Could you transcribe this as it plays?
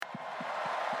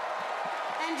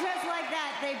just like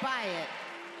that, they buy it.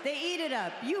 They eat it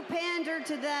up. You pander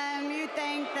to them, you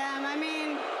thank them. I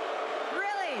mean,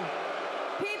 really,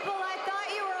 people, I thought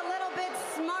you were a little bit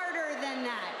smarter than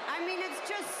that. I mean, it's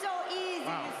just so easy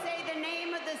to say the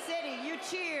name of the city. You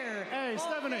cheer. Hey,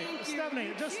 Stephanie, you cheer. I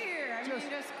mean,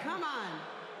 just come on.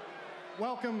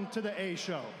 Welcome to the A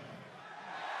Show.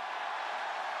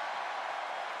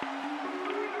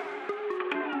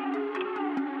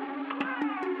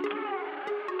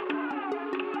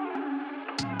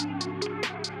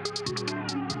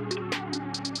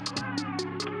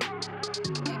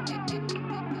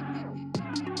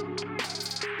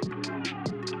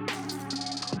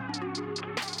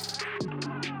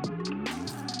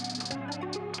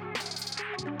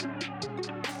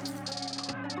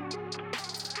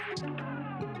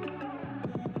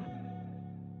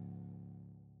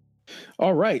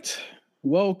 All right.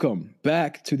 Welcome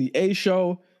back to the A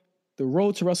Show. The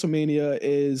road to WrestleMania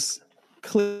is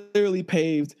clearly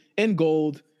paved in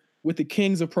gold with the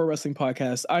Kings of Pro Wrestling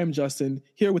podcast. I am Justin,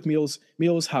 here with Meals.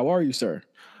 Meals, how are you, sir?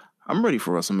 I'm ready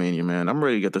for WrestleMania, man. I'm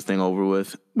ready to get this thing over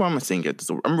with. Well, I'm not saying get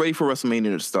this over. I'm ready for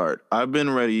WrestleMania to start. I've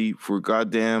been ready for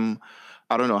goddamn,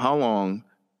 I don't know how long.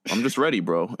 I'm just ready,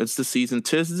 bro. It's the season.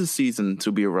 'Tis the season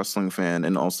to be a wrestling fan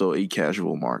and also a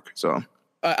casual mark. So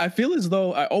I feel as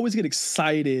though I always get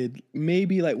excited,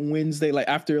 maybe like Wednesday, like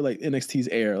after like NXT's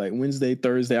air, like Wednesday,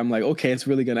 Thursday, I'm like, okay, it's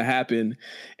really going to happen.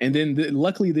 And then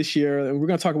luckily this year, and we're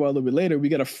going to talk about it a little bit later, we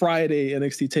got a Friday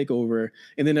NXT takeover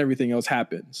and then everything else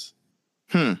happens.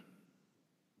 I'm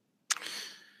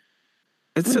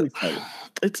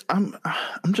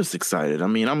just excited. I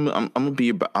mean, I'm going to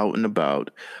be out and about.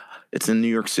 It's in New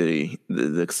York City.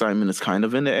 The excitement is kind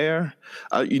of in the air.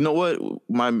 You know what?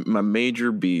 My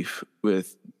major beef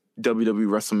with WWE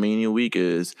WrestleMania week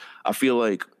is I feel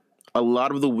like a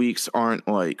lot of the weeks aren't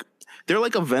like, they're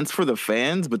like events for the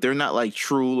fans, but they're not like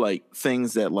true like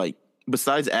things that like,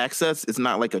 besides access, it's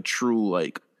not like a true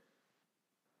like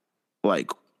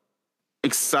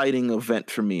exciting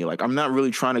event for me. Like I'm not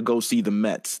really trying to go see the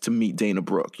Mets to meet Dana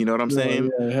Brooke. You know what I'm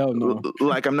saying? Yeah, hell no.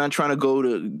 Like I'm not trying to go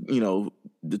to,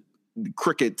 the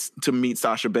crickets to meet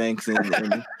Sasha Banks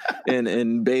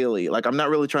and Bailey. Like I'm not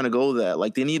really trying to go that.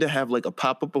 Like they need to have like a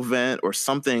pop-up event or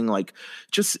something, like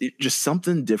just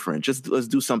something different. Just let's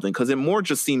do something, because it more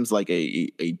just seems like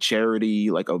a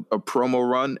charity, like a promo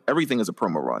run. Everything is a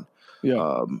promo run.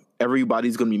 Yeah.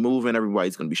 Everybody's going to be moving.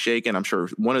 Everybody's going to be shaking. I'm sure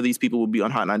one of these people will be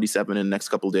on Hot 97 in the next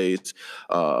couple of days.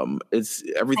 It's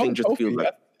everything just Kofi. feels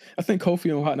like. I think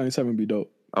Kofi on Hot 97 would be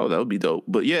dope. Oh, that would be dope.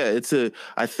 But yeah,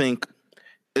 I think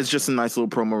it's just a nice little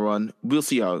promo run. We'll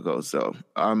see how it goes, though.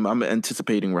 I'm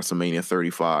anticipating WrestleMania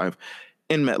 35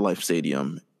 in MetLife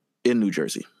Stadium in New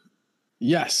Jersey.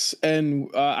 Yes,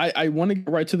 and I want to get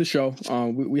right to the show.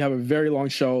 We have a very long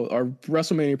show. Our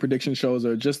WrestleMania prediction shows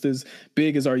are just as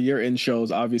big as our year-end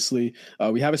shows, obviously.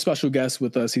 We have a special guest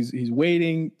with us. He's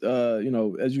waiting.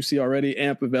 As you see already,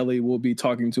 Amp Pavelli will be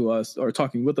talking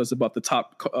with us about the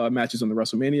top matches on the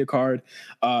WrestleMania card.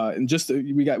 And just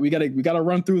we got to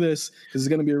run through this because it's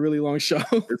going to be a really long show.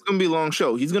 It's going to be a long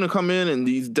show. He's going to come in and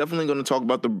he's definitely going to talk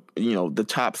about the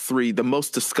top three, the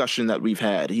most discussion that we've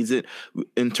had. He's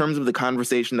in terms of the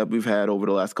conversation that we've had over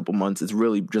the last couple months, it's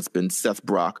really just been Seth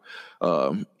Brock,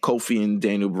 Kofi and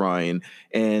Daniel Bryan,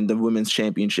 and the women's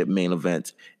championship main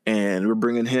event. And we're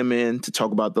bringing him in to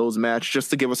talk about those matches just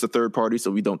to give us a third party so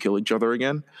we don't kill each other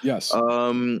again. Yes. But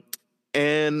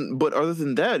other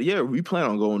than that, yeah, we plan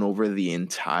on going over the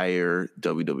entire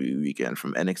WWE weekend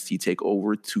from NXT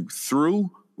TakeOver through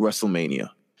WrestleMania.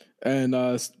 And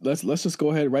let's just go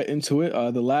ahead right into it.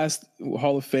 The last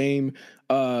Hall of Fame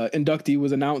inductee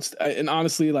was announced, and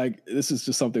honestly, like this is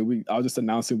just something I'll just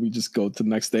announce it. We just go to the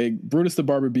next day. Brutus the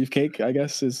Barber Beefcake, I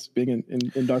guess, is being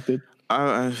inducted.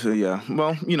 Yeah.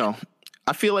 Well,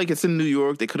 I feel like it's in New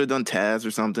York. They could have done Taz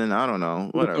or something. I don't know.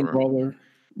 Whatever.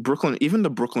 Even the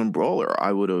Brooklyn Brawler,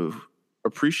 I would have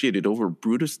appreciated over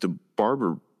Brutus the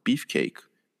Barber Beefcake.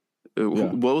 Yeah.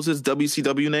 What was his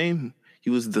WCW name? He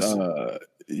was the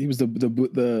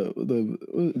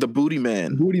Booty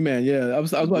Man. Booty Man, yeah. I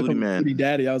was like Booty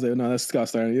Daddy. I was like, no, that's Scott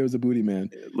Steiner. It was the Booty Man.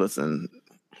 Listen.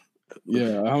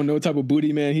 Yeah, I don't know what type of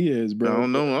booty man he is, bro. I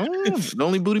don't know. The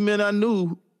only booty man I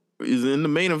knew is in the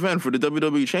main event for the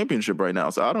WWE Championship right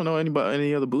now. So I don't know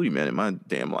any other booty man in my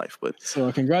damn life. But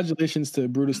so congratulations to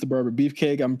Brutus the Barber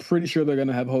Beefcake. I'm pretty sure they're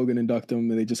gonna have Hogan induct him,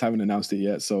 and they just haven't announced it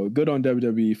yet. So good on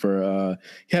WWE for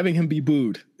having him be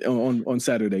booed on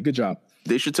Saturday. Good job.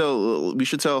 We should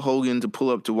tell Hogan to pull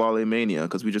up to Wale Mania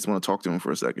because we just want to talk to him for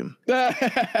a second. He's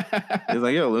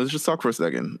like, yo, let's just talk for a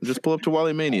second. Just pull up to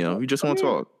Wale Mania. We just want to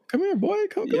talk. Come here, boy.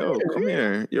 Come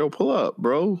here. Yo, pull up,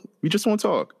 bro. We just want to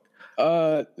talk.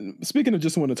 Speaking of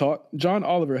just want to talk, John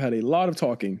Oliver had a lot of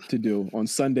talking to do on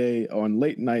Sunday on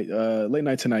late night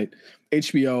tonight,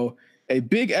 HBO, a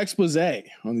big expose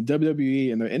on the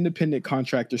WWE and their independent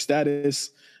contractor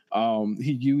status.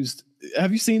 He used.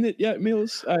 Have you seen it yet,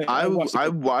 Meals? I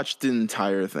watched the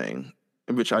entire thing,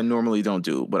 which I normally don't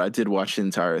do, but I did watch the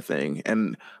entire thing.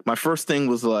 And my first thing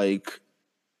was like,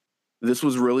 this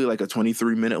was really like a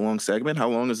 23-minute long segment. How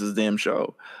long is this damn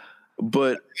show?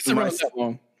 But It's around that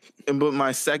long. But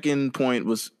my second point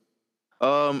was,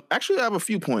 actually, I have a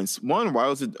few points. One, why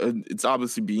was it? It's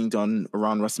obviously being done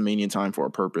around WrestleMania time for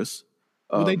a purpose.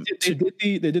 Well, they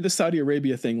did the Saudi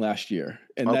Arabia thing last year,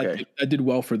 and that did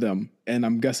well for them. And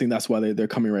I'm guessing that's why they're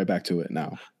coming right back to it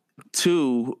now.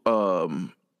 Two,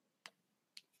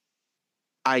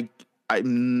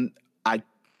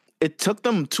 it took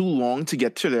them too long to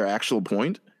get to their actual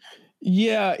point.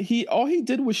 Yeah, all he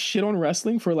did was shit on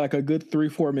wrestling for like a good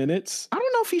 3-4 minutes. I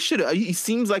don't know if he should. He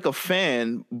seems like a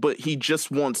fan, but he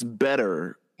just wants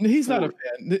better. He's not a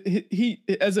fan. He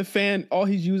as a fan, all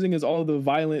he's using is all the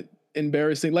violent,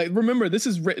 embarrassing. Like, remember, this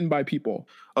is written by people.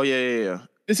 Oh yeah.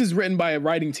 This is written by a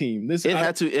writing team. It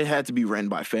had to be written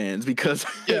by fans because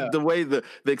the way the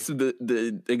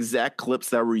exact clips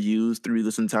that were used through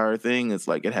this entire thing, it's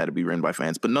like it had to be written by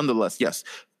fans. But nonetheless, yes,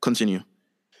 continue.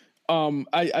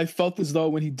 I felt as though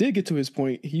when he did get to his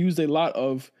point, he used a lot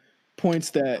of points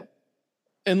that,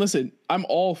 and listen, I'm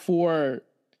all for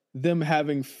them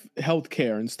having health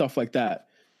care and stuff like that.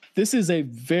 This is a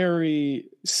very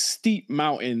steep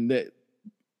mountain that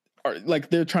are like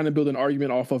they're trying to build an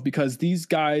argument off of, because these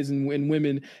guys and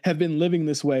women have been living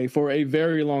this way for a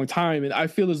very long time. And I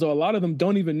feel as though a lot of them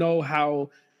don't even know how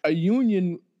a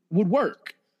union would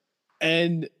work.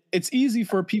 And it's easy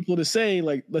for people to say,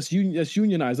 like, let's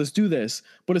unionize, let's do this.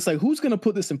 But it's like, who's going to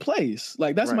put this in place?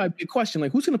 Like, that's my big question.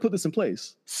 Like, who's going to put this in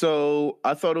place? So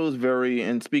I thought it was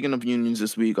and speaking of unions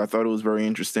this week, I thought it was very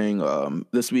interesting.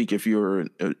 This week, if you're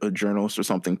a journalist or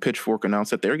something, Pitchfork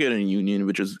announced that they're getting a union,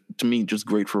 which is, to me, just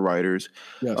great for writers.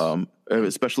 Yes.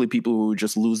 Especially people who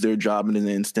just lose their job in an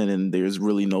instant and there's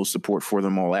really no support for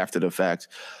them all after the fact.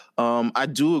 I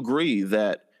do agree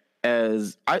that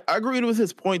I agreed with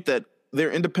his point that they're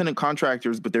independent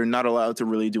contractors, but they're not allowed to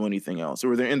really do anything else.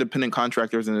 Or they're independent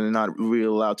contractors and they're not really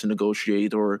allowed to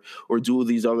negotiate or do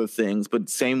these other things. But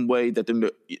same way that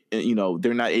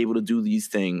they're not able to do these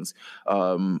things,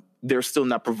 they're still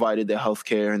not provided their health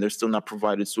care and they're still not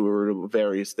provided sort of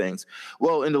various things.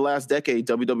 Well, in the last decade,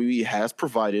 WWE has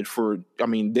provided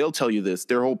they'll tell you this.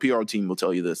 Their whole PR team will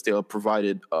tell you this. They'll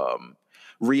provided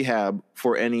rehab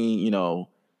for any,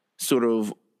 sort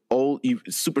of old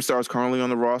superstars currently on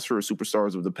the roster or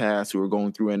superstars of the past who are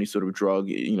going through any sort of drug,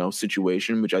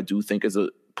 situation, which I do think is a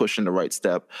push in the right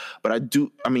step. But a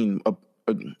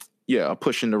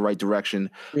push in the right direction.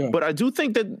 Yeah. But I do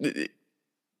think that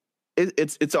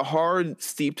it's a hard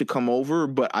steep to come over,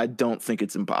 but I don't think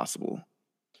it's impossible.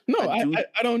 No, I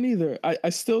don't either. I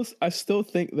still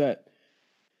think that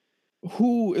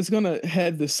who is going to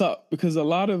head this up, because a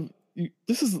lot of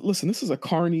this is a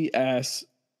carny ass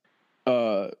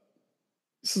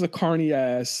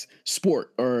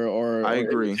sport or I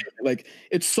agree. Like,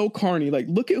 it's so carny. Like,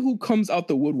 look at who comes out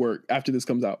the woodwork after this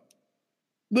comes out.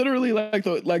 Literally,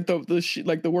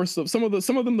 the worst of some of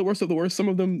them, the worst of the worst. Some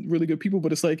of them really good people,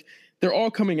 but it's like they're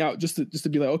all coming out just to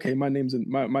be like, okay, my name's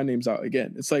out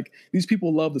again. It's like these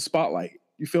people love the spotlight.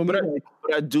 You feel me?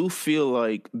 But I do feel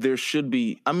like there should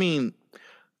be. I mean,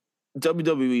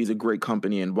 WWE is a great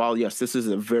company, and while yes, this is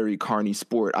a very carny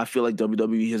sport, I feel like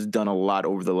WWE has done a lot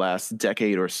over the last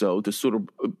decade or so to sort of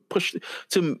push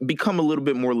to become a little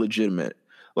bit more legitimate.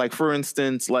 Like, for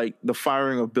instance, like the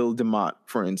firing of Bill DeMott,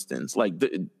 for instance. Like,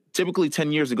 typically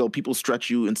 10 years ago, people stretch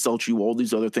you, insult you, all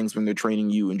these other things when they're training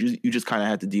you, and you just kind of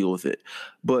had to deal with it.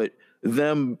 But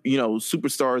them,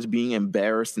 superstars being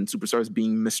embarrassed and superstars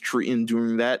being mistreated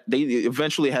during that, they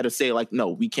eventually had to say, like, no,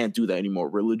 we can't do that anymore.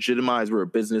 We're legitimized. We're a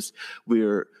business.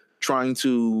 We're trying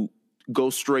to go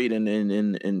straight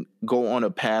and go on a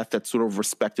path that's sort of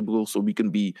respectable so we can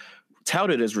be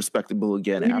touted as respectable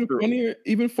again.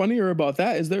 Even funnier about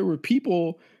that is there were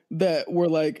people that were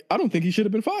like, I don't think he should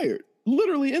have been fired,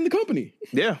 literally in the company.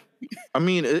 Yeah. I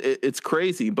mean, it's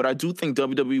crazy, but I do think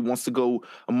WWE wants to go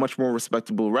a much more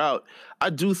respectable route.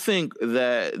 I do think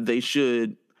that they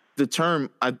should.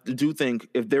 I do think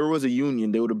if there was a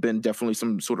union, there would have been definitely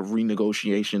some sort of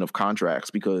renegotiation of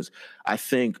contracts, because I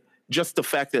think just the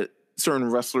fact that certain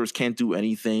wrestlers can't do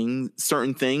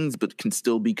certain things, but can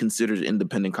still be considered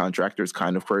independent contractors,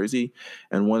 kind of crazy.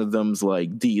 And one of them's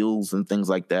like deals and things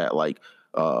like that. Like,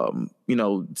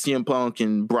 CM Punk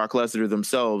and Brock Lesnar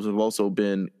themselves have also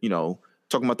been,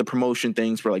 talking about the promotion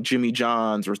things for like Jimmy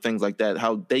John's or things like that,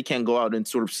 how they can go out and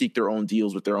sort of seek their own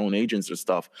deals with their own agents and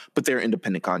stuff, but they're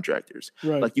independent contractors.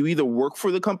 Right. Like you either work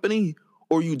for the company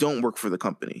or you don't work for the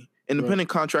company. Independent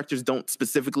contractors don't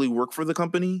specifically work for the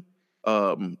company.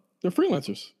 They're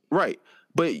freelancers. Right.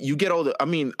 But you get all the, I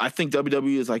mean, I think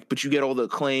WWE is like, but you get all the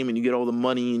acclaim and you get all the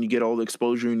money and you get all the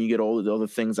exposure and you get all the other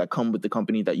things that come with the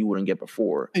company that you wouldn't get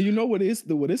before. And you know what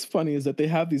is funny is that they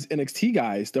have these NXT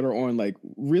guys that are on like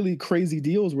really crazy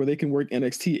deals where they can work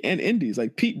NXT and indies.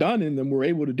 Like Pete Dunne and them were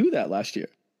able to do that last year.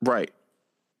 Right.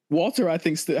 Walter, I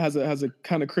think, still has a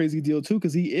kind of crazy deal too,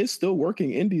 because he is still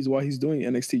working indies while he's doing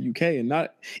NXT UK, and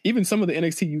not even some of the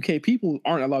NXT UK people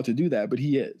aren't allowed to do that, but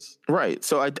he is. Right.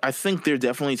 So I think they're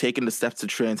definitely taking the steps to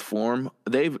transform.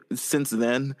 They've since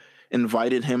then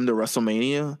invited him to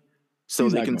WrestleMania, so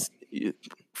they can.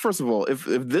 First of all, if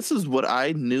this is what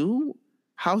I knew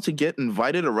how to get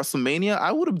invited to WrestleMania,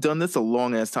 I would have done this a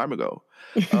long ass time ago.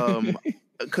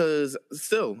 Because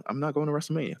still, I'm not going to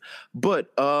WrestleMania,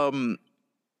 but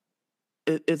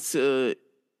It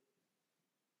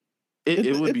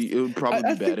would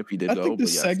probably be bad if he did go. I think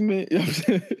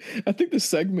the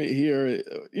segment here,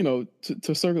 you know,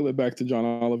 to circle it back to John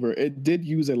Oliver, it did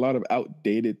use a lot of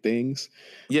outdated things.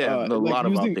 Yeah, a lot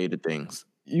of outdated things.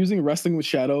 Using Wrestling with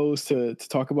Shadows to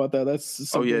talk about that, that's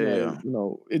something you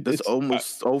know, it's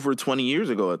almost over 20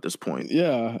 years ago at this point.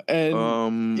 Yeah,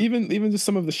 and even just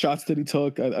some of the shots that he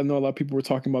took, I know a lot of people were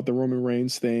talking about the Roman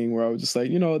Reigns thing, where I was just like,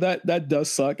 you know, that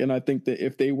does suck, and I think that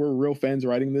if they were real fans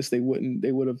writing this, they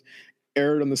would have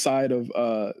erred on the side of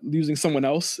using someone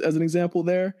else as an example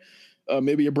there.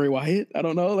 Maybe a Bray Wyatt, I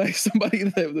don't know, like somebody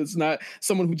that's not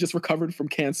someone who just recovered from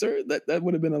cancer. That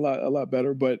would have been a lot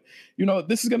better. But you know,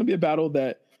 this is going to be a battle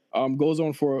that goes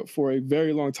on for a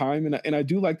very long time, and I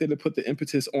do like that they put the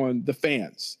impetus on the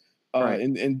fans.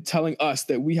 And telling us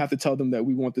that we have to tell them that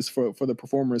we want this for the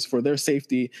performers, for their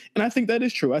safety. And I think that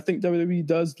is true. I think WWE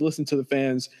does listen to the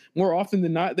fans more often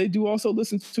than not. They do also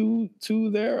listen to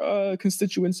their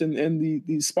constituents and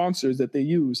the sponsors that they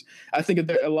use. I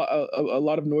think a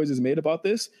lot of noise is made about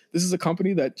this. This is a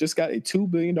company that just got a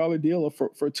 $2 billion deal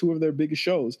for two of their biggest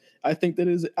shows. I think that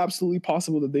it is absolutely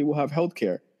possible that they will have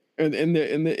healthcare. And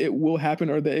it will happen,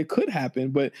 or that it could happen.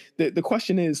 But the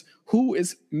question is, who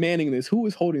is manning this? Who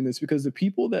is holding this? Because the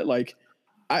people that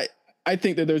I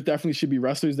think that there definitely should be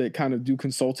wrestlers that kind of do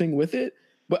consulting with it,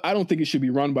 but I don't think it should be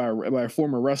run by a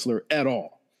former wrestler at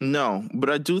all. No,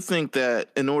 but I do think that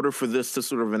in order for this to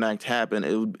sort of happen,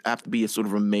 it would have to be a sort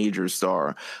of a major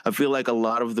star. I feel like a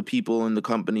lot of the people in the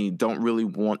company don't really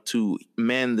want to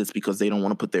man this because they don't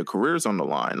want to put their careers on the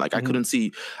line. Like I couldn't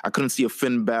see a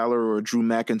Finn Balor or a Drew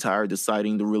McIntyre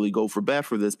deciding to really go for bat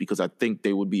for this, because I think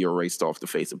they would be erased off the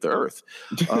face of the earth.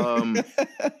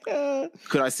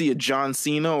 Could I see a John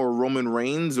Cena or Roman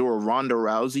Reigns or a Ronda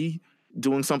Rousey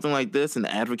doing something like this and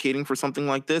advocating for something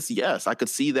like this? Yes, I could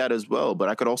see that as well, but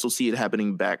I could also see it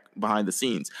happening back behind the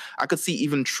scenes. I could see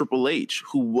even Triple H,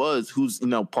 who's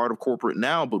part of corporate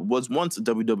now, but was once a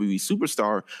WWE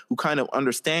superstar, who kind of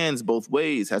understands both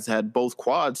ways, has had both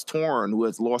quads torn, who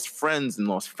has lost friends and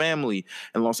lost family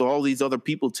and lost all these other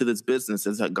people to this business,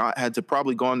 has had to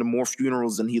probably gone to more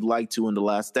funerals than he'd like to in the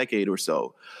last decade or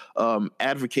so,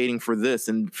 advocating for this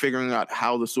and figuring out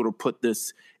how to sort of put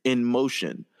this in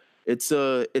motion. It's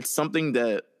something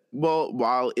that, well,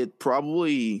 while it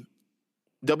probably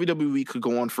WWE could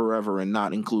go on forever and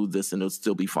not include this and it would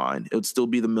still be fine. It would still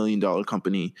be the $1 million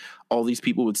company. All these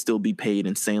people would still be paid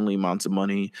insanely amounts of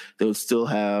money. They would still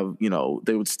have,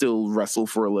 they would still wrestle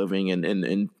for a living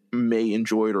and may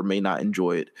enjoy it or may not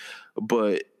enjoy it.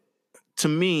 But to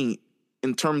me,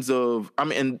 in terms of,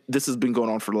 and this has been going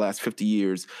on for the last 50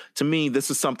 years, to me, this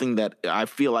is something that I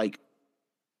feel like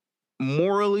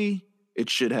morally, it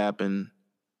should happen.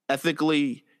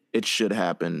 Ethically, it should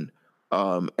happen.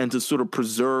 And to sort of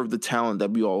preserve the talent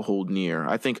that we all hold near.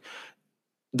 I think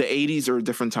the 80s are a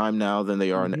different time now than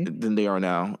they are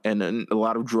now. And a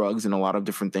lot of drugs and a lot of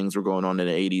different things were going on in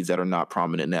the 80s that are not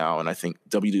prominent now. And I think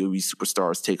WWE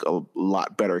superstars take a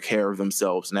lot better care of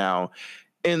themselves now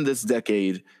in this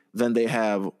decade than they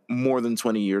have more than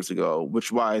 20 years ago, which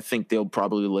is why I think they'll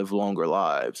probably live longer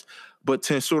lives. But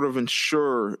to sort of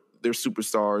ensure they're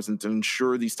superstars and to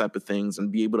ensure these type of things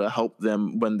and be able to help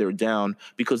them when they're down,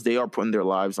 because they are putting their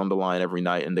lives on the line every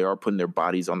night and they are putting their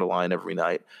bodies on the line every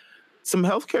night. Some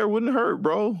healthcare wouldn't hurt,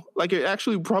 bro. Like, it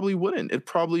actually probably wouldn't. It'd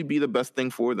probably be the best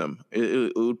thing for them.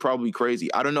 It would probably be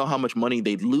crazy. I don't know how much money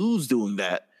they'd lose doing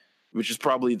that, which is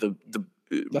probably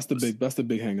that's the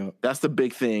big hang up. That's the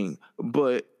big thing.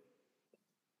 But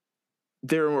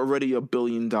they're already $1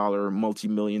 billion,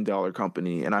 multi-million-dollar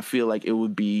company, and I feel like it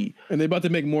would be. And they're about to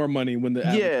make more money when the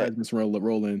advertisements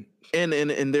roll in.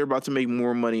 And they're about to make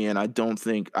more money, and I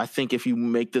think if you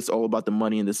make this all about the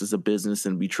money and this is a business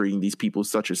and be treating these people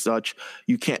such and such,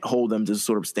 you can't hold them to the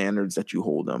sort of standards that you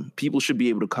hold them. People should be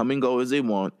able to come and go as they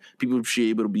want. People should be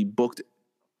able to be booked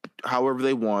however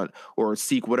they want or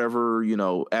seek whatever,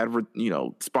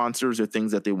 sponsors or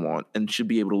things that they want, and should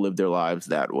be able to live their lives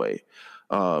that way.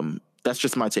 That's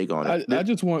just my take on it.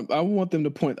 I want them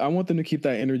to keep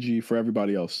that energy for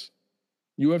everybody else.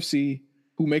 UFC,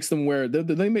 who makes them wear? Don't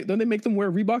they make them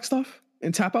wear Reebok stuff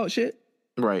and tap out shit?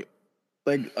 Right.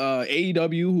 Like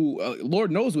AEW, who Lord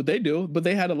knows what they do, but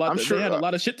they had a lot. They had a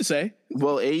lot of shit to say.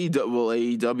 Well,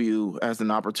 AEW has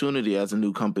an opportunity as a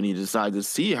new company to decide to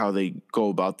see how they go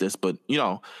about this, but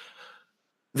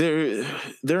they're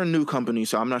a new company,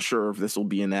 so I'm not sure if this will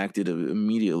be enacted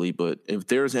immediately. But if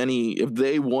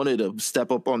they wanted to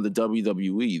step up on the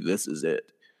WWE, this is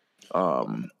it.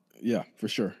 Yeah, for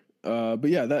sure. But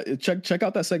yeah, check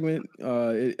out that segment.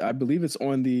 I believe it's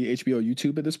on the HBO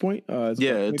YouTube at this point.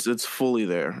 It's fully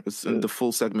there. It's in the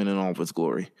full segment in all of its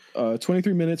glory.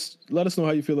 23 minutes. Let us know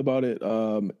how you feel about it.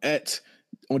 At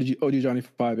OG Johnny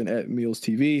 5 and at Meals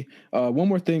TV. One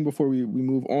more thing before we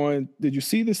move on. Did you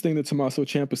see this thing that Tommaso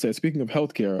Ciampa said? Speaking of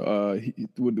healthcare,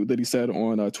 that he said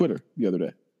on Twitter the other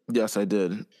day. Yes, I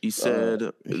did. He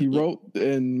said he wrote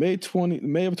in May of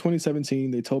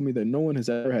 2017. They told me that no one has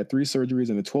ever had 3 surgeries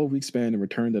in a 12-week span and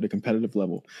returned at a competitive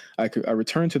level. I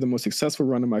returned to the most successful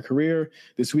run of my career.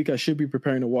 This week, I should be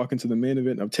preparing to walk into the main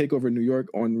event of Takeover New York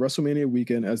on WrestleMania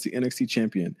weekend as the NXT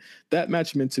champion. That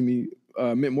match meant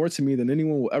more to me than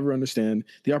anyone will ever understand.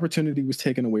 The opportunity was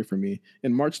taken away from me.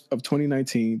 In March of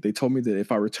 2019, they told me that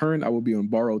if I return, I will be on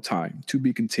borrowed time. To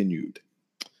be continued.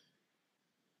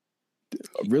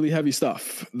 Really heavy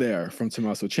stuff there from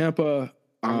Tommaso Ciampa.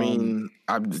 I mean,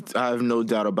 I have no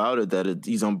doubt about it that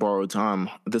he's on borrowed time.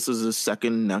 This is his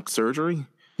second neck surgery.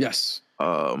 Yes.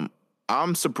 I'm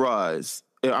surprised.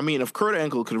 I mean, if Kurt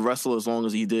Angle could wrestle as long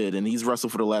as he did, and he's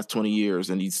wrestled for the last 20 years,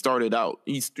 and he started out,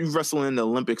 he's wrestling in the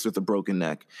Olympics with a broken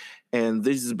neck, and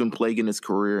this has been plaguing his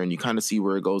career, and you kind of see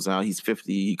where it goes now. He's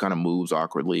 50, he kind of moves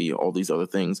awkwardly, all these other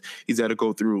things. He's had to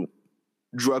go through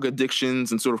drug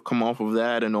addictions and sort of come off of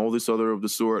that and all this other of the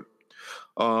sort.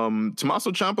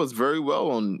 Tommaso Ciampa is very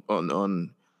well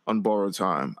on borrowed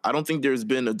time. I don't think there's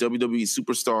been a WWE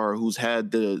superstar who's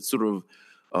had the sort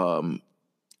of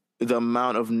the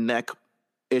amount of neck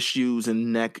issues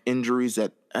and neck injuries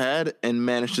that had and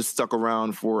managed to stuck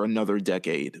around for another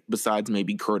decade, besides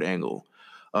maybe Kurt Angle.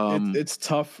 It's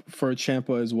tough for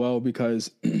Ciampa as well, because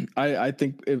I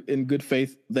think in good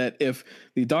faith that if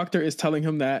the doctor is telling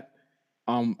him that,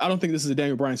 I don't think this is a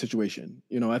Daniel Bryan situation.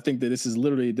 I think that this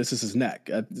is his neck.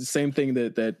 The same thing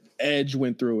that Edge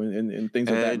went through and things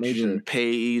of that nature. And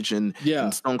Paige and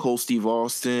Stone Cold Steve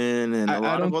Austin and a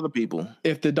lot of other people.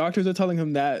 If the doctors are telling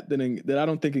him that, then I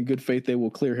don't think in good faith they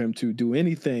will clear him to do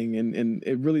anything. And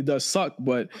it really does suck.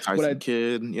 But what I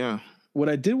did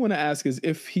want to ask is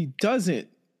if he doesn't,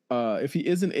 if he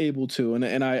isn't able to,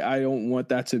 and I don't want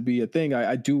that to be a thing.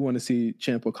 I do want to see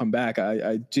Ciampa come back.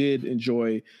 I did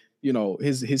enjoy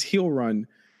his heel run,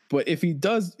 but if he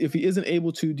isn't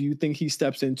able to, do you think he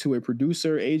steps into a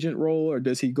producer agent role, or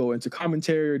does he go into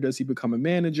commentary, or does he become a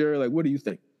manager? Like, what do you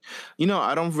think?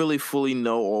 I don't really fully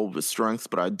know all of his strengths,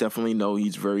 but I definitely know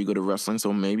he's very good at wrestling.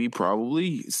 So maybe,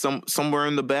 probably somewhere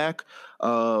in the back.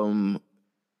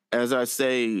 As I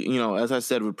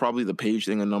said with probably the Paige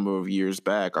thing a number of years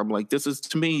back, I'm like, this is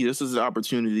an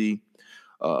opportunity.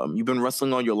 You've been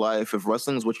wrestling all your life. If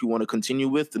wrestling is what you want to continue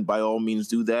with, then by all means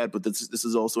do that. But this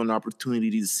is also an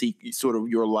opportunity to seek sort of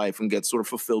your life and get sort of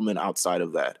fulfillment outside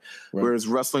of that. Right. Whereas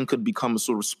wrestling could become a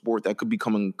sort of sport that could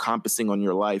become encompassing on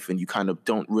your life, and you kind of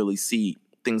don't really see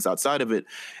things outside of it.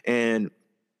 And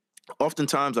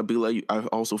oftentimes I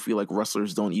also feel like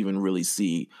wrestlers don't even really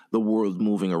see the world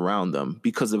moving around them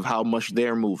because of how much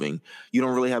they're moving. You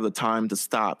don't really have the time to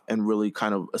stop and really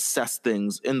kind of assess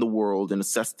things in the world and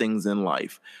assess things in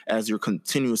life as you're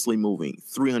continuously moving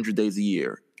 300 days a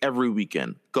year, every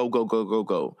weekend. Go, go, go, go,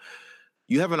 go.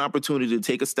 You have an opportunity to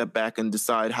take a step back and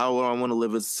decide how I want to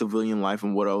live a civilian life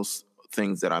and what else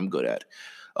things that I'm good at.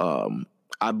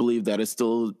 I believe that it's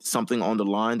still something on the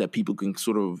line that people can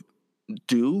sort of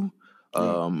do.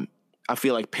 I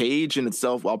feel like Paige in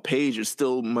itself, while Paige is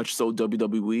still much so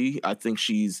WWE, I think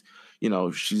she's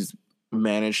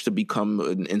managed to become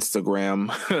an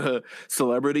Instagram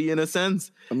celebrity in a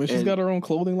sense. I mean, she's got her own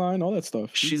clothing line, all that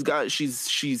stuff. She's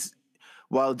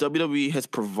while WWE has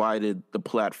provided the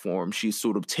platform, she's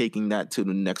sort of taking that to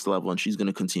the next level, and she's going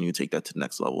to continue to take that to the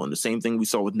next level. And the same thing we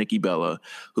saw with Nikki Bella,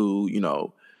 who,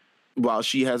 while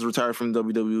she has retired from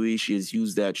WWE, she has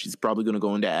used that. She's probably going to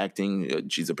go into acting.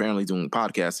 She's apparently doing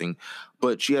podcasting,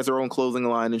 but she has her own clothing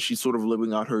line, and she's sort of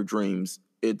living out her dreams.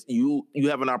 You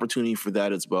have an opportunity for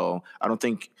that as well. I don't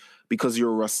think because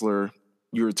you're a wrestler,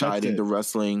 you're tied into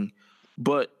wrestling.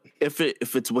 But if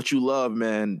it's what you love,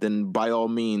 man, then by all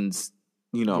means,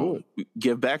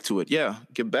 give back to it. Yeah,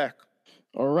 give back.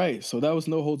 All right, so that was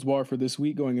No Holds Barred for this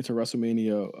week going into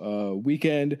WrestleMania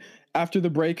weekend. After the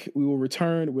break, we will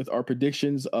return with our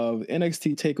predictions of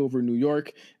NXT TakeOver New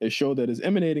York, a show that is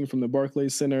emanating from the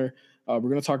Barclays Center. We're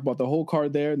going to talk about the whole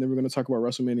card there, and then we're going to talk about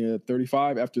WrestleMania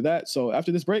 35 after that. So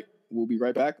after this break, we'll be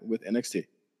right back with NXT.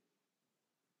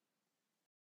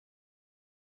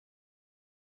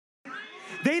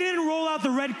 They didn't roll out the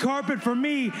red carpet for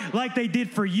me like they did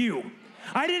for you.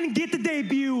 I didn't get to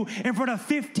debut in front of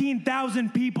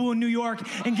 15,000 people in New York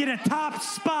and get a top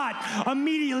spot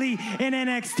immediately in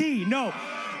NXT. No,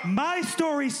 my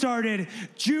story started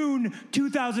June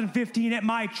 2015 at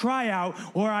my tryout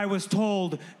where I was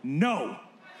told no.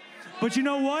 But you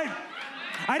know what?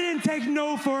 I didn't take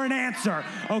no for an answer,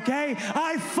 okay?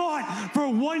 I fought for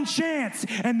one chance,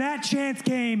 and that chance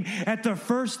came at the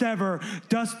first ever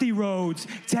Dusty Rhodes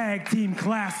Tag Team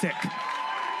Classic.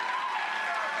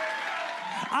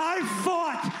 I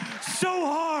fought so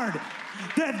hard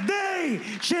that they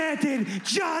chanted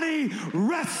Johnny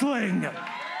Wrestling.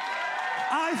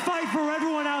 I fight for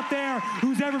everyone out there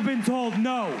who's ever been told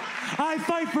no. I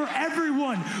fight for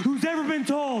everyone who's ever been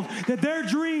told that their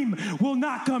dream will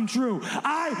not come true.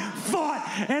 I fought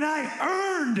and I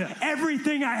earned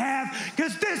everything I have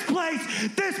because this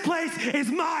place is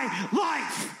my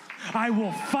life. I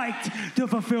will fight to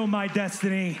fulfill my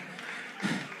destiny.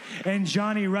 And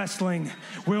Johnny Wrestling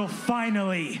will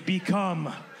finally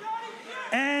become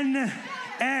NXT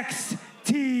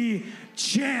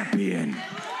champion.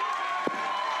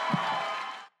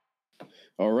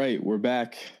 All right, we're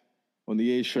back on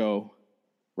the A Show,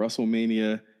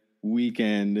 WrestleMania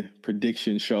weekend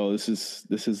prediction show. This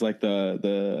is like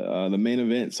the main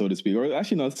event, so to speak. Or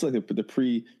actually, no, it's like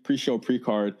the pre-show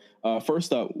pre-card.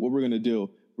 First up, what we're gonna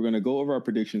do. We're going to go over our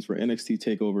predictions for NXT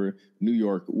TakeOver New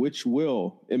York, which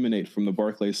will emanate from the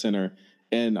Barclays Center.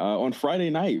 And on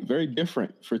Friday night, very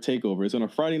different for TakeOver. It's on a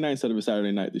Friday night instead of a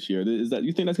Saturday night this year. You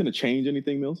think that's going to change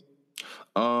anything, Mills?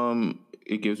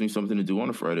 It gives me something to do on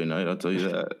a Friday night, I'll tell you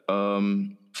that.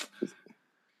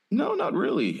 No, not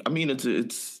really. I mean,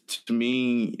 it's to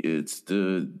me, it's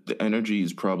the energy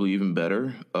is probably even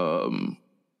better.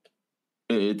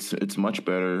 It's much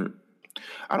better.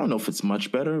 I don't know if it's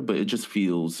much better, but it just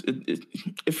feels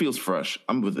it feels fresh.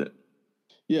 I'm with it.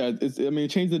 Yeah, it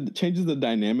changes the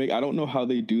dynamic. I don't know how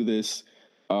they do this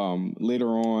later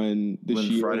on this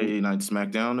year. Friday Night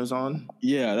SmackDown is on.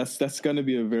 Yeah, that's going to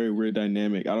be a very weird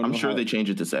dynamic. I'm sure they change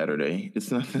it to Saturday.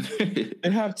 It's not. They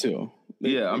have to.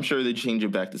 I'm sure they change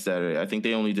it back to Saturday. I think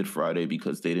they only did Friday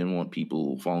because they didn't want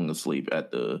people falling asleep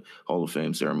at the Hall of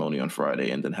Fame ceremony on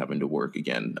Friday and then having to work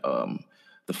again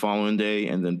the following day,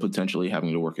 and then potentially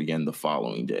having to work again the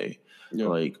following day.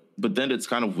 Yeah. But then it's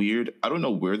kind of weird. I don't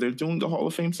know where they're doing the Hall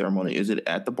of Fame ceremony. Is it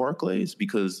at the Barclays?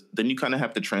 Because then you kind of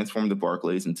have to transform the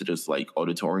Barclays into this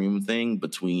auditorium thing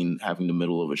between having the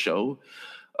middle of a show.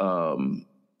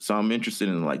 So I'm interested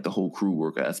in the whole crew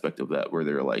work aspect of that, where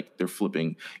they're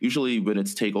flipping. Usually when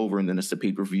it's TakeOver and then it's the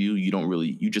pay-per-view,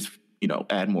 you just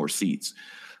add more seats.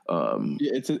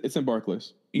 It's in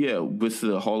Barclays. Yeah, with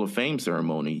the Hall of Fame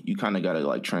ceremony, you kind of got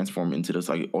to transform into this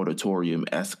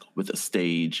auditorium-esque with a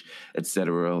stage,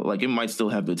 etc. It might still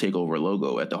have the TakeOver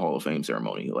logo at the Hall of Fame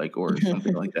ceremony, or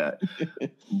something like that.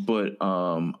 But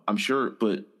I'm sure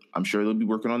they'll be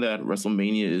working on that.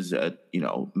 WrestleMania is at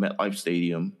MetLife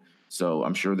Stadium, so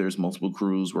I'm sure there's multiple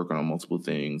crews working on multiple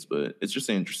things. But it's just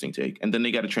an interesting take. And then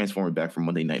they got to transform it back from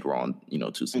Monday Night Raw,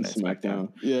 to Tuesday Night SmackDown.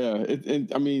 Yeah, and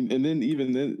then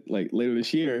even then, later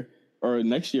this year. Or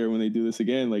next year when they do this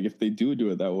again, if they do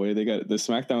it that way, they got the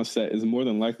SmackDown set is more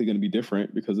than likely going to be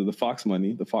different because of the Fox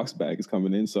money. The Fox bag is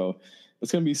coming in, so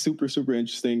it's going to be super, super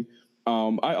interesting.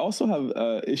 I also have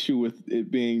an issue with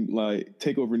it being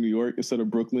TakeOver New York instead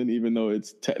of Brooklyn, even though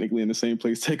it's technically in the same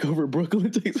place TakeOver Brooklyn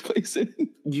takes place in.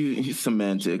 You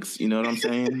semantics, you know what I'm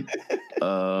saying?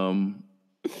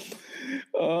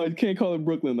 You can't call it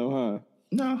Brooklyn though, huh?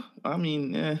 No, I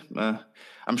mean,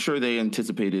 I'm sure they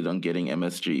anticipated on getting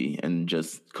MSG and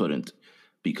just couldn't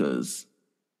because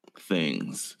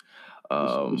things.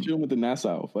 Let's shoot with the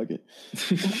Nassau. Fuck it.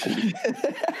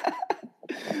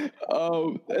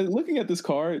 Looking at this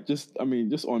card, just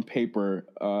on paper,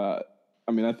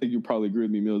 I mean, I think you probably agree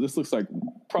with me, Mill. This looks like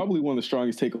probably one of the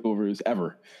strongest takeovers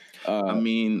ever. I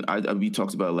mean, we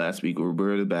talked about last week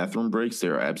where the bathroom breaks.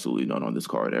 There are absolutely none on this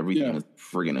card. Everything is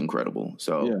friggin' incredible.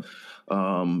 So,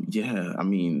 I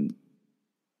mean,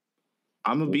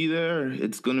 I'm gonna be there.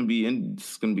 It's gonna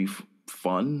be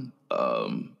fun.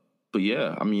 But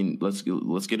yeah, I mean, let's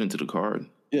get into the card.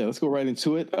 Yeah, let's go right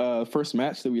into it. First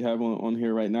match that we have on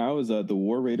here right now is the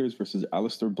War Raiders versus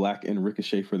Aleister Black and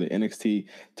Ricochet for the NXT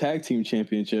Tag Team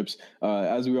Championships.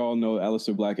 As we all know,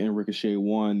 Aleister Black and Ricochet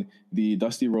won the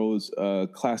Dusty Rhodes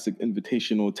Classic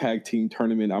Invitational Tag Team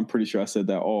Tournament. I'm pretty sure I said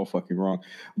that all fucking wrong.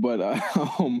 But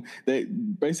they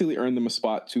basically earned them a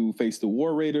spot to face the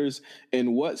War Raiders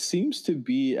in what seems to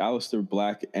be Aleister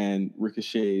Black and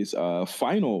Ricochet's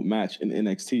final match in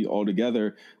NXT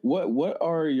altogether. What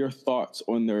are your thoughts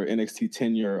on their NXT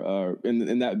tenure,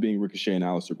 and that being Ricochet and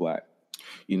Aleister Black?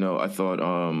 You know, I thought,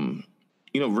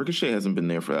 Ricochet hasn't been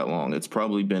there for that long. It's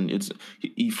probably been,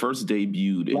 he first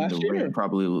debuted in the ring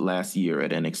probably last year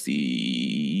at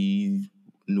NXT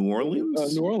New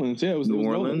Orleans? New Orleans, yeah. It was New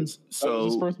Orleans. So that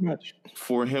was his first match.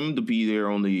 For him to be there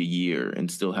only a year and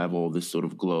still have all this sort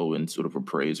of glow and sort of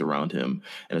appraise around him,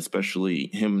 and especially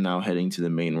him now heading to the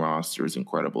main roster, is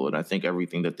incredible. And I think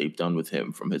everything that they've done with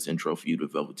him, from his intro feud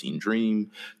with Velveteen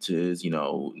Dream to his,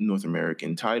 North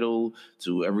American title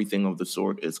to everything of the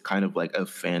sort, is kind of like a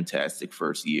fantastic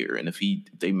first year. And if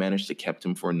they managed to kept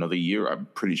him for another year, I'm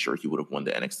pretty sure he would have won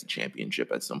the NXT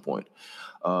Championship at some point.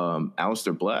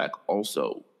 Aleister Black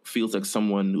also feels like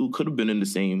someone who could have been in the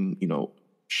same,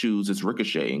 shoes as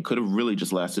Ricochet and could have really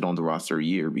just lasted on the roster a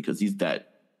year because he's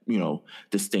that,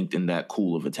 distinct and that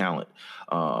cool of a talent.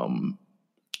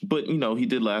 But, he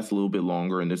did last a little bit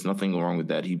longer, and there's nothing wrong with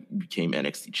that. He became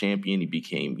NXT champion. He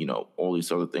became, all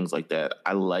these other things like that.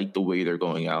 I like the way they're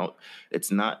going out.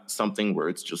 It's not something where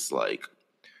it's just like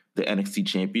the NXT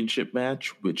championship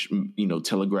match, which,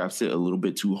 telegraphs it a little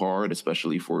bit too hard,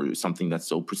 especially for something that's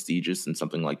so prestigious and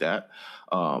something like that.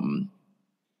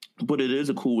 But it is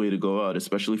a cool way to go out,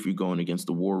 especially if you're going against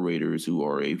the War Raiders, who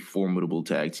are a formidable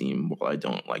tag team, while I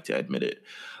don't like to admit it.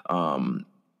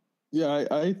 Yeah,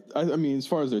 I mean, as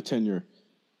far as their tenure,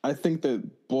 I think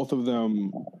that both of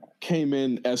them came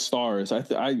in as stars.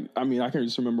 I mean, I can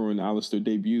just remember when Aleister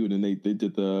debuted and they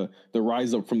did the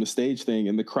rise up from the stage thing,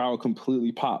 and the crowd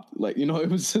completely popped. Like, it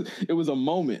was a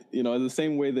moment. The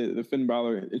same way that the Finn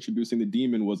Balor introducing the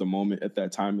Demon was a moment at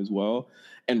that time as well.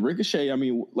 And Ricochet, I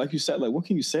mean, like you said, like, what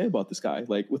can you say about this guy?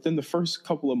 Like, within the first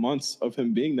couple of months of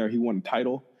him being there, he won a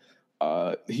title.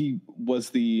 He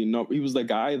was the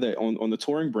guy that on the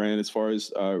touring brand, as far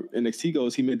as NXT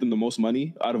goes, he made them the most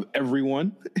money out of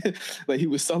everyone. Like, he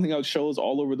was selling out shows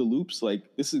all over the loops. Like,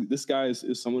 this guy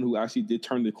is someone who actually did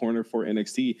turn the corner for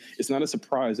NXT. It's not a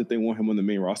surprise that they want him on the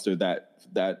main roster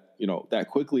that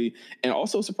quickly, and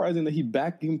also surprising that he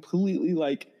back completely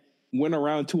went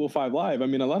around 205 Live. I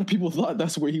mean, a lot of people thought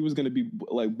that's where he was going to be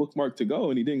bookmarked to go,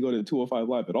 and he didn't go to 205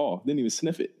 Live at all. Didn't even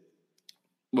sniff it.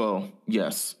 Well,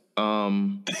 yes. But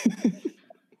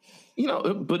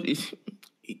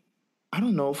I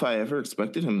don't know if I ever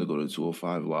expected him to go to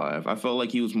 205 Live. I felt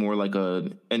like he was more like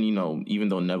even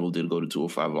though Neville did go to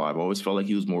 205 Live, I always felt like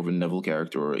he was more of a Neville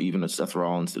character, or even a Seth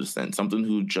Rollins to the extent, something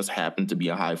who just happened to be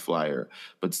a high flyer,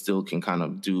 but still can kind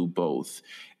of do both.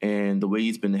 And the way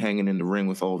he's been hanging in the ring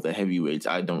with all of the heavyweights,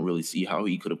 I don't really see how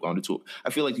he could have gone to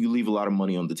I feel like you leave a lot of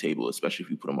money on the table, especially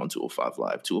if you put him on 205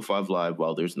 Live. 205 Live,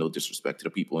 while there's no disrespect to the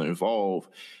people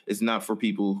involved, is not for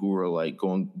people who are like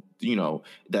going,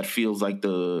 that feels like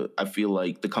I feel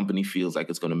like the company feels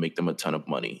like it's going to make them a ton of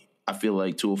money. I feel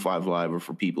like 205 Live are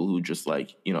for people who just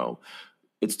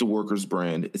it's the workers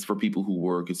brand. It's for people who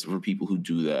work. It's for people who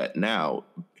do that. Now,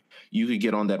 you could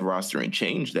get on that roster and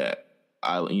change that.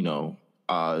 A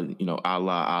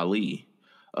la Ali.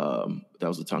 That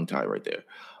was a tongue tie right there.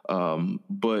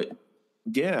 But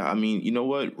yeah, I mean, you know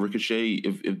what? Ricochet,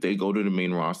 if they go to the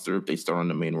main roster, if they start on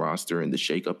the main roster, and the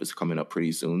shakeup is coming up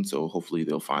pretty soon, so hopefully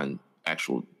they'll find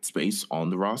actual space on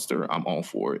the roster, I'm all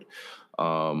for it.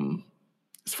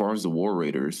 As far as the War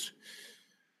Raiders,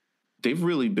 they've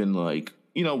really been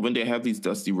when they have these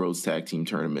Dusty Rhodes tag team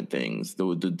tournament things,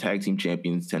 the tag team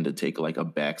champions tend to take a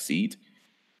back seat,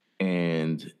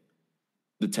 and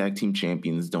the tag team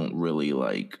champions don't really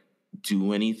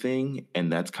do anything,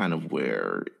 and that's kind of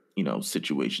where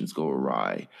situations go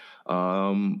awry.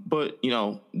 But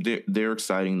they're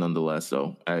exciting nonetheless.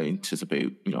 So I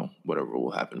anticipate whatever will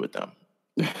happen with them.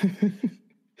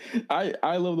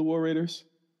 I love the War Raiders.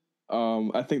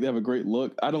 I think they have a great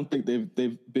look. I don't think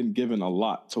they've been given a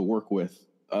lot to work with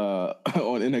on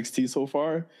NXT so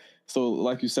far. So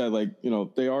like you said,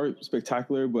 they are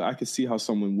spectacular, but I could see how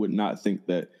someone would not think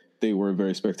that they were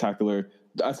very spectacular.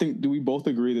 I think, do we both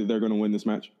agree that they're going to win this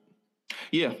match?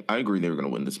 Yeah, I agree they were going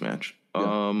to win this match.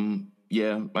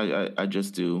 Yeah. I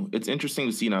just do. It's interesting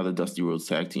to see now the Dusty Rhodes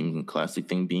Tag Team Classic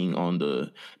thing being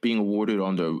awarded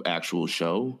on the actual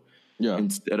show. Yeah.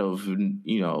 Instead of,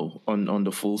 on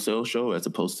the Full Sail show as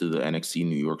opposed to the NXT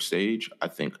New York stage. I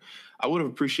think I would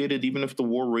have appreciated even if the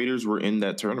War Raiders were in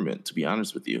that tournament, to be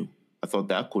honest with you. I thought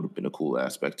that could have been a cool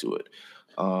aspect to it.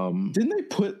 Didn't they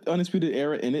put Undisputed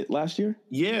Era in it last year?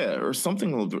 Yeah, or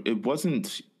something. It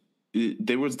wasn't.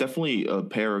 There was definitely a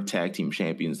pair of tag team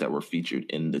champions that were featured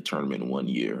in the tournament one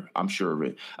year. I'm sure of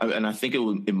it. And I think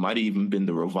it might have even been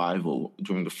the Revival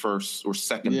during the first or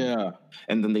second. Yeah.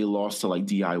 And then they lost to like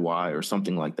DIY or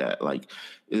something like that. Like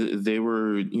they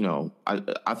were,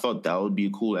 I thought that would be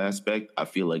a cool aspect. I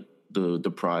feel like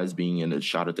the prize being in a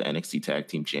shot at the NXT Tag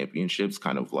Team Championships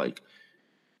kind of like,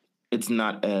 it's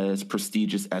not as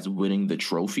prestigious as winning the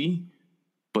trophy,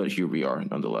 but here we are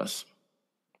nonetheless.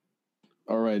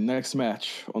 All right, next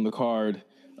match on the card,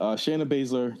 Shayna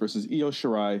Baszler versus Io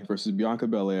Shirai versus Bianca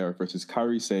Belair versus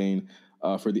Kairi Sane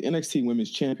for the NXT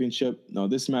Women's Championship. Now,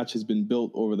 this match has been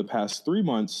built over the past 3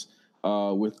 months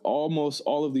with almost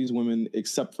all of these women,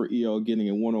 except for Io, getting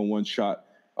a one-on-one shot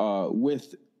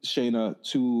with Shayna,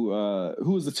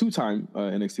 who is the two-time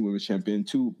NXT Women's Champion,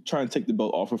 to try and take the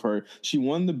belt off of her. She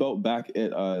won the belt back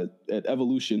at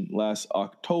Evolution last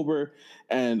October,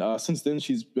 and since then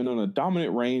she's been on a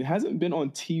dominant reign. Hasn't been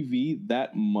on TV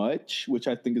that much, which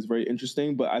I think is very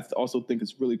interesting, but I also think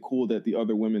it's really cool that the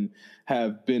other women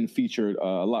have been featured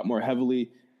a lot more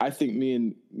heavily. I think me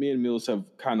and Mills have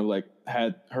kind of like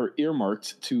had her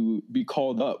earmarked to be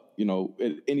called up,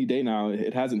 any day now.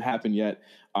 It hasn't happened yet.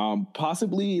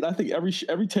 Possibly, I think every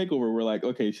takeover we're like,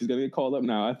 okay, she's gonna get called up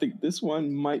now. I think this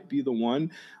one might be the one.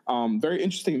 Very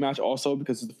interesting match also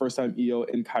because it's the first time Io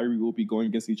and Kairi will be going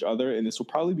against each other, and this will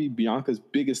probably be Bianca's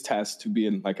biggest task to be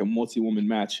in like a multi-woman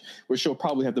match where she'll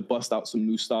probably have to bust out some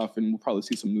new stuff, and we'll probably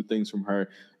see some new things from her.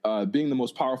 Being the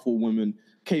most powerful woman,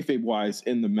 kayfabe-wise,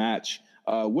 in the match.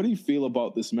 What do you feel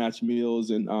about this match,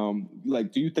 Meals? And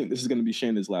do you think this is going to be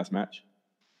Shayna's last match?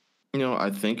 I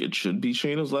think it should be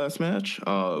Shayna's last match.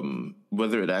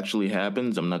 Whether it actually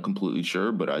happens, I'm not completely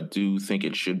sure, but I do think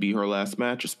it should be her last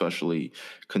match, especially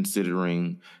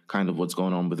considering kind of what's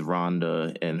going on with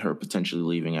Ronda and her potentially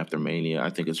leaving after Mania.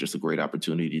 I think it's just a great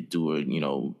opportunity to do it,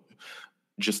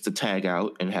 just to tag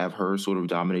out and have her sort of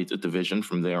dominate the division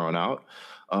from there on out.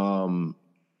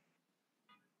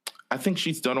 I think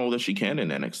she's done all that she can in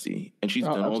NXT, and she's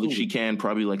done all that she can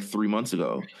probably like 3 months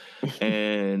ago.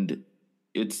 And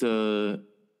it's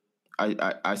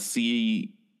I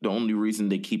see the only reason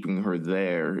they're keeping her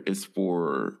there is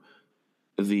for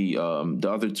the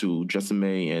other two,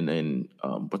 Jessamine and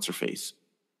what's her face?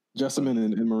 Jessamine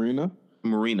and Marina?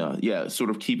 Marina, yeah, sort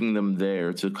of keeping them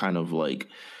there to kind of like,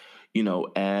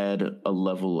 add a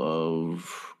level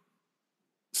of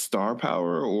star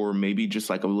power or maybe just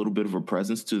like a little bit of a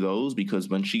presence to those, because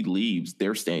when she leaves,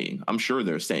 they're staying. I'm sure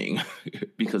they're staying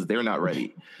because they're not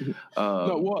ready.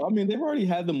 No, well, I mean, they've already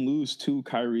had them lose to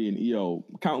Kairi and Io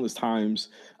countless times.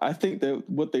 I think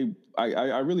that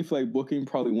I really feel like booking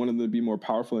probably wanted them to be more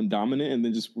powerful and dominant, and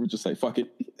then we're just like, fuck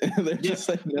it. Just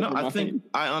like,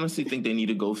 I honestly think they need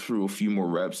to go through a few more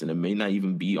reps, and it may not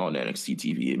even be on NXT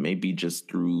TV. It may be just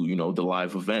through, the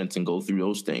live events and go through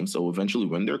those things. So eventually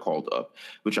when they're called up,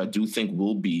 which I do think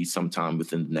will be sometime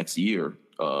within the next year,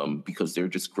 because they're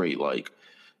just great. Like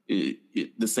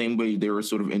the same way they were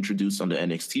sort of introduced on the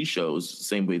NXT shows, the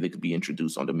same way they could be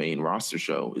introduced on the main roster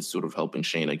show, is sort of helping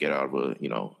Shayna get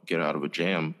out of a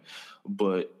jam.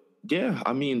 But yeah,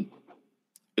 I mean,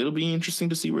 it'll be interesting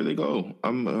to see where they go,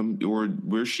 or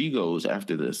where she goes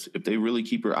after this. If they really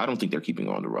keep her, I don't think they're keeping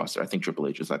her on the roster. I think Triple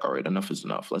H is like, all right, enough is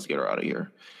enough. Let's get her out of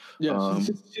here. Yeah,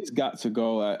 she's got to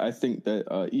go. I think that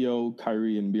Io,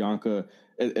 Kairi, and Bianca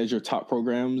as your top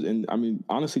programs, and I mean,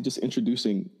 honestly, just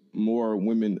introducing more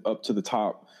women up to the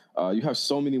top. You have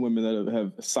so many women that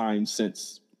have signed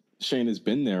since Shayna's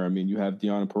been there. I mean, you have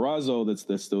Deonna Purrazzo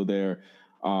that's still there,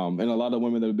 and a lot of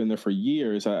women that have been there for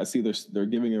years. I see they're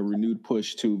giving a renewed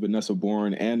push to Vanessa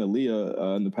Bourne and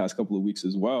Aaliyah in the past couple of weeks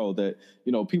as well. That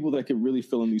people that could really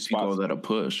fill in these spots. Call that a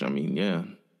push? I mean, yeah.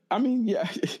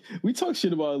 We talk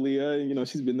shit about Aaliyah.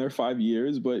 She's been there 5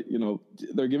 years, but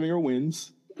they're giving her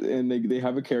wins. and they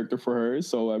have a character for her.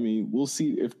 So I mean, we'll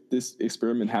see if this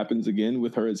experiment happens again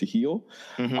with her as a heel.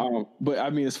 But I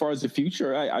mean, as far as the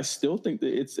future, I still think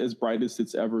that it's as bright as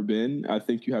it's ever been. I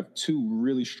think you have two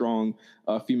really strong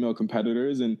female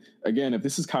competitors, and again, if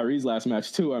this is Kairi's last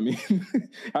match too, I mean,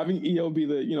 having Io be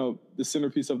the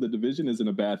centerpiece of the division isn't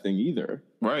a bad thing either.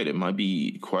 Right. It might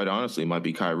be, quite honestly, it might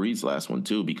be Kairi's last one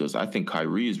too, because I think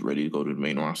Kairi is ready to go to the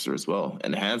main roster as well,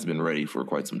 and has been ready for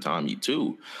quite some time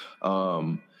too.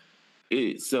 So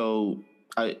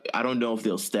I don't know if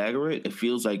they'll stagger it. It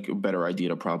feels like a better idea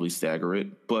to probably stagger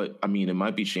it, but I mean, it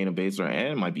might be Shayna Baszler and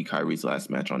it might be Kairi's last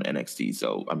match on NXT.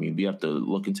 So I mean, we have to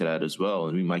look into that as well,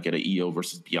 and we might get an Io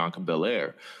versus Bianca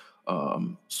Belair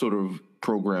sort of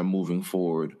program moving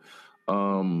forward.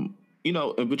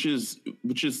 Which is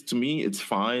to me, it's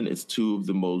fine. It's two of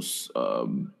the most,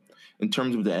 in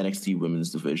terms of the NXT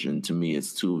women's division, to me,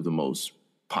 it's two of the most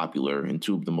popular and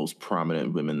two of the most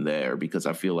prominent women there, because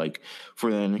I feel like for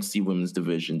the NXT women's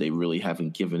division, they really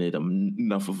haven't given it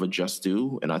enough of a just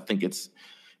due. And I think it's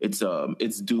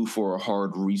due for a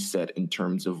hard reset in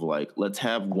terms of like, let's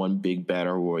have one big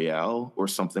battle royale or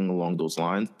something along those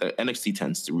lines that NXT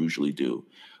tends to usually do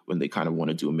when they kind of want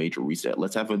to do a major reset.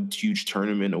 Let's have a huge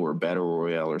tournament or a battle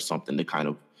royale or something to kind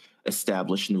of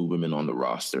establish new women on the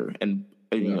roster and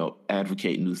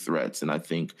advocate new threats. And I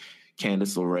think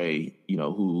Candice LeRae,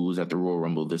 who was at the Royal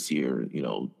Rumble this year,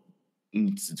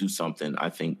 needs to do something. I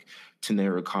think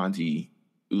Tanera Conti,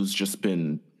 who's just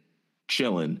been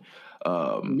chilling.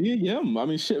 Mia Yim. I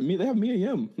mean, shit. They have Mia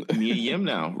Yim. Mia Yim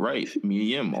now, right? Mia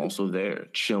Yim also there,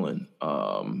 chilling.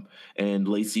 And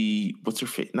Lacey, what's her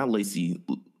face? Not Lacey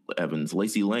Evans,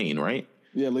 Lacey Lane, right?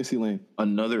 Yeah, Lacey Lane.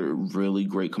 Another really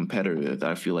great competitor that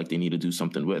I feel like they need to do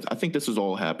something with. I think this has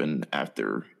all happened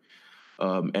after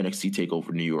NXT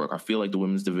TakeOver New York. I feel like the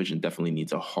women's division definitely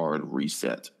needs a hard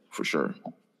reset for sure.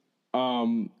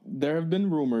 There have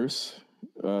been rumors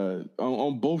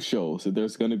on both shows that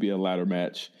there's going to be a ladder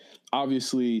match.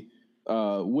 Obviously,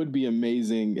 would be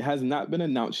amazing. It has not been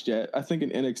announced yet. I think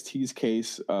in NXT's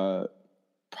case, we're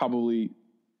probably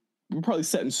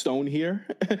set in stone here.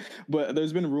 But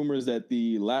there's been rumors that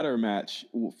the ladder match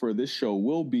for this show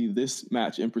will be this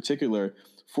match in particular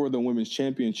for the women's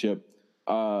championship.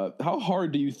 How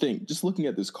hard do you think, just looking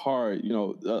at this card, a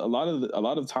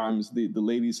lot of times the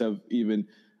ladies have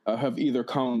either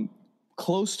come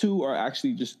close to or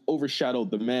actually just overshadowed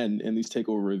the men in these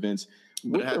takeover events.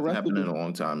 But it hasn't happened in a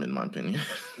long time, in my opinion.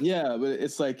 Yeah, but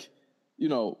it's like,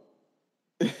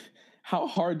 how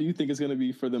hard do you think it's going to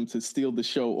be for them to steal the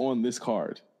show on this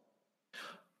card?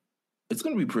 It's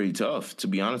going to be pretty tough, to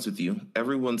be honest with you.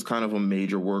 Everyone's kind of a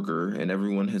major worker, and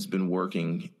everyone has been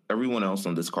working. Everyone else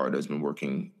on this card has been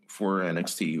working for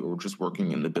NXT or just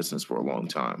working in the business for a long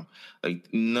time. Like,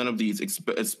 none of these,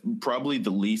 it's probably the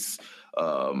least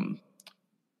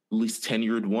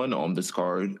tenured one on this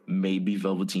card, maybe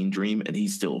Velveteen Dream, and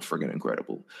he's still friggin'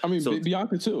 incredible. I mean, so,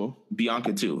 Bianca too.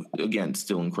 Again,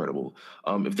 still incredible.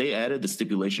 If they added the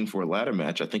stipulation for a ladder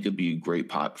match, I think it'd be a great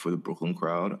pop for the Brooklyn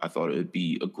crowd. I thought it'd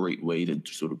be a great way to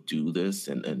sort of do this,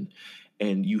 and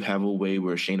you have a way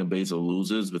where Shayna Baszler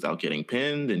loses without getting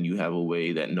pinned, and you have a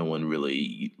way that no one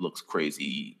really looks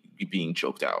crazy being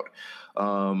choked out.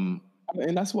 And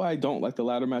that's why I don't like the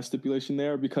ladder match stipulation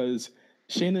there, because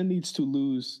Shayna needs to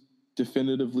lose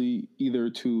definitively either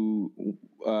to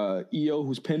Io,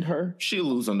 who's pinned her. She'll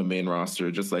lose on the main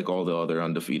roster, just like all the other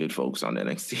undefeated folks on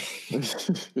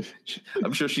NXT.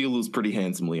 I'm sure she'll lose pretty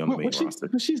handsomely on the main roster.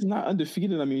 But she's not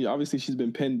undefeated. I mean, obviously she's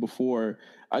been pinned before.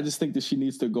 I just think that she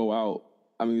needs to go out,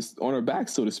 I mean, on her back,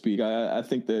 so to speak. I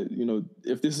think that,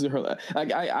 if this is her,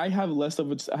 I have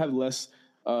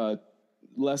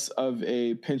less of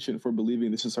a penchant for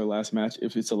believing this is her last match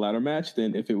if it's a ladder match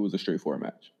than if it was a straightforward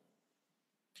match.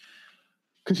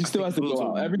 Because she still has to go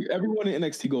out. Everyone in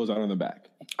NXT goes out on the back.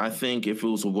 I think if it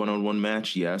was a one-on-one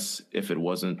match, yes. If it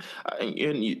wasn't,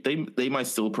 and they might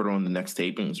still put her on the next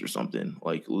tapings or something.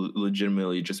 Like,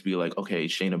 legitimately just be like, okay,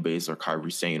 Shayna Baszler or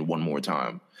Kairi Sane one more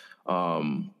time.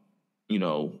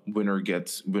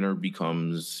 Winner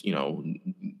becomes,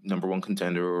 number one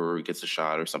contender or gets a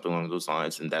shot or something along those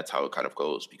lines. And that's how it kind of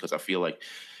goes. Because I feel like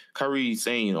Kairi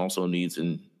Sane also needs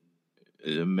a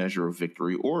measure of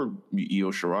victory, or Io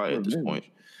Shirai at this point.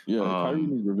 Yeah, Kairi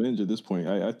needs revenge at this point.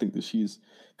 I think that she's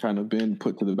kind of been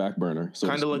put to the back burner. So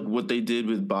kind of like what they did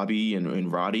with Bobby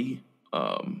and Roddy.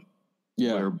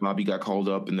 Where Bobby got called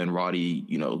up and then Roddy,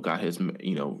 got his,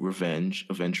 revenge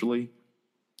eventually.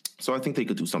 So I think they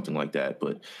could do something like that.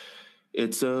 But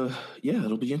it's,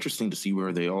 it'll be interesting to see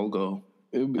where they all go.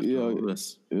 It'll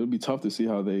be tough to see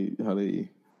how they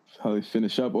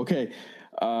finish up. Okay.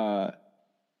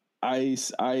 I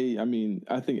mean,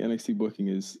 I think NXT booking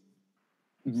is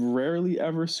rarely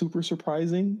ever super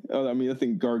surprising. I mean, I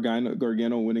think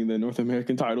Gargano winning the North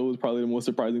American title was probably the most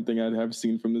surprising thing I'd have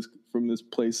seen from this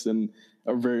place in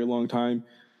a very long time.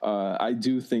 I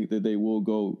do think that they will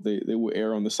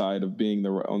err on the side of being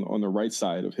on the right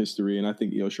side of history, and I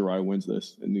think Io Shirai wins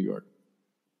this in New York.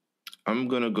 I'm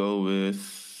also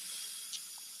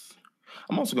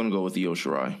gonna go with Io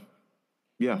Shirai.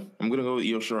 Yeah, I'm gonna go with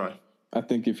Io Shirai. I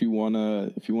think if you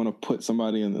wanna put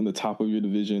somebody in the top of your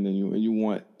division and you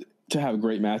want to have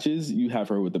great matches, you have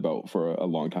her with the belt for a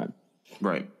long time.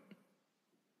 Right.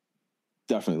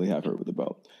 Definitely have her with the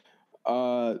belt.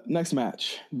 Next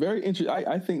match, very interesting.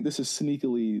 I think this is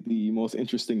sneakily the most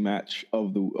interesting match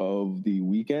of the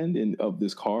weekend and of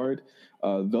this card.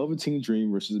 Velveteen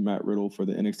Dream versus Matt Riddle for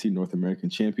the NXT North American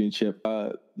Championship.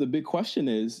 The big question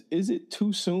is it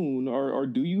too soon, or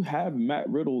do you have Matt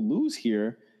Riddle lose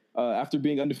here after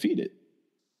being undefeated?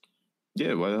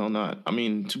 Yeah, why the hell not? I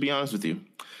mean, to be honest with you,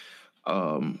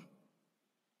 I'm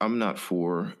not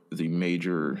for the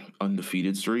major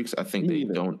undefeated streaks. I think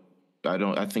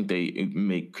I think they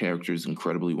make characters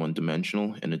incredibly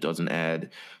one-dimensional, and it doesn't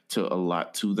add to a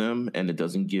lot to them, and it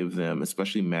doesn't give them,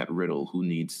 especially Matt Riddle, who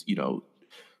needs,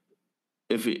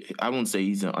 I won't say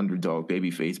he's an underdog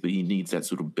babyface, but he needs that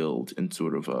sort of build and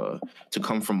sort of to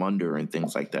come from under and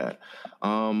things like that.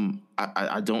 I'm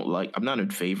not in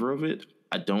favor of it.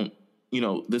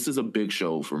 This is a big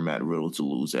show for Matt Riddle to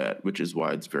lose at, which is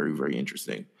why it's very, very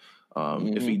interesting.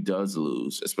 If he does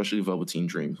lose, especially Velveteen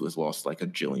Dream, who has lost like a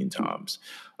jillion times.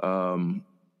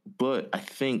 But I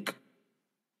think,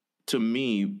 to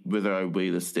me, whether I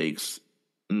weigh the stakes,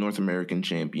 North American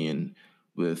champion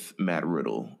with Matt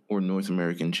Riddle or North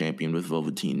American champion with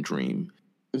Velveteen Dream.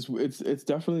 It's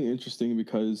definitely interesting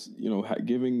because,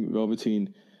 giving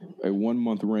Velveteen a 1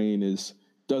 month reign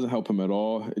doesn't help him at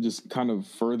all. It just kind of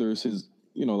furthers his,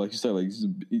 like you said, like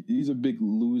he's a big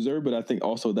loser, but I think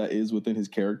also that is within his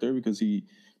character because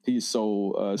he's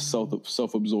so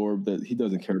self-absorbed that he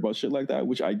doesn't care about shit like that,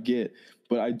 which I get.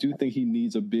 But I do think he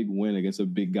needs a big win against a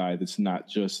big guy that's not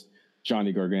just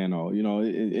Johnny Gargano,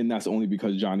 and that's only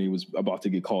because Johnny was about to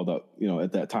get called up,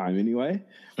 at that time anyway.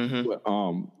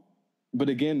 Mm-hmm. But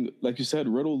again, like you said,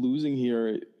 Riddle losing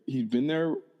here, he's been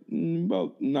there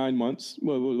about 9 months,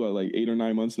 like 8 or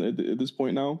 9 months at this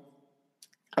point now.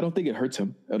 I don't think it hurts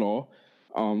him at all.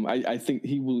 I think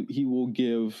he will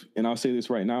give, and I'll say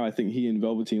this right now, I think he and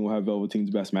Velveteen will have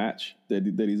Velveteen's best match that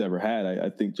he's ever had.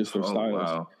 I think just their styles.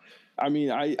 Wow. I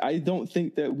mean, I don't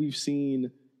think that we've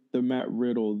seen the Matt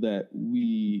Riddle that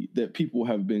people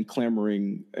have been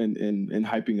clamoring and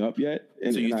hyping up yet.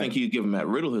 So you think he'd give Matt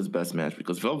Riddle his best match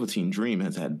because Velveteen Dream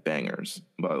has had bangers,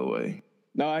 by the way.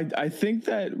 No, I think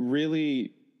that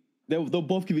really they'll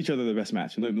both give each other the best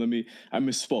match. I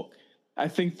misspoke. I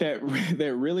think that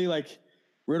really, like,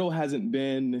 Riddle hasn't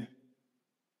been.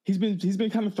 He's been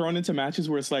kind of thrown into matches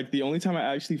where it's like the only time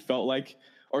I actually felt like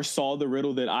or saw the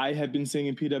Riddle that I had been seeing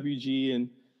in PWG and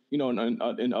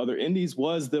in other indies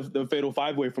was the Fatal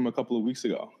 5-Way from a couple of weeks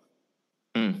ago.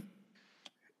 Mm.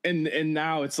 And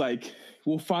now it's like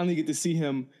we'll finally get to see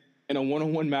him in a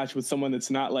one-on-one match with someone that's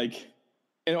not like,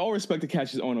 in all respect to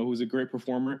Cassius Ohno, who's a great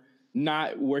performer,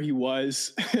 not where he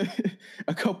was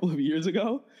a couple of years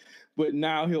ago, but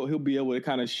now he'll be able to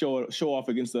kind of show off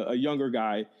against a younger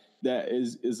guy that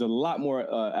is a lot more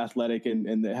athletic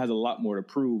and that has a lot more to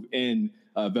prove in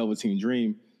Velveteen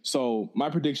Dream. So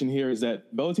my prediction here is that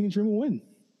Velveteen Dream will win.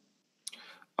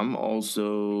 I'm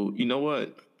also, you know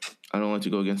what? I don't like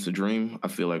to go against the Dream. I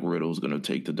feel like Riddle's going to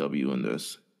take the W in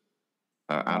this.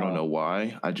 I don't know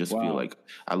why. I just feel like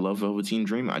I love Velveteen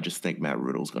Dream. I just think Matt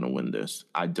Riddle's going to win this.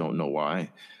 I don't know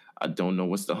why. I don't know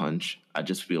what's the hunch. I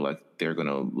just feel like they're going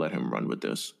to let him run with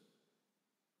this.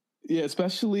 Yeah,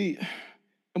 especially,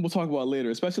 and we'll talk about it later,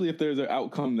 especially if there's an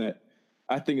outcome that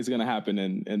I think is going to happen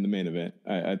in the main event.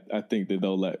 I think that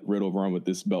they'll let Riddle run with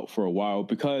this belt for a while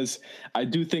because I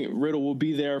do think Riddle will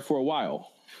be there for a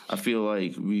while. I feel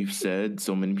like we've said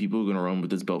so many people are going to run with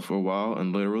this belt for a while,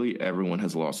 and literally everyone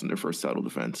has lost in their first title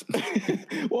defense.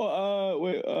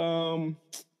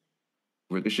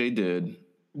 Ricochet did.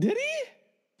 Did he?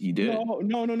 He did.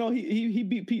 No. He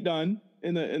beat Pete Dunne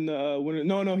in the winner.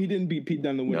 No, he didn't beat Pete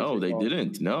Dunne in the winner. No, they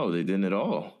didn't. No, they didn't at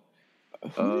all.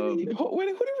 Who did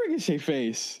Ricochet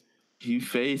face? He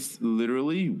faced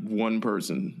literally one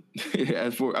person.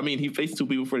 He faced two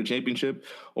people for the championship.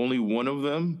 Only one of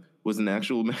them was an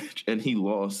actual match, and he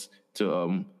lost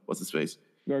to what's his face?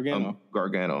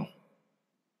 Gargano.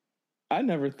 I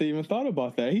never even thought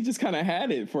about that. He just kind of had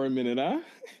it for a minute, huh?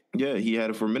 Yeah, he had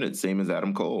it for a minute, same as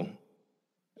Adam Cole.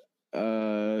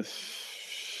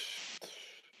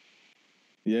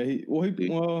 Yeah,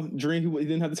 Dream. He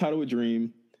didn't have the title with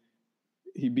Dream.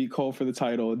 He beat Cole for the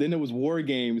title. Then there was War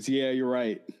Games. Yeah, you're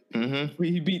right. Mm-hmm.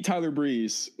 He beat Tyler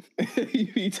Breeze.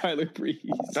 He beat Tyler Breeze.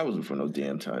 That wasn't for no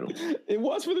damn title. It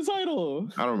was for the title.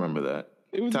 I don't remember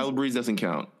that. Tyler Breeze doesn't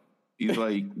count. He's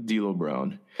like D'Lo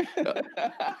Brown.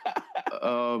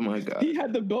 Oh my God. He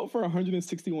had the belt for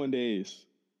 161 days.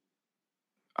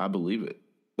 I believe it.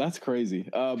 That's crazy.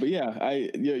 But yeah,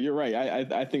 you're right.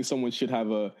 I think someone should have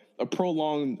a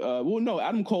prolonged. Well, no,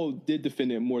 Adam Cole did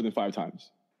defend it more than 5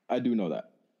 times. I do know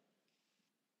that.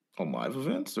 On live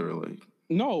events or like?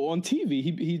 No, on TV.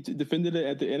 He defended it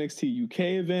at the NXT UK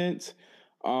event.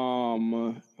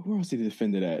 Where else did he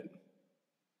defend it at?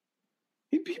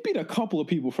 He beat a couple of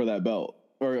people for that belt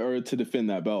or to defend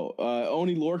that belt.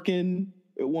 Oney Lorcan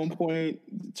at one point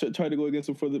tried to go against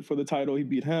him for the title. He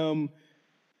beat him.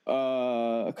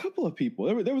 A couple of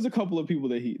people. There was a couple of people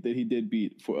that he did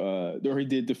beat for or he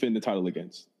did defend the title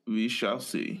against. We shall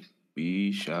see.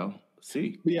 We shall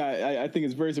see. But yeah, I think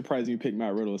it's very surprising you picked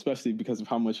Matt Riddle, especially because of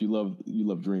how much you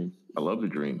love Dream. I love the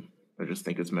Dream. I just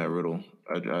think it's Matt Riddle.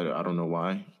 I don't know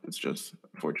why. It's just,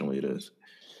 unfortunately, it is.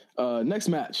 Next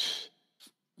match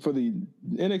for the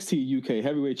NXT UK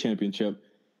Heavyweight Championship,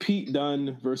 Pete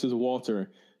Dunne versus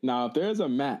Walter. Now, if there's a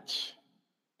match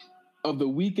of the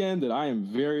weekend that I am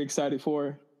very excited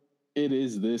for, it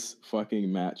is this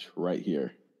fucking match right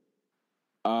here.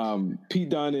 Pete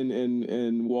Dunne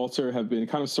and Walter have been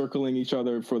kind of circling each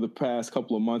other for the past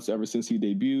couple of months ever since he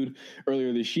debuted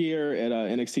earlier this year at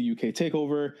NXT UK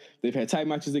TakeOver. They've had tag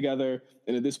matches together,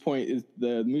 and at this point,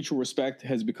 the mutual respect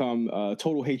has become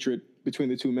total hatred between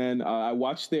the two men. I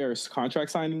watched their contract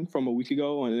signing from a week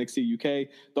ago on NXT UK.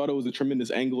 Thought it was a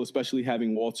tremendous angle, especially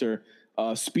having Walter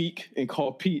speak and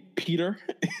call Pete Peter,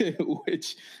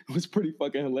 which was pretty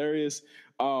fucking hilarious.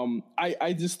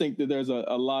 I just think that there's a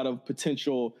lot of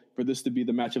potential for this to be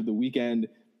the match of the weekend.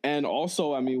 And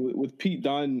also, I mean, with Pete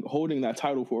Dunne holding that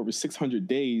title for over 600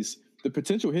 days, the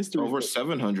potential history... Over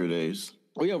 700 days.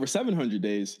 Oh, yeah, over 700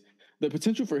 days. The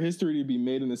potential for history to be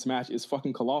made in this match is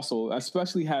fucking colossal,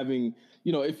 especially having,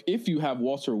 if you have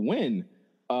Walter win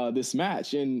this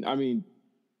match. And, I mean,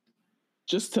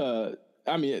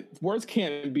 words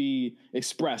can't be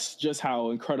expressed just how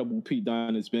incredible Pete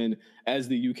Dunne has been as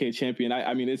the UK champion.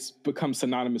 I mean, it's become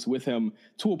synonymous with him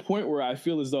to a point where I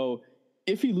feel as though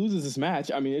if he loses this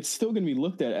match, I mean, it's still going to be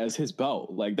looked at as his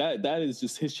belt. Like that is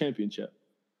just his championship.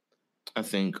 I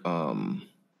think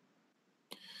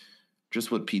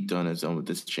just what Pete Dunne has done with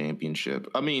this championship.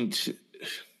 I mean,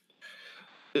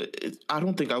 I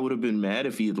don't think I would have been mad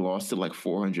if he had lost it like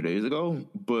 400 days ago,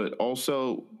 but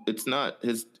also it's not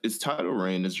his title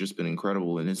reign has just been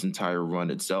incredible in his entire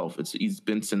run itself. He's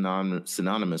been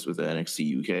synonymous with the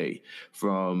NXT UK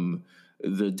from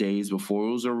the days before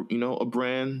it was a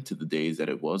brand to the days that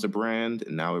it was a brand,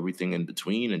 and now everything in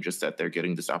between. And just that they're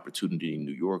getting this opportunity in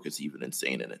New York is even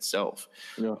insane in itself.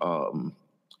 Yeah.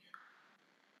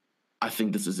 I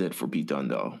think this is it for Pete Dunne,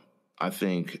 though. I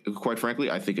think, quite frankly,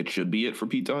 it should be it for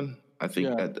Pete Dunne. I think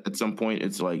at some point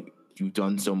it's like, you've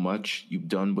done so much. You've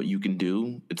done what you can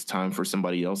do. It's time for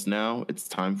somebody else now. It's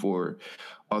time for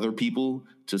other people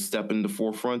to step in the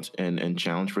forefront and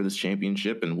challenge for this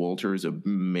championship. And Walter is a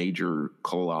major,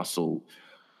 colossal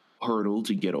hurdle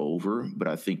to get over. But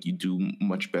I think you do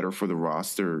much better for the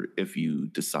roster if you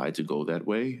decide to go that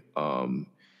way.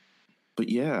 But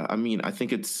yeah, I mean, I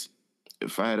think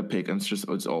if I had to pick,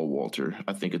 it's all Walter.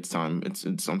 I think it's time.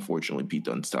 It's unfortunately Pete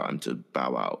Dunne's time to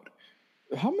bow out.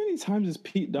 How many times has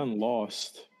Pete Dunne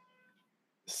lost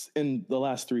in the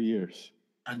last 3 years?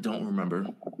 I don't remember.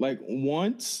 Like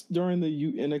once during the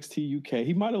NXT UK,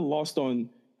 he might have lost on,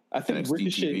 I think, NXT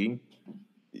Ricochet. TV.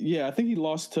 Yeah, I think he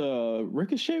lost to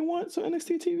Ricochet once on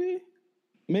NXT TV.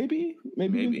 Maybe.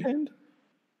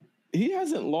 He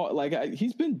hasn't lost. Like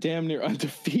he's been damn near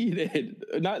undefeated.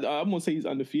 Not, I won't say he's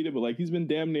undefeated, but like he's been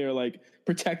damn near like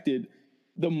protected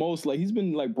the most. Like he's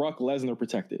been like Brock Lesnar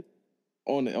protected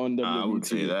on WWE. I would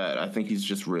say that. I think he's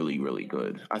just really, really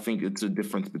good. I think it's a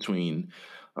difference between.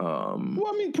 Well,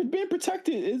 I mean, being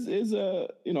protected is an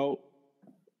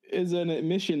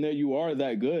admission that you are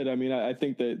that good. I mean, I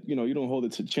think that you don't hold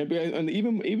it to champion, and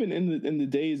even in the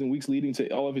days and weeks leading to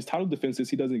all of his title defenses,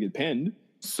 he doesn't get pinned.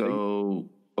 So.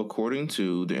 According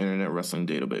to the Internet Wrestling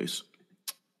Database,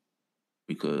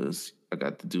 because I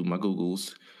got to do my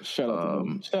Googles. Shout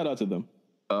out to them.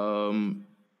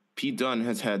 Pete Dunne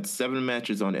has had 7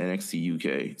 matches on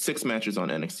NXT UK, 6 matches on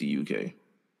NXT UK.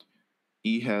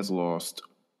 He has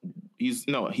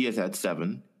had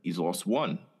 7. He's lost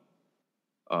 1.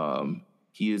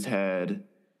 He has had.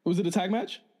 Was it a tag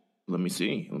match? Let me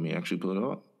see. Let me actually pull it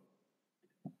up.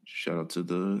 Shout out to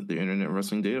the Internet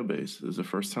Wrestling Database. It was the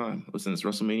first time. Listen, it's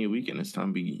WrestleMania weekend. It's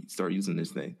time we start using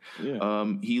this thing.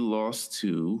 Yeah. He lost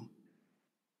to.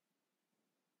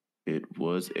 It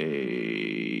was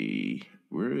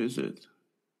where is it?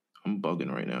 I'm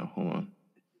bugging right now. Hold on.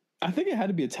 I think it had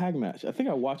to be a tag match. I think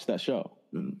I watched that show.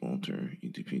 Then Walter, he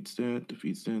defeats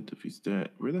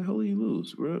that. Where the hell did he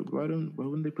lose? Why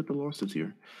wouldn't they put the losses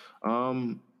here?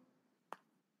 I'll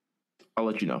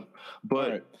let you know. But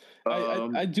right.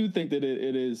 I do think that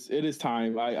it is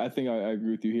time. I think I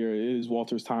agree with you here. It is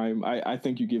Walter's time. I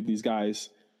think you give these guys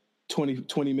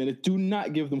 20 minutes. Do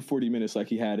not give them 40 minutes like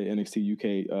he had at NXT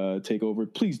UK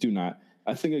TakeOver. Please do not.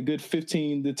 I think a good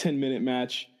 15 to 10 minute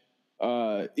match,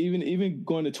 even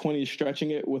going to 20,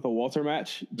 stretching it with a Walter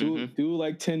match. Do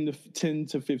like 10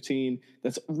 to 15.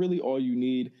 That's really all you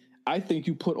need. I think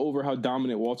you put over how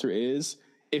dominant Walter is.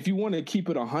 If you want to keep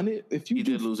it 100, he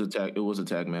did lose a tag. It was a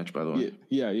tag match, by the way.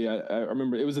 Yeah. I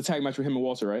remember it was a tag match with him and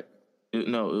Walter, right? It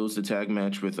was the tag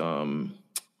match with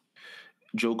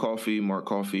Joe Coffey, Mark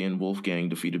Coffey, and Wolfgang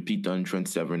defeated Pete Dunne, Trent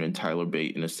Severn, and Tyler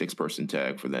Bate in a 6-person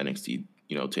tag for the NXT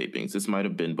tapings. This might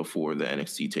have been before the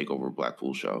NXT TakeOver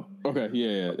Blackpool show. Okay,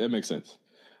 yeah, that makes sense.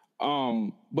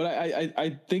 But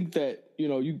I think that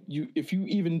you if you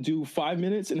even do 5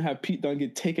 minutes and have Pete Dunne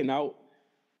get taken out,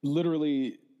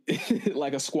 literally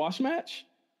like a squash match,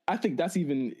 I think that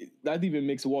even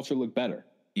makes Walter look better.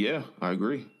 Yeah, I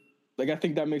agree. Like I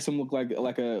think that makes him look like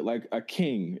a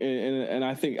king, and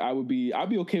I think I'd be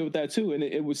okay with that too. And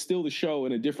it would steal the show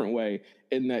in a different way,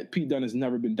 in that Pete Dunne has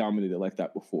never been dominated like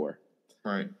that before.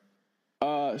 Right.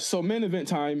 So main event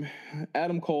time: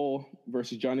 Adam Cole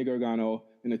versus Johnny Gargano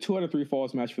in a 2 out of 3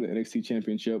 falls match for the NXT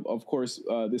Championship. Of course,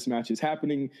 this match is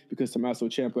happening because Tommaso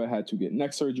Ciampa had to get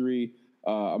neck surgery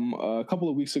a couple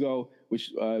of weeks ago,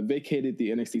 which vacated the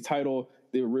NXT title.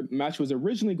 The match was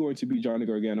originally going to be Johnny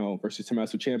Gargano versus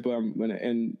Tommaso Ciampa,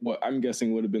 and what I'm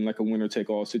guessing would have been like a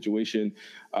winner-take-all situation.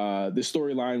 The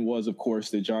storyline was, of course,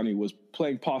 that Johnny was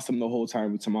playing possum the whole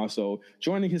time with Tommaso,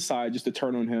 joining his side just to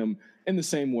turn on him in the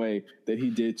same way that he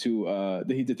did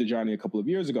to Johnny a couple of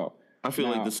years ago. I feel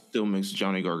like this still makes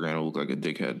Johnny Gargano look like a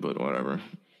dickhead, but whatever.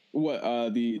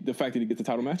 What the fact that he gets the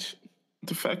title match?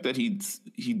 The fact that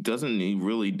he doesn't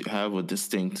really have a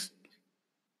distinct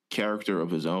character of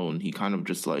his own. He kind of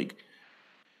just like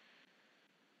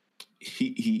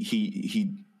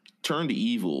he turned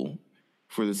evil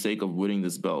for the sake of winning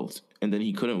this belt, and then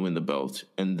he couldn't win the belt,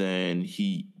 and then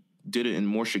he did it in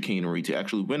more chicanery to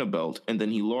actually win a belt, and then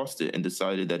he lost it and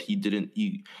decided that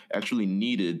he actually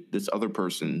needed this other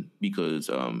person because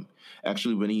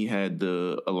actually when he had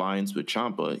the alliance with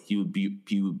Ciampa, he would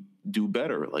do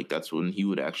better. Like that's when he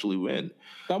would actually win.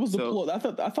 That was the ploy. I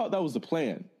thought that was the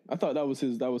plan. I thought that was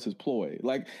his ploy.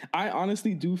 Like I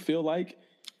honestly do feel like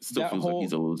still feels like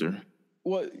he's a loser.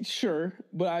 Well, sure,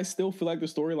 but I still feel like the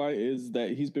storyline is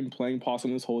that he's been playing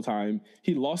possum this whole time.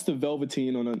 He lost to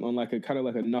Velveteen on like a kind of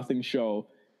like a nothing show.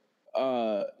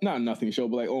 Not a nothing show,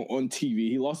 but like on TV.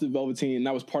 He lost to Velveteen, and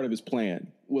that was part of his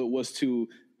plan. Was to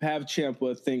have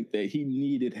Ciampa think that he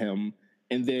needed him,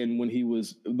 and then when he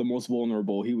was the most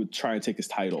vulnerable, he would try and take his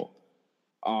title.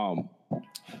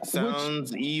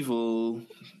 Sounds evil.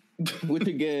 Which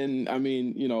again, I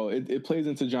mean, it plays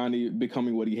into Johnny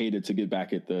becoming what he hated to get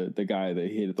back at the guy that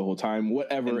he hated the whole time.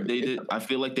 Whatever. And they did. I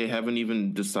feel like they haven't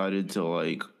even decided to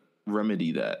like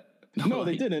remedy that. No,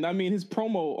 they didn't. I mean, his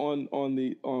promo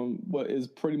on what is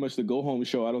pretty much the go home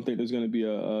show. I don't think there's going to be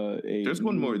a. There's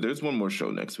one more show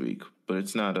next week, but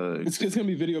it's not a. It's going to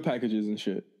be video packages and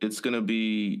shit. It's going to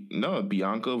be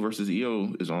Bianca versus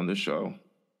Io is on this show.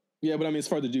 Yeah, but I mean, as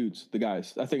far as the dudes, the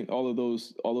guys, I think all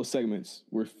those segments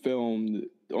were filmed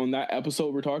on that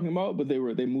episode we're talking about, but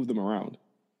they moved them around,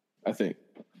 I think.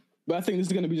 But I think this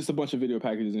is going to be just a bunch of video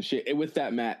packages and shit. And with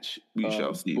that match, we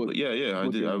shall see. But I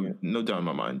did. No doubt in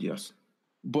my mind. Yes.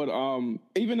 But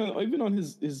even on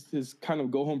his kind of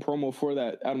go home promo for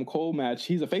that Adam Cole match,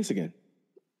 he's a face again.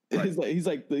 Right.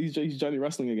 He's Johnny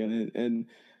Wrestling again,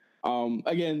 and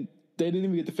again. They didn't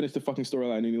even get to finish the fucking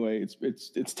storyline anyway.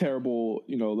 It's terrible.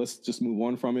 Let's just move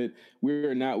on from it.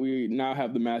 We now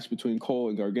have the match between Cole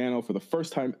and Gargano for the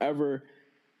first time ever.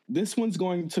 This one's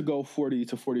going to go 40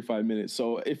 to 45 minutes.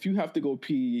 So if you have to go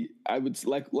pee, I would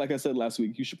like I said last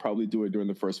week, you should probably do it during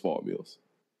the first fall meals.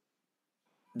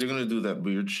 They're going to do that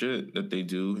weird shit that they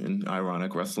do in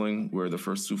Ironic Wrestling where the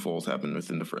first 2 falls happen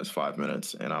within the first 5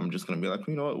 minutes. And I'm just going to be like,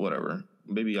 you know what, whatever.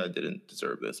 Maybe I didn't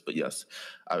deserve this. But yes,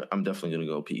 I'm definitely going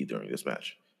to go pee during this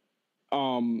match.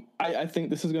 I think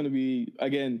this is going to be,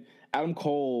 again, Adam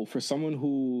Cole, for someone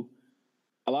who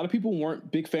a lot of people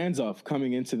weren't big fans of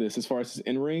coming into this as far as his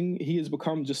in-ring. He has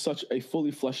become just such a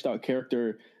fully fleshed out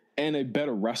character and a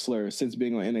better wrestler since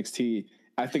being on NXT.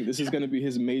 I think this is going to be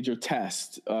his major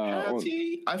test.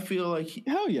 I feel like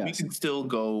we can still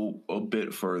go a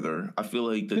bit further. I feel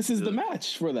like this is the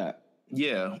match for that.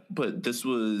 Yeah, but this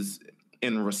was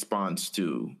in response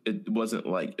to, it wasn't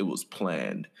like it was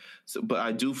planned. So, but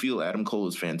I do feel Adam Cole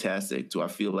is fantastic. Do I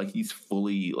feel like he's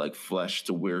fully like fleshed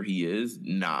to where he is?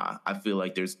 Nah, I feel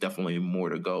like there's definitely more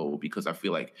to go, because I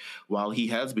feel like while he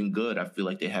has been good, I feel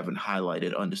like they haven't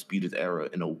highlighted Undisputed Era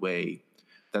in a way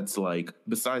that's like,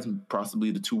 besides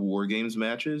possibly the 2 War Games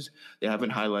matches, they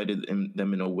haven't highlighted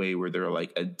them in a way where they're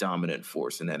like a dominant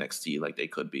force in NXT like they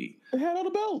could be. They had all the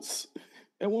belts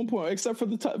at one point, except for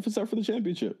the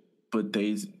championship. But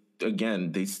they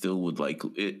still would like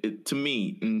it to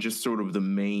me, and just sort of the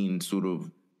main sort of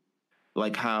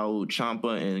like how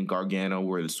Ciampa and Gargano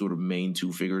were the sort of main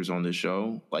 2 figures on the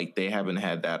show. Like they haven't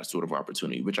had that sort of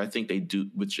opportunity, which I think they do,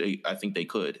 I think they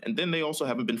could. And then they also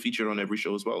haven't been featured on every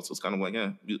show as well. So it's kind of like,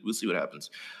 we'll see what happens.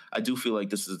 I do feel like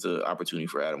this is the opportunity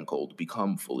for Adam Cole to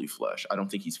become fully fleshed. I don't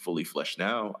think he's fully fleshed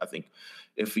now. I think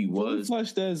if he was fully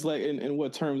fleshed as like in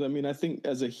what terms? I mean, I think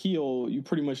as a heel, you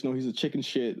pretty much know he's a chicken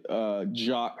shit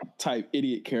jock type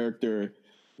idiot character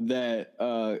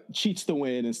that cheats to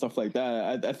win and stuff like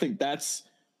that. I think that's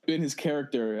been his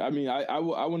character. I mean, I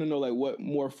want to know like what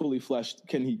more fully fleshed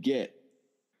can he get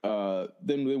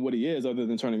than what he is, other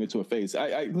than turning into a face.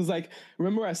 I was like,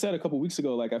 remember I said a couple weeks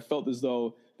ago, like I felt as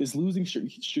though this losing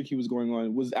streak he was going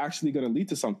on was actually going to lead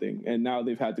to something, and now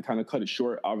they've had to kind of cut it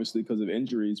short, obviously because of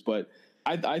injuries. But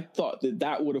I thought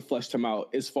that would have fleshed him out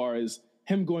as far as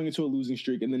him going into a losing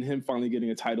streak and then him finally getting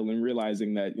a title and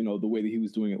realizing that, you know, the way that he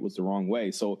was doing it was the wrong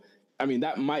way. So, I mean,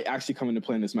 that might actually come into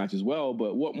play in this match as well,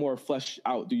 but what more fleshed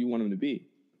out do you want him to be?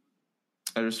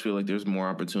 I just feel like there's more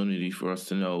opportunity for us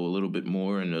to know a little bit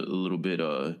more and a little bit,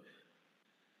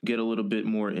 get a little bit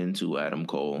more into Adam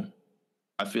Cole.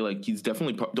 I feel like he's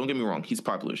definitely, don't get me wrong, he's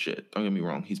popular shit. Don't get me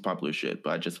wrong, he's popular shit.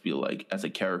 But I just feel like as a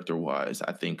character-wise,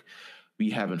 I think we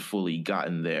haven't fully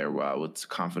gotten there where I would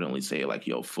confidently say like,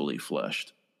 yo, fully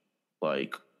fleshed.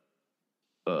 Like,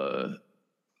 to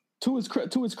his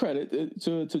credit,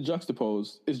 to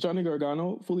juxtapose, is Johnny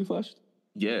Gargano fully fleshed?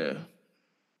 Yeah.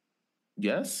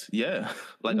 Yes. Yeah.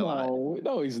 Like a lot.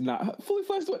 No, he's not fully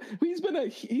fleshed.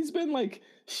 He's been like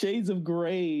shades of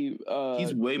gray.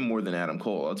 He's way more than Adam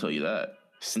Cole. I'll tell you that.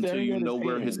 Until you know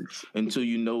until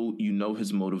you know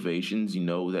his motivations, you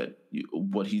know that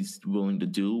what he's willing to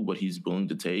do, what he's willing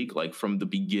to take. Like from the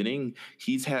beginning,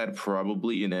 he's had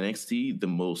probably in NXT the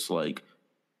most like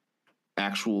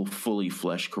actual fully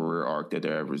fleshed career arc that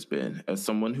there ever has been. As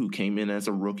someone who came in as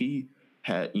a rookie,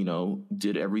 had, you know,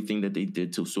 did everything that they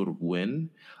did to sort of win,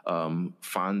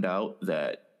 found out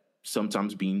that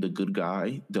sometimes being the good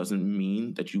guy doesn't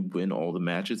mean that you win all the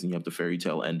matches and you have the fairy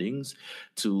tale endings,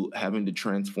 to having to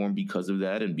transform because of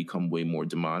that and become way more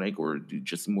demonic or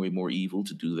just way more evil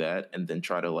to do that. And then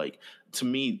try to like, to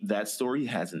me, that story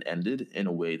hasn't ended in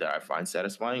a way that I find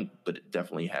satisfying, but it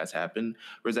definitely has happened.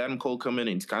 Whereas Adam Cole come in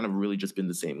and he's kind of really just been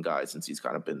the same guy since he's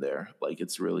kind of been there. Like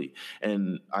it's really,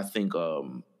 and I think,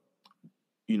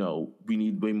 you know, we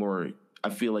need way more. I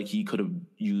feel like he could have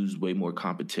used way more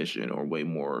competition or way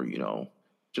more, you know,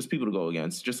 just people to go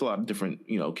against, just a lot of different,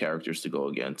 you know, characters to go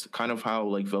against. Kind of how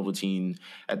like Velveteen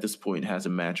at this point has a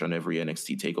match on every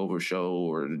NXT TakeOver show,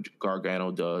 or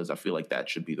Gargano does. I feel like that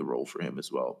should be the role for him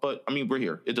as well. But I mean, we're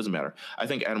here. It doesn't matter. I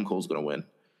think Adam Cole's going to win.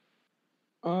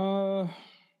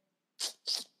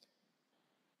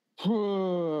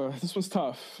 This was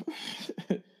tough.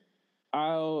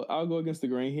 I'll go against the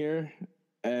grain here,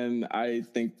 and I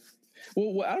think.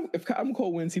 Well, if Adam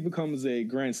Cole wins, he becomes a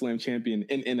Grand Slam champion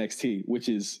in NXT, which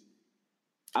is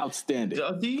outstanding.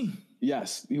 Does he?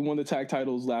 Yes, he won the tag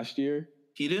titles last year.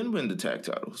 He didn't win the tag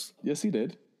titles. Yes, he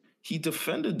did. He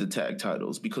defended the tag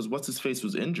titles because what's-his-face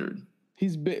was injured. He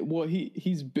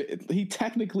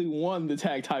technically won the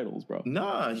tag titles, bro.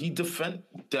 Nah,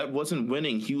 that wasn't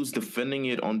winning. He was defending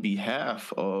it on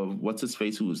behalf of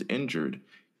what's-his-face who was injured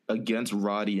against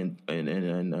Roddy and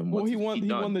well, he won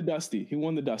the Dusty. He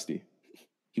won the Dusty.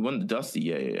 He won the Dusty,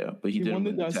 yeah. But he didn't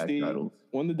win the Dusty.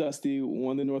 Won the Dusty,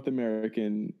 won the North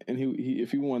American, and he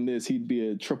if he won this, he'd be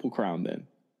a Triple Crown then.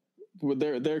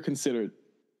 They're considered.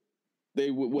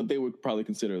 What they would probably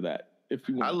consider that. If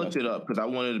you I looked it up because I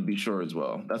wanted to be sure as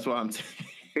well. That's why I'm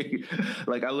saying.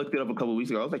 Like I looked it up a couple of weeks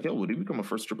ago. I was like, yo, would he become a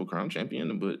first Triple Crown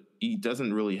champion? But he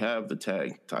doesn't really have the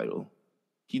tag title.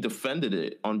 He defended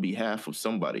it on behalf of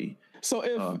somebody. So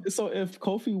if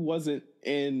Kofi wasn't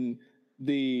in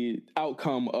the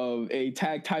outcome of a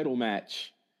tag title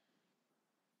match,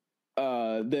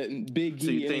 that Big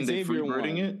E and Xavier won,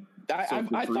 it?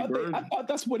 I thought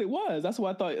that's what it was. That's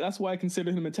why I thought. That's why I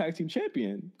considered him a tag team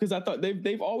champion, because I thought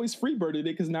they've always freebirded it,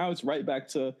 because now it's right back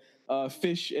to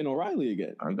Fish and O'Reilly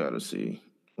again. I gotta see.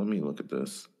 Let me look at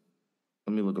this.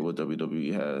 Let me look at what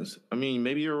WWE has. I mean,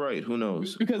 maybe you're right. Who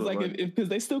knows? Because because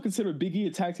they still consider Big E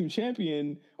a tag team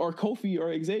champion, or Kofi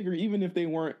or Xavier, even if they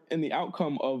weren't in the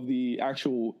outcome of the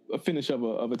actual finish of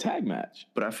a tag match.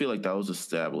 But I feel like that was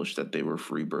established that they were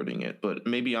freebirding it. But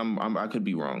maybe I could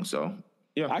be wrong. So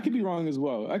yeah, I could be wrong as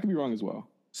well.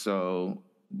 So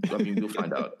I mean, we'll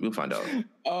find out. We'll find out.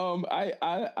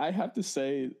 I have to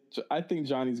say, I think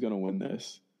Johnny's gonna win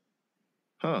this.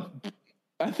 Huh.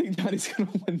 I think Johnny's gonna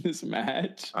win this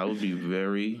match. I would be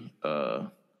very.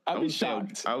 I'd be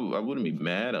shocked. I wouldn't be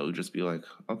mad. I would just be like,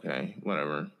 okay,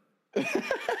 whatever.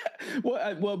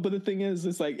 Well, but the thing is,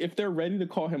 it's like if they're ready to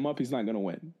call him up, he's not gonna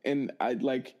win. And I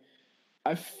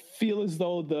feel as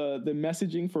though the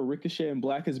messaging for Ricochet and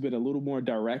Black has been a little more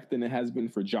direct than it has been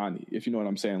for Johnny, if you know what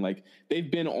I'm saying. Like,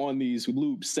 they've been on these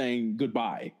loops saying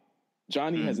goodbye.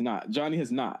 Johnny has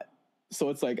not. So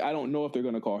it's like, I don't know if they're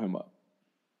gonna call him up.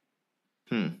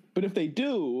 But if they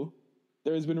do,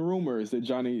 there's been rumors that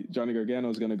Johnny Gargano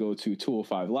is going to go to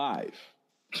 205 Live.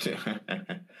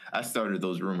 I started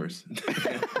those rumors.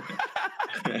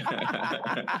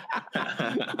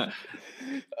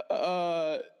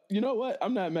 You know what?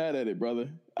 I'm not mad at it, brother.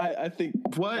 I think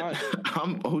what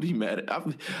I'm OD mad at.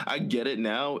 I get it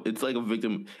now. It's like a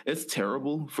victim. It's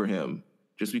terrible for him.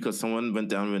 Just because someone went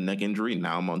down with a neck injury,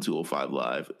 now I'm on 205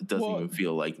 Live. It doesn't even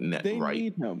feel like right.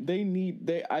 They need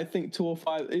him. I think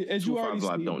 205, as you already 205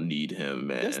 Live don't need him,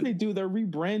 man. Yes, they do. They're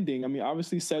rebranding. I mean,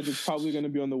 obviously Cedric's probably going to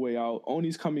be on the way out.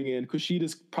 Oni's coming in.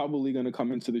 Kushida's probably going to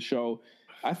come into the show.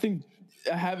 I think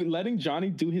letting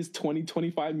Johnny do his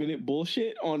 20-25 minute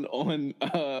bullshit on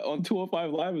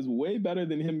 205 Live is way better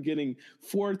than him getting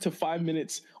 4 to 5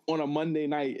 minutes on a Monday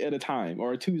night at a time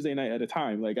or a Tuesday night at a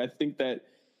time. Like, I think that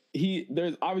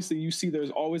there's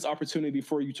always opportunity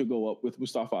for you to go up with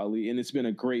Mustafa Ali, and it's been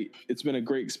a great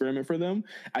experiment for them.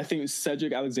 I think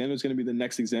Cedric Alexander is going to be the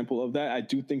next example of that. I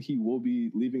do think he will be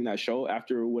leaving that show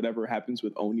after whatever happens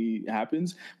with Oni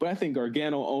happens. But I think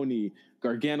Gargano Oni,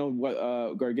 Gargano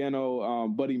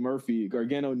Buddy Murphy,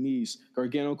 Gargano Nese,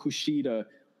 Gargano Kushida,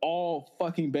 all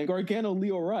fucking bang. Gargano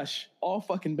Leo Rush, all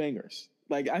fucking bangers.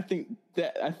 Like, I think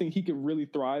he could really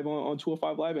thrive on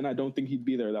 205 Live, and I don't think he'd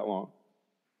be there that long.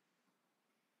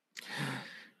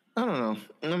 I don't know.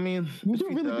 I mean, would you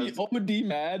really be OD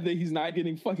mad that he's not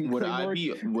getting fucking Claymore?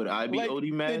 Would I be OD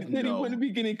mad? That he wouldn't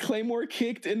be getting Claymore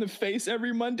kicked in the face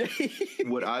every Monday?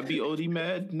 Would I be OD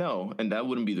mad? No. And that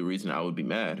wouldn't be the reason I would be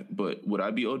mad. But would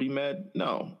I be OD mad?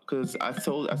 No. Because I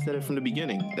said it from the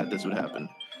beginning that this would happen.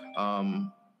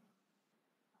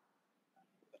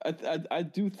 I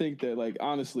do think that, like,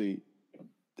 honestly,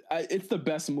 it's the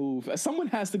best move. Someone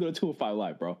has to go to 205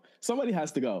 Live, bro. Somebody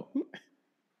has to go.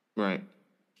 Right.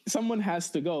 Someone has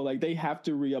to go. Like, they have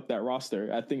to re-up that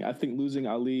roster. I think losing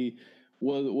Ali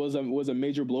was a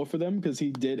major blow for them, because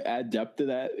he did add depth to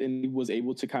that, and he was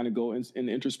able to kind of go and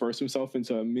intersperse himself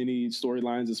into many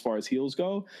storylines as far as heels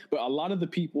go. But a lot of the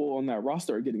people on that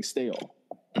roster are getting stale,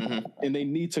 and they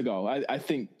need to go. I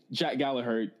think Jack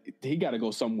Gallagher, he got to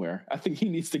go somewhere. I think he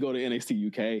needs to go to NXT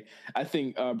UK. I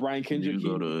think Brian Kendrick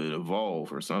go to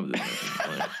Evolve or something.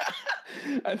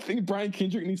 I think Brian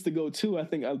Kendrick needs to go too. I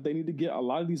think they need to get a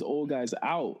lot of these old guys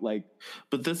out. Like,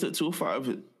 but this at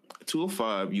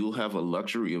 205, you'll have a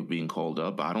luxury of being called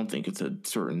up. I don't think it's a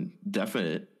certain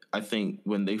definite. I think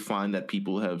when they find that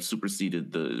people have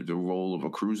superseded the role of a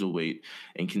cruiserweight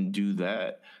and can do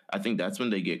that, I think that's when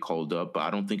they get called up. But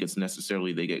I don't think it's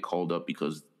necessarily they get called up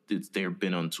because they've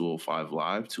been on 205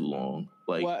 Live too long.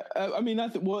 Like, well, I mean,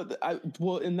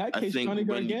 in that case, Johnny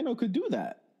Gargano could do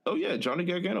that. Oh, yeah, Johnny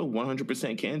Gargano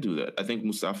 100% can do that. I think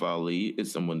Mustafa Ali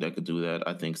is someone that could do that.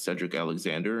 I think Cedric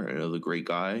Alexander, another great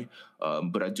guy.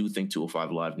 But I do think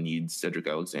 205 Live needs Cedric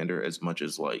Alexander as much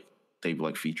as, like, they've,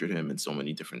 like, featured him in so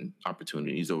many different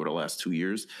opportunities over the last 2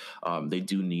 years. They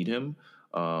do need him.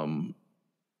 And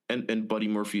Buddy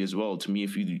Murphy as well. To me,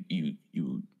 if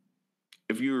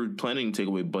you're planning to take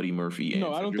away Buddy Murphy and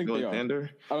Cedric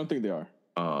Alexander, I don't think they are.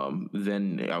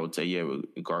 Then I would say, yeah,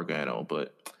 Gargano,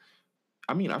 but...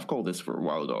 I mean, I've called this for a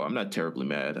while ago. I'm not terribly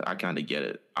mad. I kind of get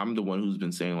it. I'm the one who's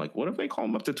been saying, like, what if they call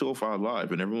him up to 205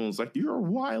 Live? And everyone's like, you're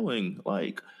wiling.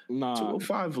 Like,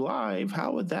 205 Live,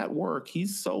 how would that work?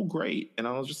 He's so great. And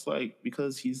I was just like,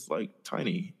 because he's, like,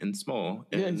 tiny and small.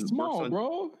 And yeah, he's small,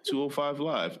 bro. 205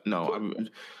 Live. No,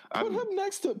 put him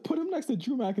next to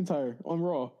Drew McIntyre on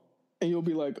Raw. And you'll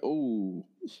be like, oh,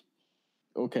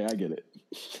 okay, I get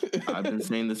it. I've been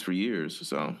saying this for years,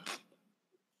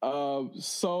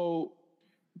 so...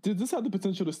 Did this have the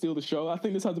potential to steal the show? I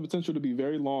think this has the potential to be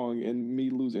very long and me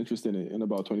lose interest in it in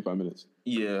about 25 minutes.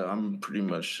 Yeah, I'm pretty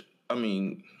much. I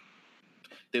mean,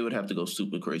 they would have to go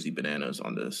super crazy bananas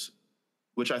on this,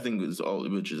 which I think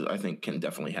I think can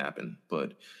definitely happen.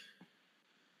 But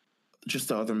just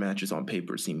the other matches on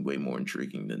paper seem way more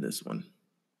intriguing than this one.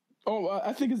 Oh,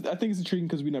 I think it's intriguing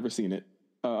because we've never seen it.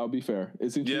 I'll be fair.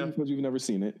 It's intriguing because we've never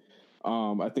seen it.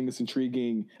 I think it's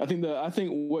intriguing. I think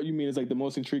what you mean is like the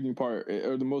most intriguing part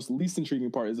or the most least intriguing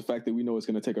part is the fact that we know it's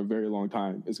going to take a very long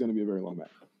time. It's going to be a very long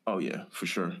match. Oh yeah, for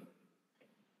sure.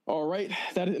 All right,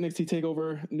 that is NXT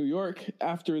TakeOver New York.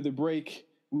 After the break,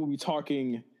 we'll be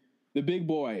talking the big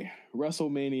boy,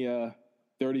 WrestleMania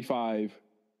 35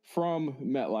 from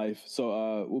MetLife.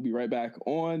 So we'll be right back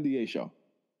on the A Show.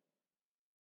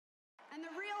 And the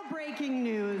real breaking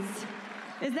news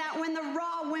is that when the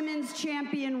Raw Women's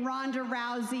Champion Ronda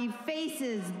Rousey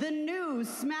faces the new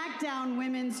SmackDown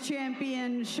Women's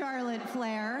Champion Charlotte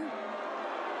Flair,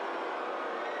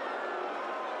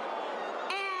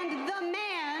 and the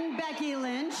man Becky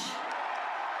Lynch,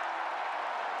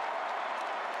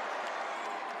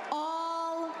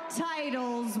 all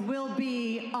titles will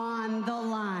be on the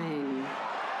line.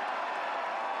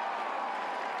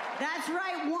 That's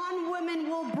right, one woman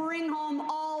will bring home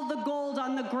all the gold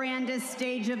on the grandest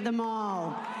stage of them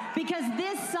all. Because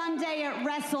this Sunday at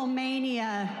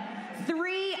WrestleMania,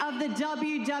 3 of the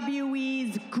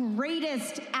WWE's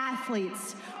greatest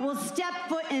athletes will step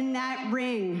foot in that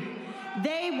ring.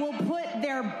 They will put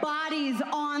their bodies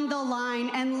on the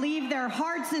line and leave their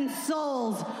hearts and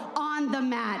souls on the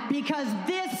mat. Because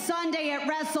this Sunday at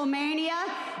WrestleMania,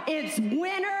 it's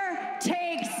winner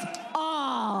takes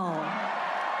all.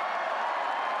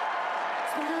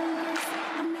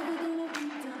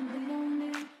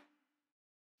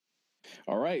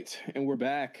 All right, and we're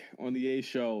back on the A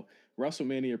Show,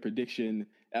 WrestleMania prediction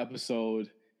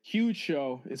episode. Huge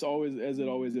show. It's always, as it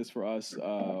always is for us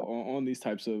on these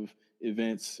types of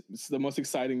events. It's the most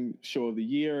exciting show of the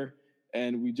year,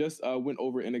 and we just went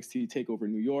over NXT TakeOver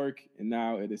New York, and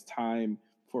now it is time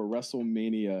for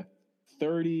WrestleMania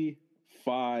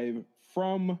 35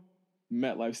 from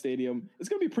MetLife Stadium. It's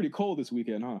gonna be pretty cold this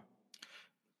weekend, huh?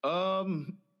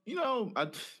 You know,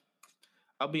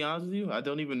 I'll be honest with you. I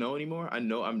don't even know anymore. I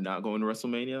know I'm not going to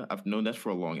WrestleMania. I've known that for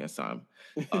a long ass time.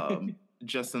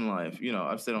 Just in life, you know,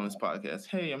 I've said on this podcast,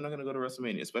 hey, I'm not going to go to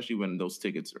WrestleMania, especially when those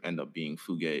tickets end up being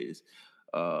fugazi.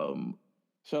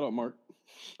 Shout out, Mark.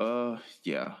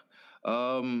 Yeah.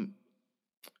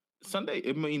 Sunday,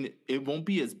 I mean, it won't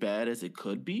be as bad as it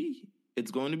could be. It's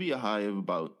going to be a high of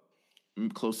about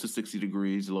close to 60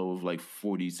 degrees, low of like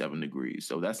 47 degrees.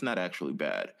 So that's not actually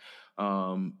bad.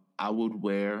 I would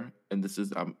wear, and this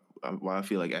is why I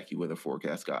feel like AccuWeather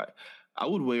forecast guy. I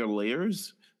would wear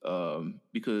layers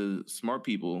because smart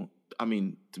people, I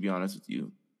mean, to be honest with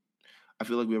you, I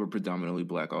feel like we have a predominantly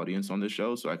black audience on this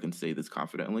show, so I can say this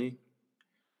confidently.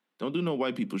 Don't do no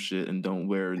white people shit and don't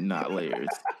wear not layers.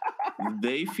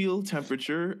 They feel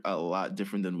temperature a lot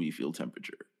different than we feel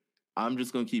temperature. I'm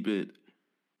just going to keep it.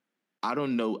 I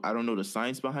don't know the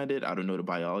science behind it. I don't know the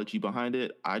biology behind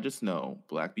it. I just know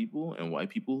black people and white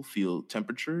people feel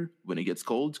temperature when it gets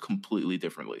cold completely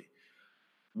differently.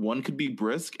 One could be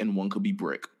brisk and one could be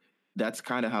brick. That's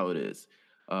kind of how it is.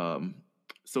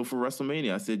 So for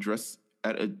WrestleMania, I said just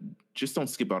don't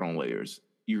skip out on layers.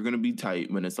 You're going to be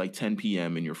tight when it's like 10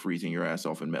 p.m. and you're freezing your ass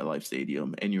off in MetLife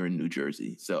Stadium and you're in New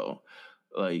Jersey. So,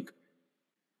 like,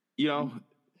 you know,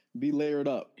 be layered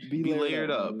up. Be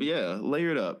layered up. Yeah,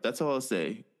 layered up. That's all I'll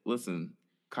say. Listen,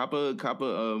 cop a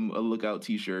Lookout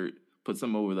t-shirt. Put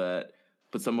some over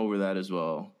that as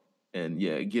well. And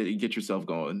yeah, get yourself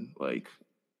going. Like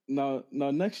now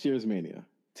next year's Mania,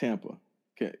 Tampa.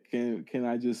 Can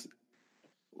I just?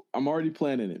 I'm already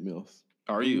planning it, Mills.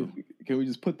 Are you? Can we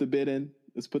just put the bid in?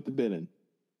 Let's put the bid in.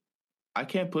 I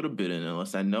can't put a bid in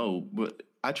unless I know, but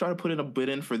I try to put in a bid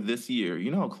in for this year.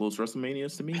 You know how close WrestleMania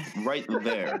is to me? Right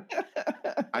there.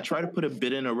 I try to put a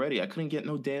bid in already. I couldn't get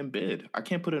no damn bid. I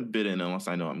can't put a bid in unless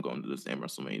I know I'm going to this damn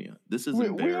WrestleMania. This is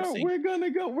embarrassing. We're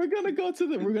gonna go to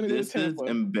Tampa. This is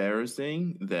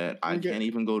embarrassing that I can't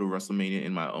even go to WrestleMania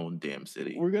in my own damn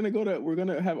city. We're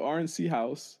gonna have RNC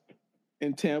House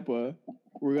in Tampa.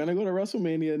 We're gonna go to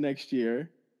WrestleMania next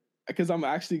year because I'm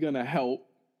actually gonna help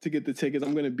to get the tickets.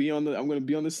 I'm gonna be on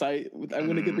the site. I'm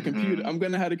gonna get the computer. I'm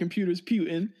gonna have the computers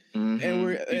puting, and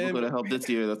people gonna help this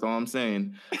year. That's all I'm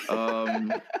saying.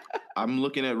 I'm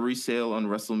looking at resale on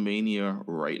WrestleMania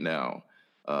right now.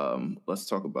 Let's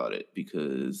talk about it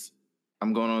because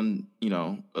I'm going on,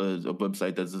 a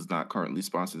website that does not currently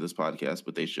sponsor this podcast,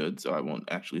 but they should. So I won't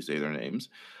actually say their names.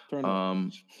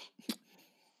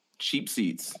 Cheap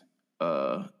Seats.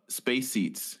 space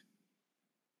seats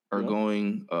are Yep.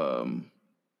 going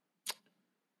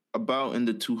about in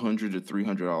the $200 to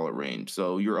 $300 range.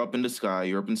 So you're up in the sky,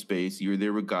 you're up in space, you're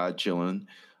there with God chilling.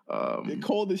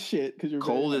 Cold as shit because you're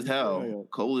Cold very as high. hell.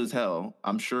 Cold as hell.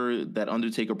 I'm sure that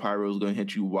Undertaker pyro is going to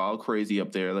hit you wild crazy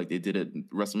up there, like they did at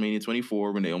WrestleMania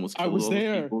 24 when they almost killed all those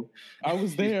people. I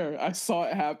was there. I saw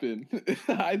it happen.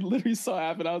 I literally saw it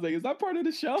happen. I was like, "Is that part of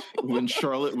the show?" when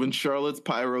Charlotte's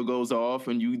pyro goes off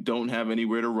and you don't have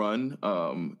anywhere to run,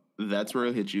 that's where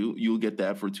it'll hit you. You'll get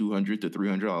that for $200 to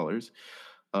 $300.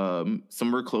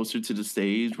 Somewhere closer to the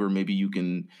stage where maybe you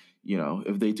can,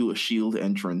 if they do a shield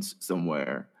entrance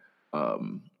somewhere.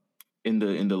 In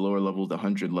the lower levels, the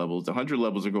 100 levels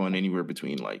are going anywhere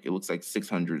between it looks like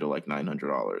 $600 to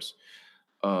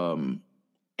 $900.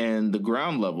 And the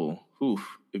ground level,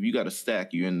 if you got a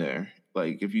stack, you in there.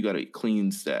 Like if you got a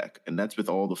clean stack, and that's with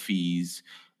all the fees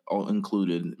all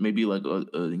included, maybe like a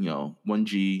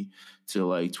 $1G to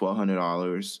like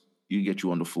 $1,200, you get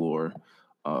you on the floor.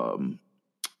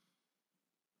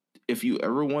 If you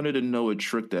ever wanted to know a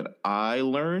trick that I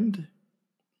learned.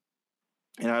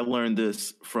 And I learned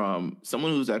this from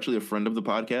someone who's actually a friend of the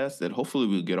podcast that hopefully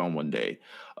we'll get on one day.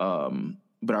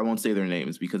 But I won't say their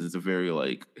names because it's a very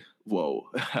whoa,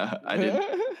 I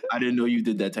didn't know you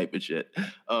did that type of shit.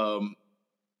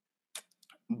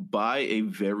 Buy a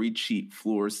very cheap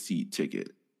floor seat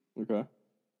ticket. Okay.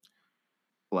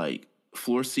 Like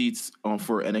floor seats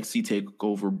for NXT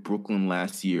TakeOver Brooklyn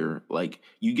last year. Like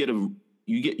you'll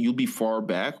be far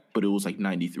back, but it was like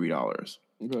 $93.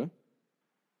 Okay.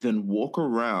 Then walk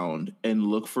around and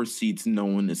look for seats no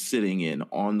one is sitting in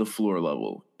on the floor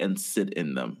level and sit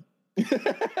in them.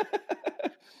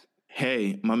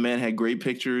 Hey, my man had great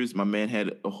pictures. My man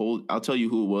had I'll tell you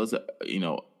who it was,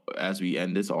 as we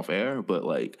end this off air, but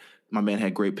my man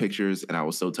had great pictures and I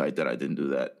was so tight that I didn't do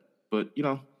that. But,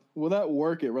 Will that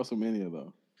work at WrestleMania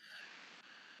though?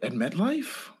 At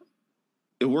MetLife?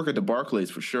 It'll work at the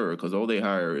Barclays for sure because all they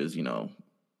hire is,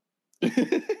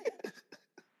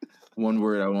 one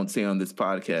word I won't say on this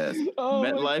podcast.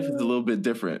 MetLife is a little bit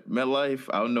different. MetLife,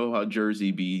 I don't know how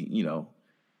Jersey be,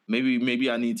 maybe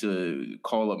I need to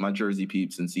call up my Jersey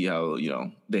peeps and see how,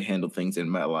 they handle things in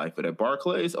MetLife. But at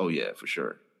Barclays, oh yeah, for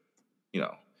sure.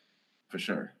 For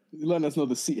sure. You're letting us know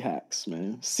the seat hacks,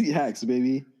 man. Seat hacks,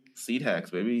 baby. Seat hacks,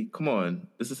 baby. Come on.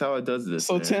 This is how it does this.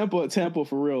 So man. Tampa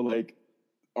for real,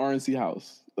 RNC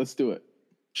House. Let's do it.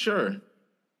 Sure.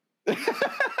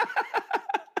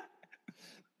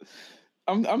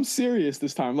 I'm serious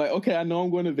this time. Okay, I know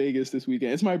I'm going to Vegas this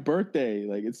weekend. It's my birthday.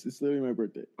 It's literally my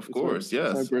birthday. Of course,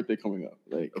 yes. It's my birthday coming up.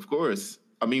 Of course.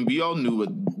 I mean, we all knew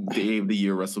what day of the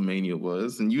year WrestleMania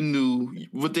was, and you knew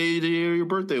what day of the year your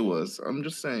birthday was. I'm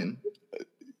just saying.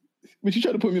 But you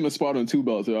tried to put me on the spot on two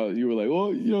belts. So you were like,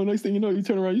 well, next thing you know, you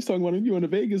turn around, you're talking about you going to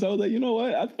Vegas. I was like, you know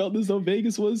what? I felt as though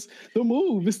Vegas was the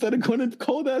move instead of going to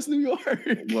cold-ass New York.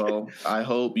 Well, I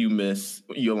hope you miss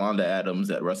Yolanda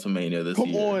Adams at WrestleMania this year.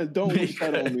 Come on, don't wish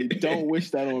that on me. Don't wish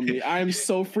that on me. I'm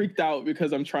so freaked out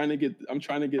because I'm trying to get the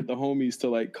homies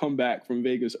to come back from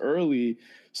Vegas early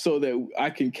so that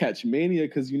I can catch Mania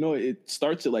because it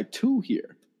starts at 2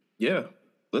 here. Yeah.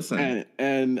 Listen,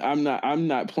 and I'm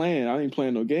not playing. I ain't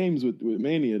playing no games with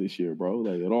Mania this year, bro.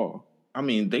 At all. I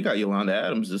mean, they got Yolanda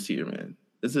Adams this year, man.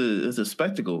 It's a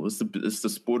spectacle. It's the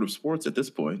sport of sports at this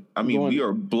point. I mean, we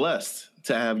are blessed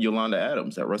to have Yolanda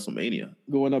Adams at WrestleMania.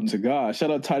 Going up to God.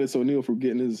 Shout out Titus O'Neil for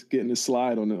getting his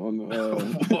slide on the.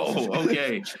 Whoa,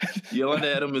 okay.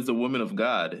 Yolanda Adams is a woman of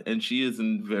God, and she is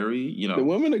in very The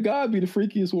women of God be the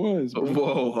freakiest ones. Bro.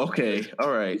 Whoa, okay,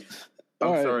 all right.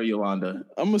 I'm sorry, Yolanda.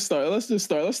 I'm gonna start. Let's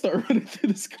start running through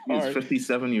this card. She's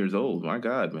 57 years old. My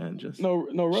God, man. No.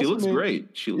 She looks great.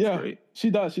 She looks great. She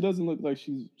does. She doesn't look like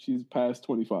she's past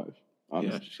 25.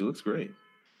 Honestly. Yeah, she looks great.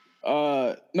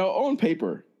 No, on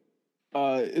paper,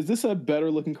 is this a better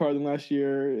looking card than last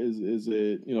year? Is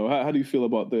it how do you feel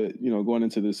about the going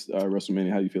into this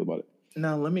WrestleMania? How do you feel about it?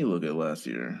 Now let me look at last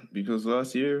year because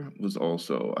last year was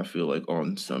also I feel like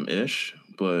on some ish,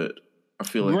 but. I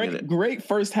feel like great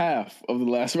first half of the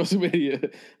last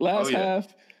WrestleMania. Half,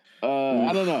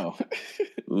 I don't know.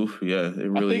 Oof, yeah, it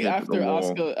really. I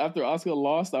think after Asuka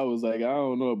lost, I was like, I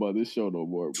don't know about this show no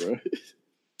more, bro.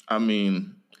 I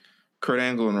mean, Kurt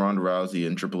Angle and Ronda Rousey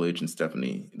and Triple H and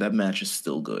Stephanie. That match is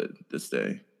still good this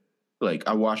day.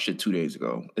 I watched it 2 days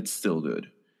ago. It's still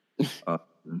good.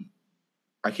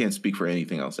 I can't speak for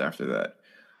anything else after that.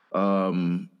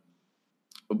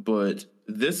 But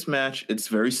this match, it's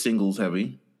very singles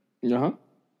heavy. Uh-huh.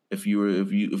 If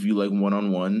you like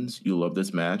one-on-ones, you love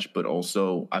this match. But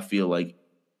also, I feel like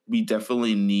we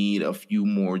definitely need a few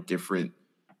more different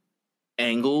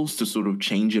angles to sort of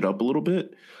change it up a little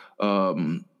bit.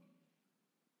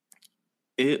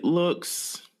 It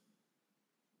looks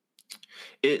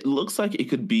like it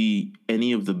could be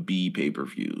any of the B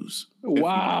pay-per-views.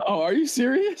 Wow, are you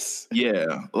serious?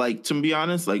 Yeah, like, to be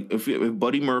honest, like if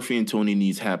Buddy Murphy and Tony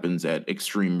Nese happens at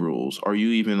Extreme Rules, are you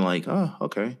even like, oh,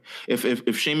 okay? If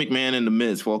Shane McMahon and The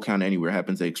Miz Fall Count Anywhere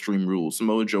happens at Extreme Rules,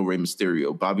 Samoa Joe, Rey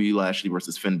Mysterio, Bobby Lashley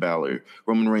versus Finn Balor,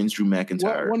 Roman Reigns, Drew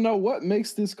McIntyre. What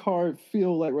makes this card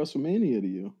feel like WrestleMania to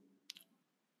you?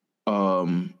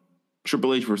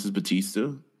 Triple H versus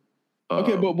Batista.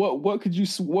 Okay, but what could you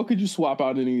swap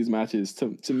out in these matches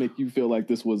to make you feel like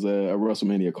this was a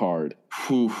WrestleMania card?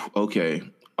 Okay.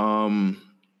 I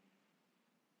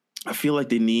feel like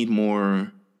they need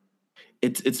more.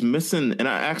 It's missing, and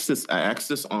I asked this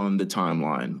on the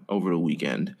timeline over the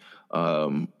weekend.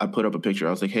 I put up a picture.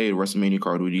 I was like, "Hey, WrestleMania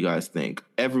card. What do you guys think?"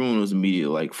 Everyone was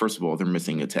immediately like, first of all, they're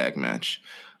missing a tag match.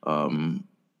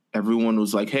 Everyone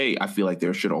was like, "Hey, I feel like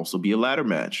there should also be a ladder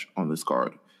match on this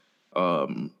card."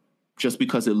 Just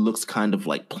because it looks kind of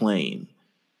like plain.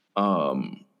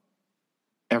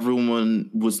 Everyone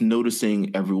was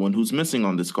noticing everyone who's missing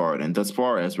on this card. And thus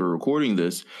far as we're recording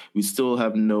this, we still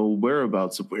have no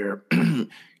whereabouts of where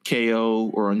KO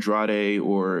or Andrade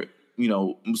or,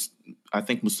 I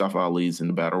think Mustafa Ali's in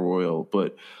the Battle Royal,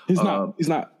 but he's not.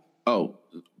 Oh,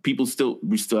 we still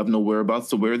have no whereabouts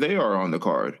to where they are on the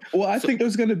card. Well, I think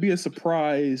there's going to be a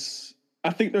surprise.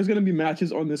 I think there's going to be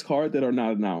matches on this card that are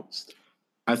not announced.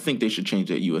 I think they should change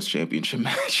that U.S. Championship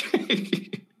match.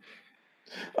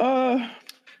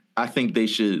 I think they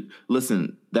should.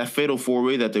 Listen, that Fatal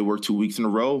 4-Way that they worked 2 weeks in a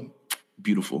row,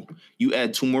 beautiful. You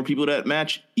add 2 more people to that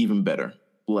match, even better.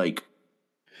 Like,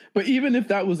 but even if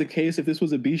that was the case, if this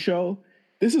was a B show,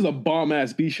 this is a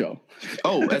bomb-ass B show.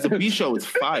 Oh, as a B show, it's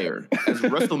fire. As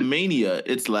WrestleMania,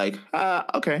 it's like,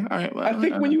 okay, all right. Well, I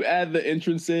think when you add the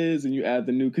entrances and you add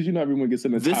the new, because everyone gets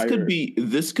an entire.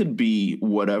 This could be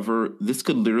whatever. This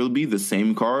could literally be the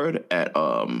same card at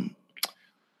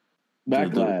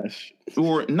Backlash,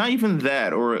 or not even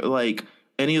that, or like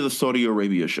any of the Saudi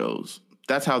Arabia shows.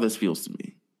 That's how this feels to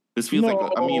me. This feels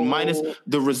minus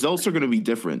the results are going to be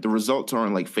different. The results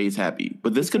aren't like face happy,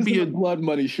 but this could be a Blood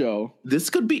Money show. This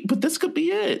could be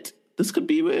it. This could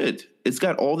be it. It's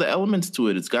got all the elements to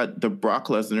it. It's got the Brock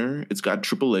Lesnar. It's got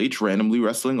Triple H randomly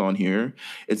wrestling on here.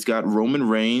 It's got Roman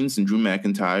Reigns and Drew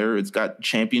McIntyre. It's got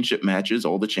championship matches.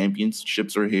 All the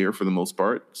championships are here for the most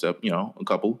part, except a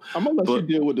couple. I'm gonna let you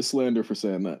deal with the slander for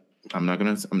saying that. I'm not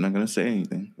gonna say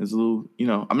anything. It's a little,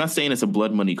 I'm not saying it's a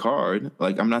Blood Money card.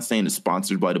 Like, I'm not saying it's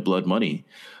sponsored by the Blood Money.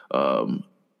 But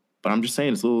I'm just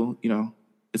saying it's a little,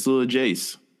 it's a little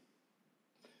Jace.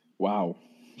 Wow.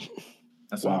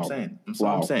 That's what I'm saying. That's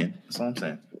all I'm saying.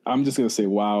 I'm just gonna say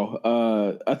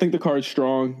wow. I think the card's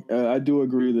strong. I do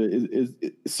agree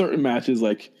that certain matches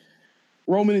like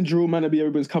Roman and Drew might not be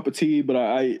everybody's cup of tea, but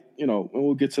I and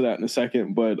we'll get to that in a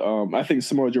second. But I think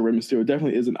Samoa Joe, Rey Mysterio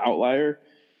definitely is an outlier.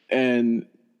 And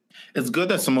it's good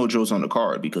that Samoa Joe's on the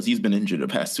card because he's been injured the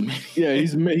past 2 minutes. Yeah,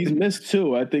 he's missed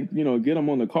too. I think get him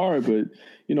on the card, but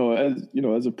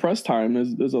as a press time,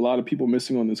 there's a lot of people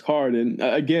missing on this card. And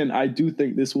again, I do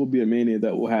think this will be a Mania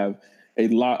that will have a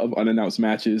lot of unannounced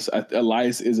matches.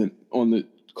 Elias isn't on the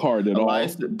card at all.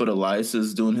 But Elias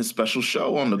is doing his special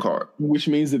show on the card, which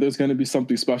means that there's going to be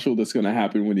something special that's going to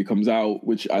happen when he comes out,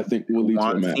 which I think will lead to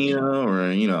a match,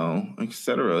 or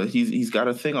etc. He's got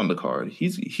a thing on the card.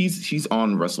 He's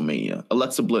on WrestleMania.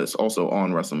 Alexa Bliss also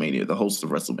on WrestleMania, the host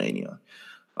of WrestleMania.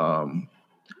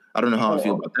 I don't know how I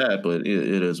feel about that, but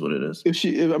it is what it is.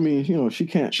 She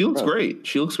can't. She looks great.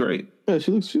 She looks great. Yeah,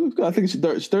 she looks good. I think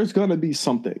there's going to be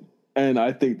something, and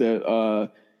I think that.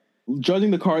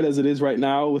 Judging the card as it is right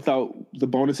now without the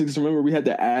bonuses, remember we had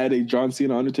to add a John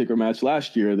Cena Undertaker match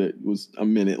last year that was a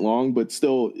minute long, but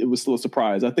it was still a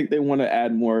surprise. I think they want to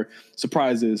add more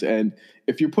surprises. And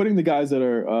if you're putting the guys that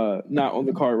are not on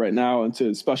the card right now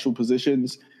into special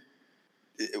positions,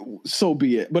 so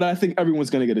be it. But I think everyone's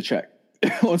going to get a check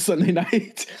on Sunday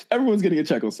night. Everyone's going to get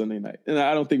a check on Sunday night. And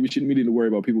I don't think we need to worry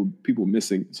about people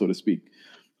missing, so to speak.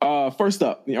 First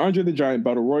up, the Andre the Giant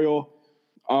Battle Royal.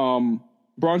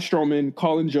 Braun Strowman,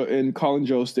 Colin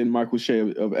Jost, and Michael Shea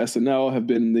of SNL have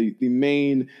been the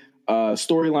main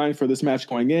storyline for this match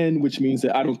going in, which means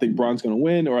that I don't think Braun's going to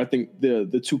win, or I think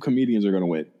the two comedians are going to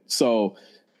win. So,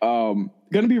 going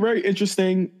to be very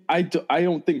interesting. I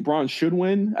don't think Braun should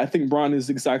win. I think Braun is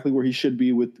exactly where he should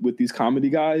be with these comedy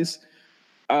guys.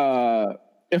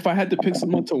 If I had to pick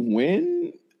someone to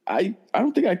win, I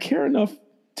don't think I care enough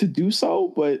to do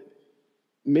so, but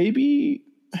maybe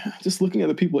just looking at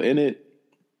the people in it,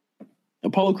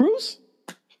 Apollo Crews?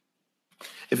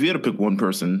 If you had to pick one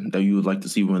person that you would like to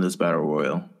see win this battle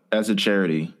royal as a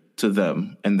charity to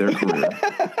them and their career,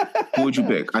 who would you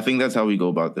pick? I think that's how we go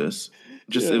about this.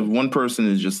 Just if one person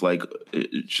is just like,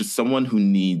 just someone who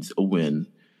needs a win,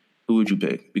 who would you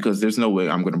pick? Because there's no way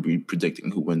I'm going to be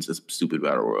predicting who wins this stupid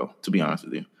battle royal, to be honest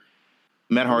with you.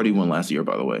 Matt Hardy won last year,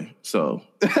 by the way. So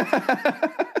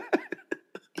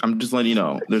I'm just letting you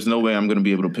know, there's no way I'm going to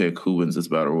be able to pick who wins this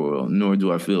battle royal, nor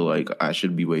do I feel like I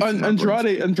should be wasting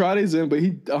Andrade's in, but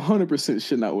he 100%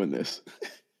 should not win this.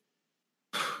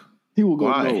 He will go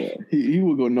nowhere. He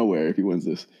will go nowhere if he wins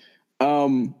this.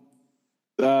 EC3?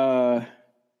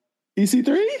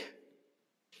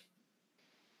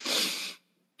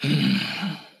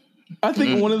 I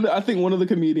think one of the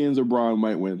comedians or Braun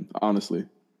might win, honestly.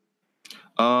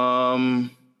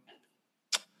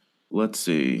 Let's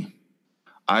see.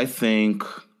 I think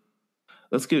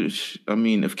let's get.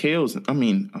 If KO's,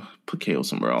 put KO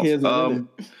somewhere else.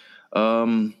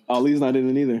 Ali's not in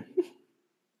it either.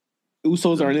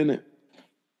 Usos aren't in it.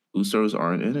 Usos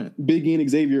aren't in it. Big E and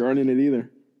Xavier aren't in it either.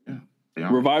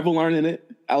 Yeah. Revival aren't in it.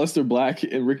 Aleister Black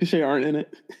and Ricochet aren't in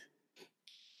it.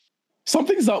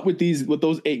 Something's up with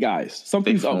those 8 guys.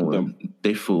 Something's up with them.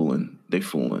 They fooling.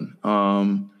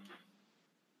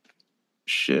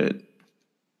 Shit.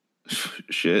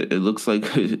 It looks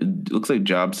like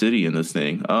Job City in this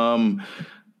thing.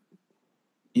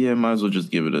 Yeah, might as well just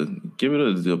give it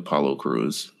a Apollo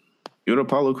Crews. Give it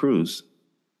Apollo Crews.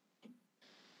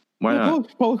 Why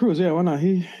not? Apollo Crews, yeah, why not?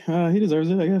 He deserves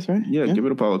it, I guess, right? Yeah, give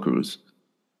it Apollo Crews.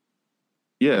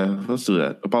 Yeah, let's do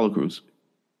that. Apollo Crews.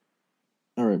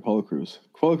 All right, Apollo Crews.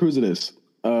 Apollo Crews it is.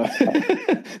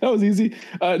 That was easy.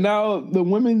 Now, the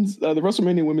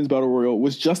WrestleMania Women's Battle Royal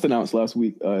was just announced last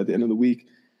week, at the end of the week.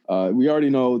 We already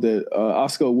know that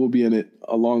Asuka will be in it,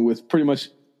 along with pretty much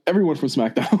everyone from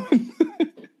SmackDown.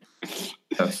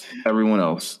 Yes, everyone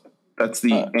else. That's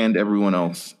and everyone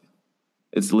else.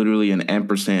 It's literally an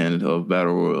ampersand of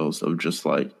battle royals of just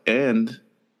like, and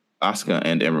Asuka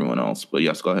and everyone else. But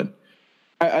yes, go ahead.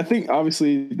 I think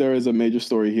obviously there is a major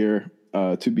story here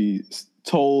to be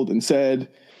told and said.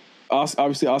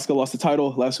 Obviously, Asuka lost the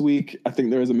title last week. I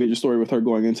think there is a major story with her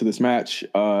going into this match.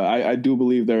 I do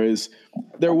believe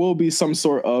there will be some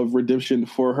sort of redemption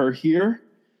for her here,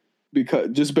 because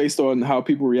just based on how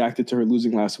people reacted to her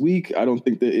losing last week, I don't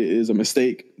think that it is a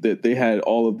mistake that they had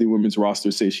all of the women's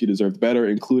roster say she deserved better,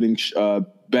 including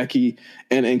Becky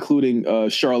and including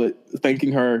Charlotte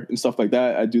thanking her and stuff like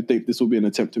that. I do think this will be an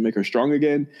attempt to make her strong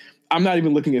again. I'm not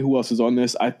even looking at who else is on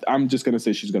this. I'm just going to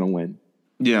say she's going to win.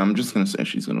 Yeah, I'm just going to say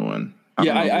she's going to win.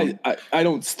 I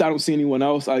don't see anyone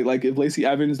else. Like if Lacey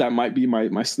Evans, that might be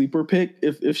my sleeper pick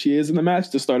if she is in the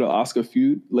match to start an Asuka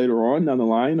feud later on down the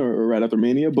line or right after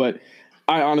Mania. But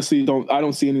I honestly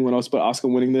don't see anyone else but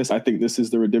Asuka winning this. I think this is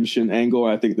the redemption angle.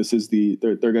 I think this is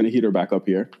they're going to heat her back up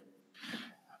here.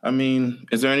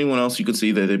 Is there anyone else you could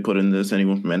see that they put in this?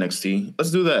 Anyone from NXT? Let's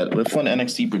do that. Let's fun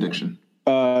NXT prediction.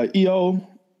 EO,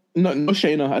 no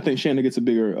Shayna. I think Shayna gets a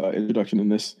bigger introduction in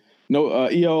this. No,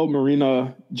 EO,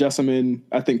 Marina, Jessamine.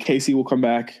 I think Casey will come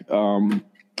back.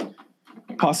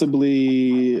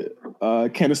 Possibly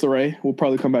Candice LeRae will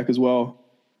probably come back as well.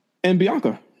 And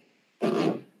Bianca.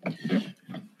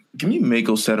 Give me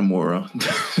Mako Satomura.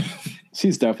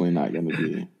 She's definitely not going to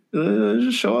be.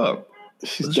 Just show up.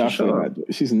 She's definitely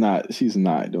not. She's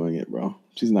not doing it, bro.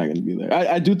 She's not going to be there.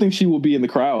 I do think she will be in the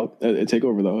crowd at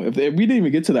TakeOver, though. If we didn't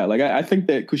even get to that, I think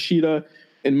that Kushida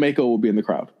and Mako will be in the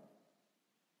crowd.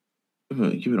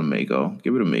 Give it a Mako.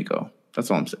 Give it a Mako. That's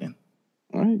all I'm saying.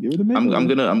 All right, give it a Mako.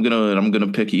 I'm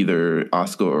gonna pick either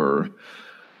Asuka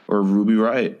or Ruby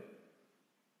Riott.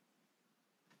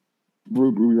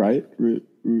 Ruby Riott.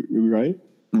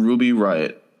 Ruby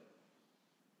Riott.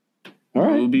 All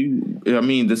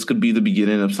right. This could be the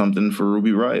beginning of something for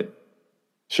Ruby Riott.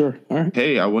 Sure. All right.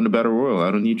 Hey, I won the Battle Royal.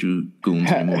 I don't need you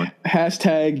goons anymore.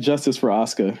 Hashtag justice for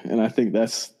Asuka, and I think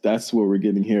that's what we're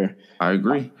getting here. I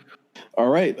agree. All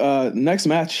right. Next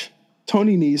match: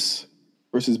 Tony Nese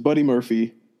versus Buddy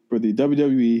Murphy for the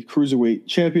WWE Cruiserweight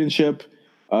Championship.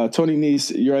 Tony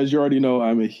Nese, as you already know,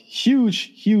 I'm a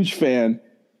huge fan.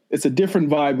 It's a different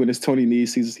vibe when it's Tony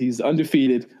Nese. He's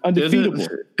undefeatable.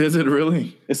 Is it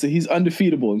really? He's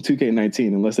undefeatable in 2K19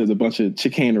 unless there's a bunch of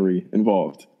chicanery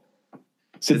involved.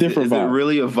 It's a different vibe. Is it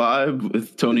really a vibe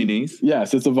with Tony Nese?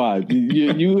 Yes, it's a vibe.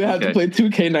 You have to play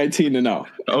 2K19 to know.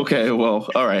 Okay, well,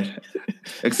 all right.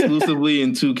 Exclusively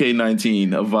in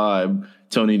 2K19, a vibe,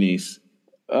 Tony Nese.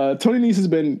 Tony Nese has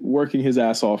been working his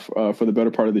ass off for the better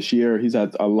part of this year. He's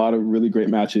had a lot of really great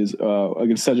matches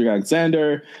against Cedric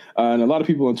Alexander and a lot of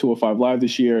people on 205 Live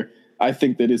this year. I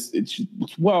think that it's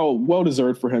well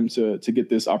deserved for him to get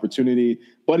this opportunity.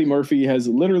 Buddy Murphy has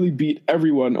literally beat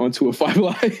everyone on 205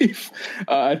 Live.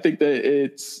 I think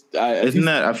that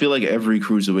I feel like every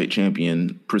cruiserweight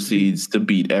champion proceeds to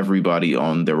beat everybody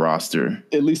on their roster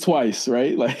at least twice,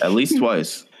 right? Like at least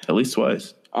twice.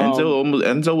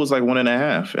 Enzo was like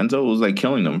 1.5. Enzo was like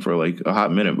killing them for like a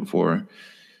hot minute before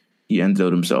he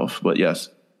Enzo'd himself. But yes.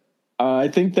 I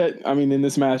think that, in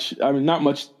this match, not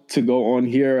much to go on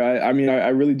here. I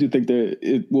really do think that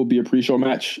it will be a pre-show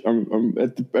match.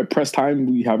 At press time,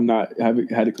 we have not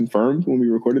had it confirmed when we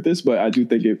recorded this, but I do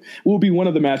think it will be one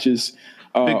of the matches.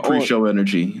 Big pre-show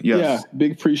energy. Yes. Yeah,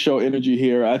 big pre-show energy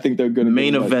here. I think they're going to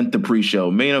main event the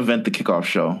pre-show, main event the kickoff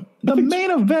show. The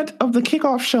main event of the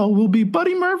kickoff show will be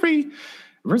Buddy Murphy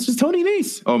versus Tony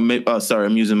Nese. Oh, sorry,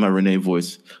 I'm using my Renee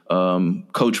voice,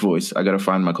 coach voice. I got to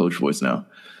find my coach voice now.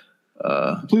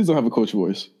 Please don't have a coach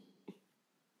voice.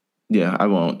 Yeah, I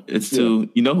won't. It's too.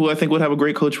 You know who I think would have a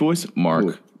great coach voice?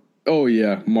 Mark. Oh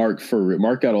yeah, Mark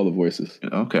Mark got all the voices.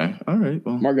 Okay, all right.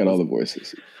 Well, Mark got all the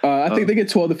voices. I think they get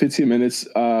 12 to 15 minutes.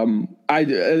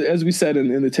 As we said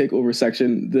in the takeover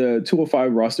section, the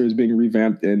 205 roster is being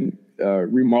revamped and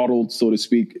remodeled, so to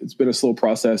speak. It's been a slow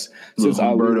process since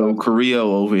Humberto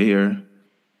Carrillo over here.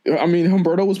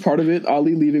 Humberto was part of it.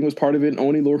 Ali leaving was part of it.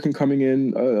 Oni Lorcan coming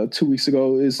in 2 weeks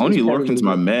ago Oni Lorcan's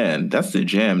my man. That's the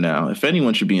jam now. If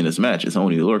anyone should be in this match, it's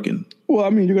Oni Lorcan.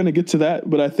 Well, you're going to get to that,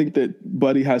 but I think that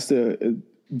Buddy has to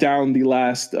down the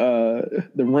last, the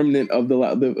remnant of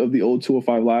the old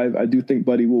 205 Live. I do think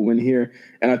Buddy will win here,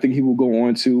 and I think he will go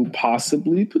on to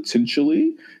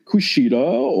potentially Kushida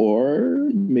or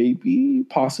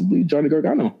possibly Johnny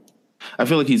Gargano. I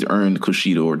feel like he's earned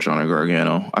Kushida or Johnny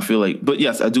Gargano. But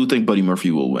yes, I do think Buddy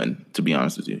Murphy will win, to be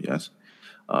honest with you. Yes.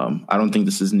 I don't think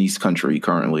this is Nese country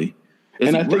currently.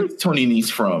 Where's Tony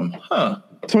Nese from? Huh.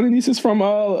 Tony Nese is from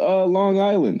Long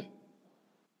Island.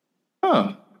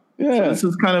 Huh. Yeah. So this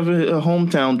is kind of a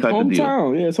hometown type of deal.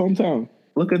 Hometown. Yeah, it's hometown.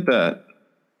 Look at that.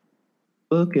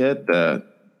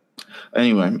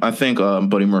 Anyway, I think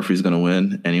Buddy Murphy's going to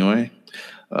win anyway.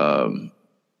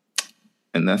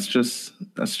 And that's just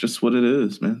what it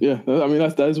is, man. Yeah,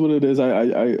 that is what it is.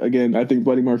 I think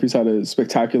Buddy Murphy's had a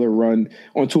spectacular run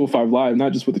on 205 Live,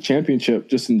 not just with the championship,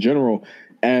 just in general.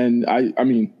 And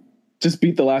just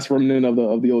beat the last remnant of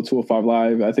the old 205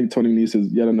 Live. I think Tony Nese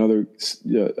is yet another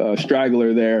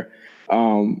straggler there.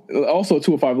 Also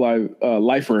 205 Live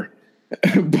lifer,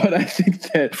 but I think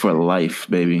that for life,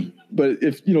 baby. But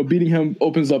if beating him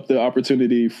opens up the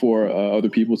opportunity for other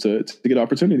people to get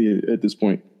opportunity at this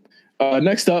point.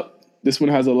 Next up, this one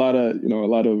has a lot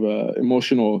of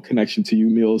emotional connection to you,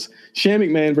 Meals. Shane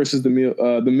McMahon versus the Miz.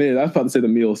 I was about to say the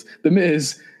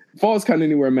Miz Falls Count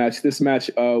Anywhere match. This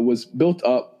match was built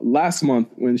up last month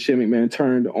when Shane McMahon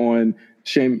turned on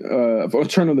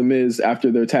the Miz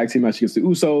after their tag team match against the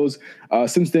Usos.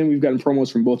 Since then, we've gotten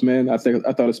promos from both men. I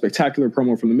thought a spectacular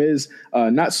promo from the Miz.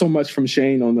 Not so much from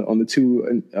Shane on the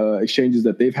two exchanges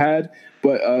that they've had.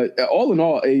 But all in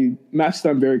all, a match that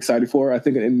I'm very excited for. I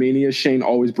think in Mania, Shane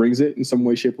always brings it in some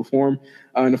way, shape, or form.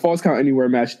 And the Falls Count Anywhere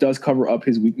match does cover up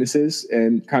his weaknesses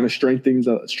and kind of strengthens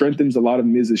a lot of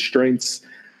Miz's strengths.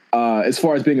 As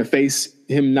far as being a face,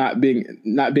 him not being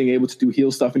able to do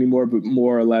heel stuff anymore, but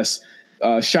more or less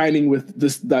shining with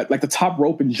like the top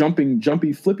rope and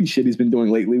jumpy, flippy shit he's been doing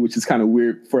lately, which is kind of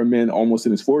weird for a man almost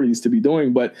in his 40s to be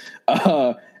doing. But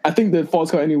I think the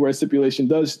Falls Count Anywhere stipulation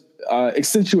does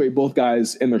accentuate both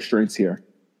guys and their strengths here.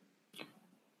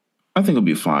 I think it'll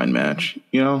be a fine match.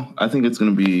 I think it's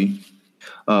going to be.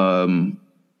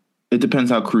 It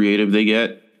depends how creative they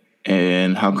get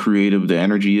and how creative the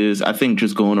energy is. I think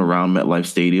just going around MetLife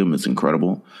Stadium is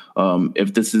incredible.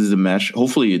 If this is a match,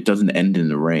 hopefully it doesn't end in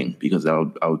the ring because I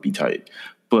would be tight.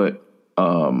 But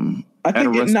I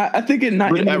think it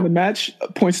not ending the match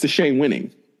points to Shane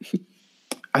winning.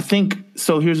 I think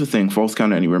so. Here's the thing: Falls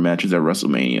Count Anywhere matches at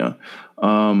WrestleMania.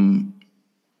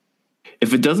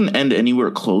 If it doesn't end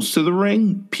anywhere close to the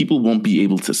ring, people won't be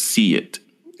able to see it,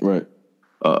 right?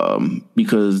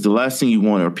 Because the last thing you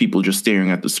want are people just staring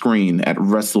at the screen at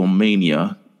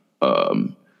WrestleMania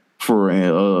for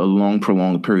a long,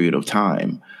 prolonged period of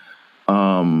time.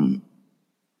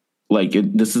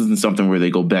 This isn't something where they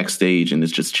go backstage and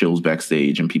it's just chills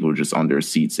backstage and people are just on their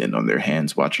seats and on their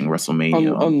hands watching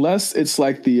WrestleMania. Unless it's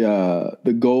like the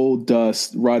Gold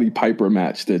Dust Roddy Piper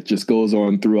match that just goes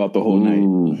on throughout the whole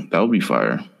night. That would be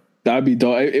fire. That'd be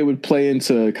dope. It would play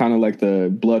into kind of like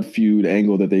the blood feud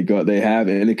angle that they have,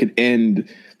 and it could end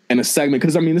in a segment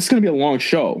because this is going to be a long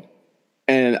show,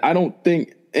 and I don't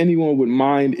think anyone would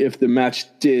mind if the match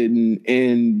didn't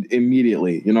end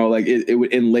immediately. You know, like it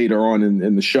would end later on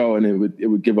in the show, and it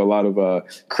would give a lot of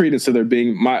credence to there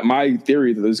being my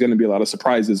theory that there's going to be a lot of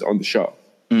surprises on the show.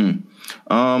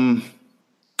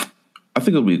 I think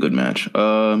it'll be a good match.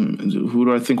 Who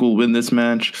do I think will win this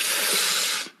match?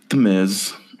 The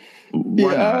Miz.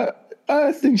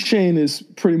 I think Shane is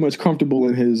pretty much comfortable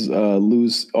in his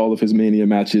lose all of his Mania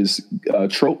matches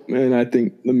trope, and I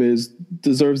think The Miz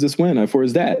deserves this win for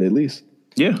his dad, at least.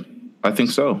 Yeah, I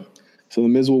think so. So The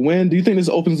Miz will win. Do you think this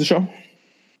opens the show?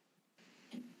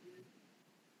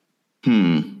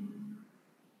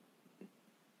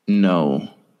 No.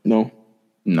 No.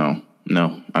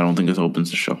 I don't think this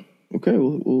opens the show. Okay,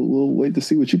 we'll wait to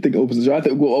see what you think opens the show. I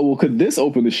think, well, could this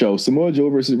open the show? Samoa Joe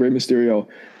versus Rey Mysterio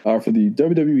for the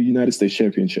WWE United States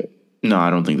Championship. No, I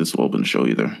don't think this will open the show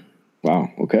either.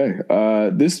 Wow. Okay.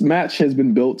 This match has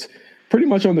been built pretty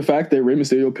much on the fact that Rey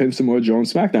Mysterio pinned Samoa Joe on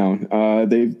SmackDown.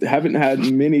 They haven't had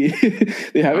many.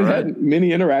 Had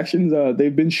many interactions.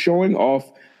 They've been showing off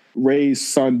Rey's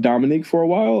son Dominic for a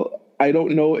while. I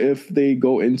don't know if they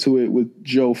go into it with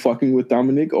Joe fucking with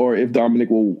Dominic or if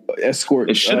Dominic will escort.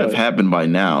 It should have happened by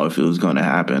now if it was going to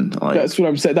happen. Like, that's what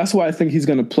I'm saying. That's why I think he's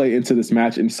going to play into this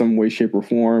match in some way, shape, or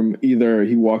form. Either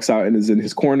he walks out and is in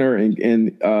his corner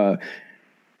and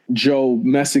Joe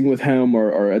messing with him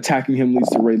or attacking him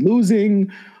leads to Rey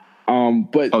losing.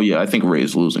 I think Rey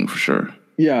is losing for sure.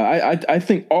 Yeah, I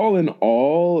think all in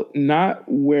all, not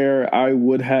where I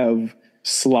would have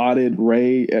slotted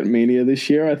Rey at Mania this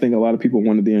year. I think a lot of people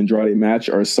wanted the Andrade match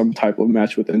or some type of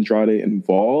match with Andrade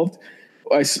involved.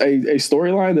 A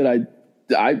storyline that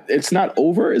I it's not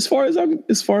over as far as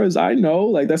I know.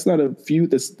 Like that's not a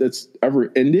feud that's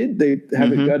ever ended. They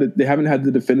haven't they haven't had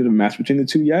the definitive match between the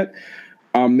two yet.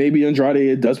 Maybe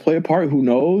Andrade does play a part. Who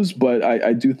knows? But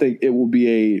I do think it will be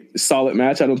a solid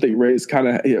match. I don't think Rey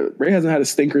hasn't had a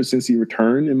stinker since he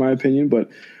returned, in my opinion.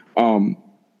 But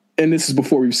and this is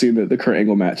before we've seen the Kurt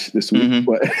Angle match this week.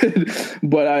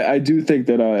 But I do think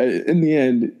that in the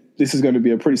end, this is going to be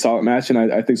a pretty solid match, and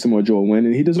I think Samoa Joe will win,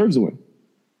 and he deserves to win.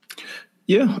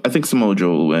 Yeah, I think Samoa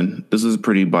Joe will win. This is a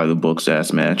pretty by the books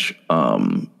ass match.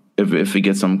 If it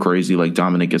gets something crazy like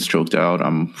Dominic gets choked out,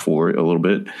 I'm for it a little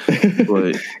bit.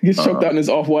 But gets choked out in his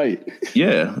off-white.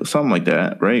 Yeah, something like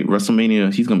that, right?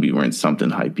 WrestleMania, he's gonna be wearing something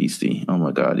hype beastie. Oh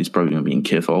my God, he's probably gonna be in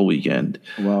Kith all weekend.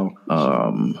 Wow.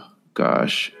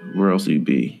 Gosh, where else would he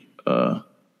be? We're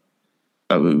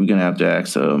gonna have to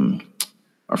ask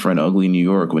our friend Ugly New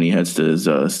York when he heads to his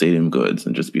Stadium Goods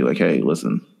and just be like, hey,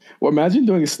 listen. Well, imagine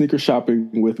doing a sneaker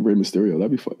shopping with Rey Mysterio.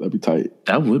 That'd be fun. That'd be tight.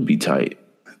 That would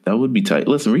be tight.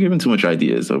 Listen, we're giving too much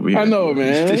ideas over here. I know,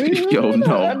 man. Yo,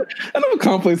 no. I know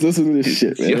Complex listen to this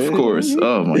shit, man. Yeah, of course.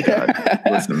 Oh, my God.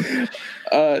 Listen.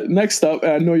 Next up,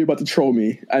 and I know you're about to troll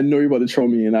me.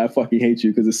 And I fucking hate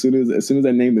you because as soon as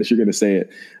I name this, you're going to say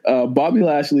it. Bobby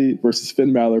Lashley versus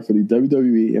Finn Balor for the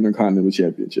WWE Intercontinental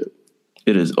Championship.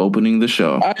 It is opening the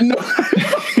show. I know.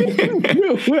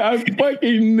 I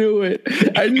fucking knew it.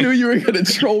 I knew you were going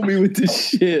to troll me with this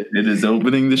shit. It is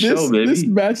opening the show, baby. This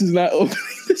match is not opening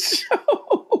the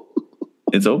show.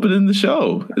 It's opening the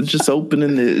show. It's just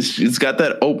opening. It's got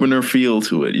that opener feel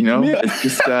to it, you know? Yeah. It's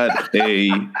just got a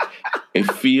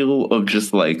feel of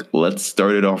just like, let's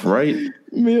start it off right.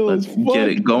 Let's get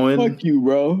it going. Fuck you,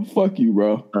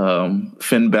 bro.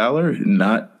 Finn Balor,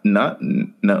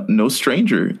 no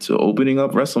stranger to opening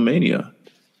up WrestleMania.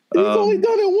 He's only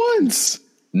done it once.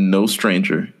 No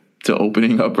stranger to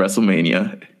opening up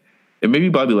WrestleMania. And maybe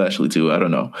Bobby Lashley too. I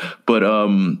don't know. But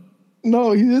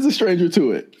no, he is a stranger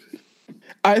to it.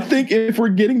 I think if we're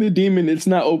getting the Demon, it's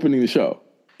not opening the show.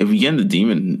 If we get the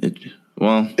Demon,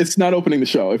 it's not opening the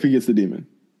show if he gets the Demon.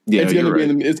 Yeah, it's gonna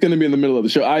be it's gonna be in the middle of the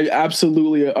show. I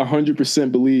absolutely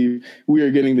 100% believe we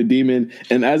are getting the Demon.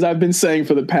 And as I've been saying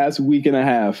for the past week and a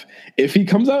half, if he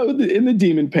comes out in the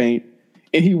Demon paint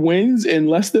and he wins in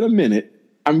less than a minute,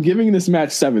 I'm giving this match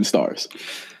 7 stars.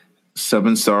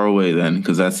 7-star away then,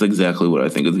 because that's exactly what I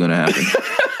think is gonna happen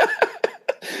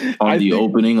on the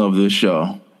opening of this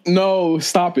show. No,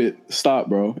 stop it. Stop,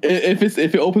 bro. If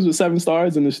it opens with 7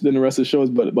 stars, then the rest of the show is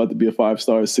about to be a 5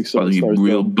 stars, 6 stars.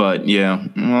 Real, but yeah.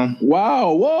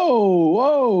 Wow.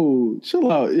 Whoa.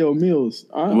 Chill out. Yo, Meals.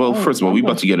 First of all, we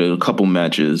about to get a couple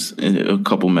matches down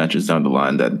the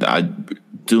line that I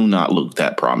do not look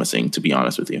that promising, to be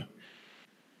honest with you.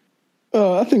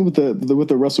 I think with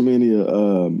the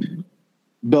WrestleMania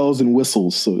bells and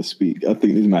whistles, so to speak, I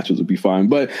think these matches will be fine.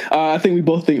 But I think we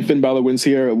both think Finn Balor wins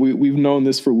here. We've known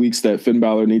this for weeks that Finn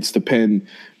Balor needs to pin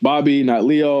Bobby, not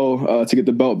Leo, to get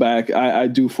the belt back. I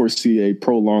do foresee a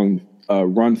prolonged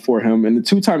run for him. And the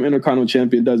 2-time Intercontinental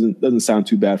Champion doesn't sound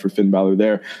too bad for Finn Balor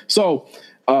there. So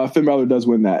Finn Balor does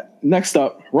win that. Next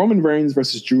up, Roman Reigns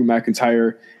versus Drew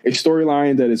McIntyre, a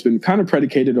storyline that has been kind of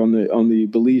predicated on the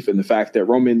belief and the fact that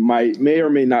Roman may or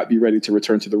may not be ready to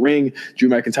return to the ring. Drew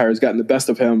McIntyre has gotten the best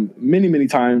of him many, many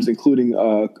times, including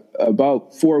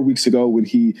about 4 weeks ago when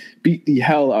he beat the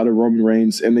hell out of Roman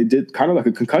Reigns, and they did kind of like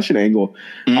a concussion angle.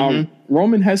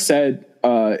 Roman has said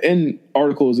in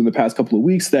articles in the past couple of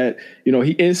weeks that, you know,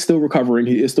 he is still recovering.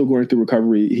 He is still going through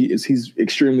recovery. He's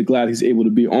extremely glad he's able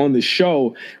to be on the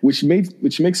show, which makes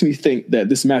me think that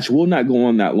this match will not go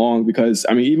on that long, because,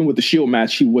 I mean, even with the Shield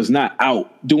match, he was not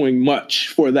out doing much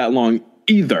for that long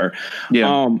either.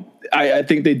 Yeah. I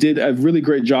think they did a really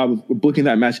great job of booking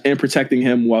that match and protecting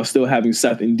him while still having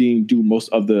Seth and Dean do most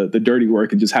of the dirty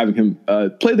work and just having him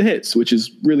play the hits, which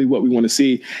is really what we want to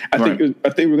see. I think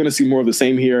we're going to see more of the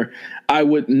same here. I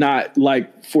would not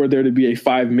like for there to be a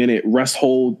 5-minute rest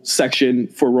hold section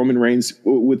for Roman Reigns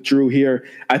with Drew here.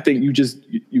 I think you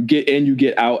get in, you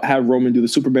get out, have Roman do the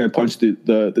Superman punch,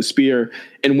 the spear,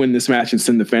 and win this match and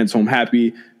send the fans home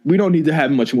happy. We don't need to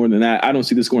have much more than that. I don't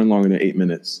see this going longer than 8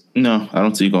 minutes. No, I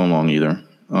don't see it going long either.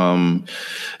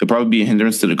 It'd probably be a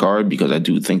hindrance to the card because I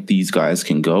do think these guys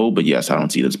can go. But yes, I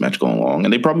don't see this match going long.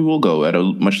 And they probably will go at a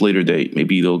much later date.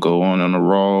 Maybe they'll go on a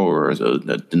Raw or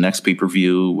the next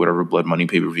pay-per-view, whatever Blood Money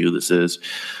pay-per-view this is.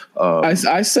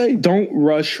 I say don't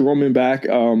rush Roman back.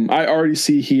 I already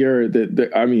see here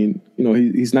that I mean, you know,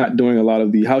 he's not doing a lot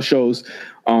of the house shows.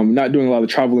 Not doing a lot of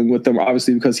traveling with them,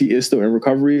 obviously, because he is still in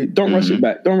recovery. Don't rush it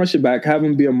back. Don't rush it back. Have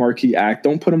him be a marquee act.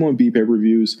 Don't put him on B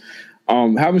pay-per-views.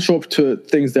 Have him show up to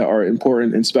things that are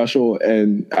important and special.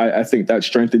 And I think that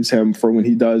strengthens him for when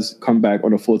he does come back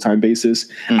on a full-time basis.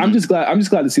 I'm just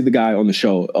glad to see the guy on the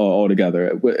show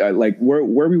altogether. Like where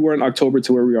we were in October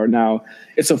to where we are now,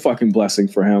 it's a fucking blessing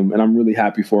for him. And I'm really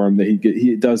happy for him that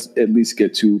he does at least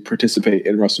get to participate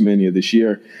in WrestleMania this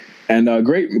year. And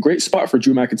great spot for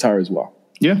Drew McIntyre as well.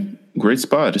 Yeah, great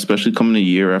spot, especially coming a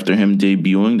year after him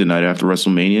debuting the night after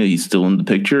WrestleMania. He's still in the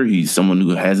picture. He's someone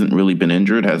who hasn't really been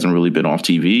injured, hasn't really been off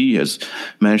TV, has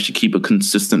managed to keep a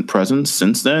consistent presence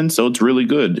since then. So it's really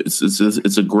good.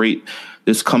 It's a great,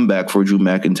 this comeback for Drew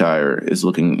McIntyre is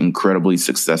looking incredibly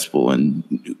successful,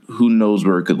 and who knows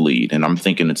where it could lead. And I'm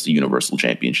thinking it's the Universal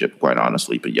Championship, quite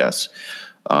honestly. But yes,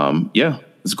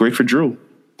 it's great for Drew.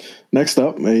 Next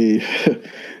up, a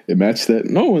match that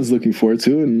no one's looking forward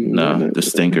to. The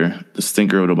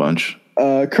stinker of the bunch.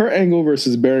 Kurt Angle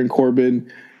versus Baron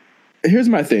Corbin. Here's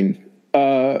my thing.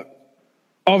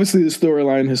 Obviously, the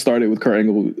storyline has started with Kurt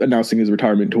Angle announcing his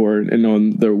retirement tour, and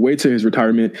on the way to his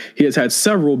retirement, he has had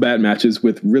several bad matches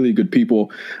with really good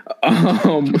people.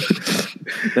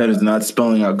 That is not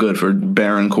spelling out good for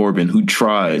Baron Corbin, who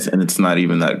tries, and it's not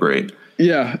even that great.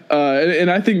 Yeah, and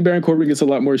I think Baron Corbin gets a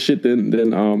lot more shit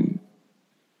than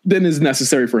is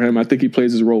necessary for him. I think he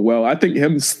plays his role well. I think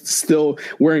him still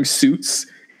wearing suits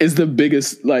is the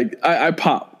biggest. Like I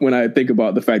pop when I think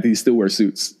about the fact that he still wears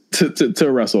suits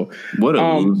to wrestle. What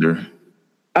a loser!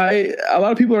 A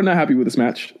lot of people are not happy with this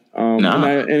match, and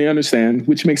I understand,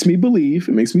 which makes me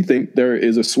think there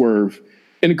is a swerve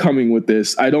incoming with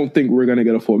this. I don't think we're going to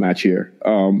get a full match here.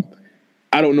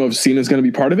 I don't know if Cena's going to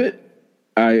be part of it.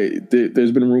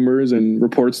 There's been rumors and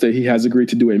reports that he has agreed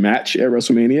to do a match at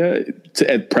WrestleMania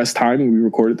at press time when we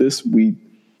recorded this. We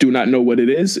do not know what it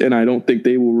is, and I don't think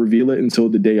they will reveal it until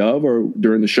the day of or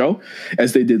during the show,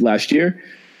 as they did last year.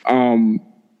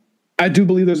 I do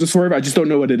believe there's a swerve. I just don't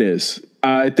know what it is.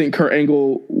 I think Kurt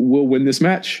Angle will win this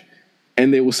match,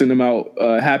 and they will send him out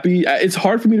happy. It's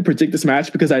hard for me to predict this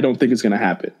match because I don't think it's going to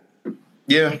happen.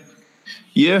 Yeah,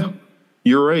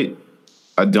 you're right.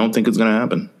 I don't think it's going to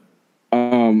happen.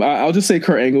 I'll just say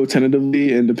Kurt Angle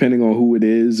tentatively, and depending on who it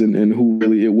is and who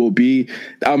really it will be,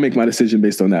 I'll make my decision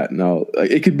based on that. Now,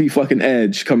 it could be fucking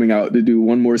Edge coming out to do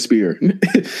one more spear,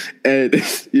 and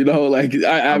you know, like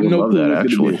I have no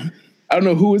clue. I don't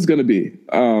know who it's going to be.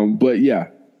 But yeah,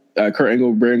 Kurt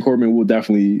Angle, Baron Corbin will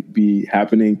definitely be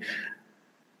happening.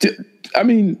 I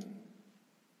mean,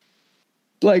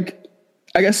 like,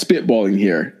 I guess spitballing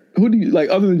here. Who do you like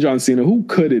other than John Cena? Who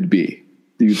could it be?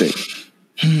 Do you think?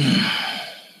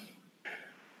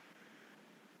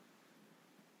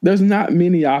 There's not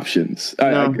many options.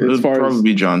 As far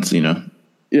probably John Cena.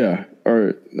 Yeah,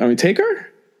 or I mean Taker,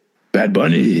 Bad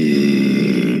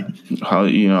Bunny. How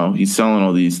he's selling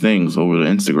all these things over the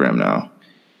Instagram now.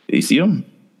 Did you see him?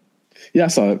 Yeah, I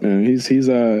saw it, man. He's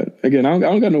again. I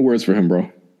don't got no words for him,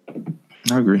 bro.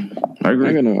 I agree. I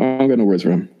don't got no words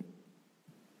for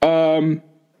him.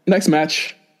 Next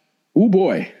match. Oh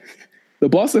boy, the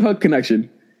Boston Hug Connection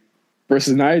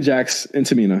versus Nia Jax and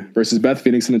Tamina versus Beth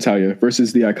Phoenix and Natalya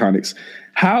versus the Iconics.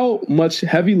 How much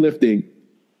heavy lifting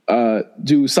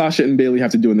do Sasha and Bayley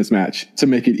have to do in this match to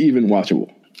make it even watchable?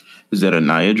 Is that a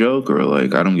Nia joke or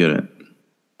like I don't get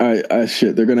it?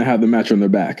 Shit, they're gonna have the match on their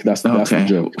back. That's the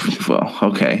joke. Well,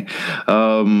 okay.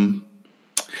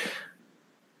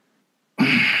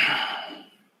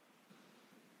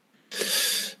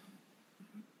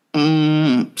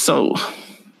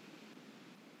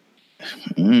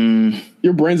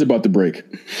 Your brain's about to break.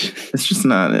 It's just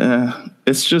not.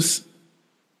 It's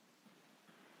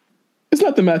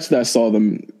not the match that I saw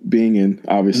them being in,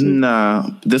 obviously. Nah,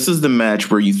 this is the match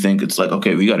where you think it's like,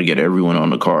 okay, we got to get everyone on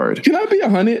the card. Can I be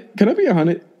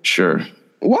 100? Sure.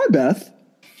 Why Beth?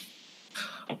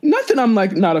 Not that I'm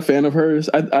like not a fan of hers.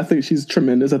 I think she's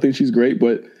tremendous. I think she's great.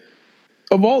 But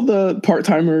of all the part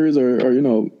timers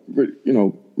or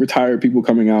retired people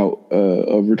coming out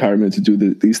of retirement to do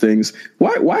these things,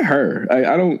 why her?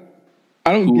 I don't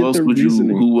get the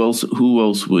reasoning. Who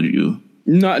else would you?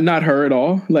 Not her at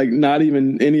all. Like not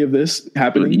even any of this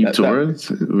happening. Eve Torres?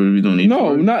 We don't need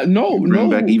Torres? Bring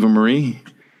back Eva Marie.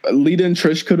 Lita and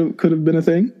Trish could have been a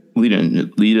thing. Lita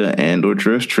and or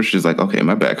Trish. Trish is like, okay,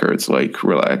 my back hurts. Like,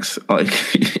 relax. Like,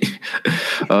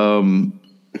 and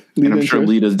I'm sure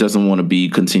Lita doesn't want to be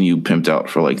continued pimped out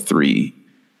for like three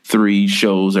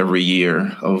shows every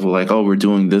year of like, oh, we're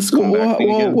doing this.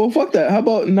 Well, fuck that. How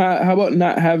about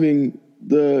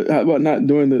not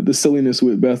doing the silliness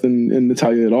with Beth and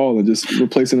Natalya at all and just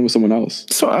replacing them with someone else?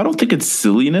 So I don't think it's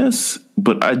silliness,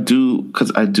 but I do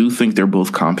think they're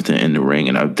both competent in the ring,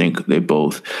 and I think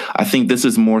this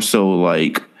is more so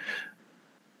like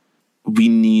we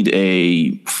need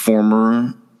a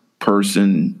former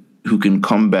person who can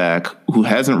come back, who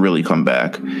hasn't really come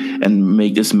back, and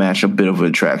make this match a bit of an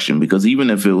attraction, because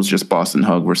even if it was just Boston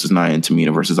Hug versus Nia and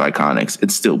Tamina versus Iconics,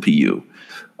 it's still PU.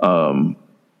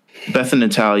 Beth and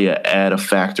Natalya add a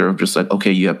factor of just like,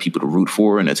 okay, you have people to root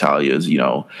for, and Natalya's,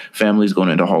 family's going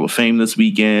into Hall of Fame this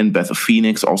weekend. Beth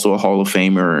Phoenix, also a Hall of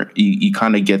Famer. You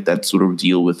kind of get that sort of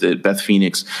deal with it. Beth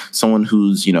Phoenix, someone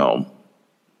who's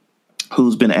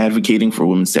been advocating for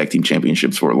women's tag team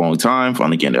championships for a long time,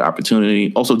 finally getting the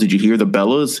opportunity. Also, did you hear the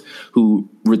Bellas, who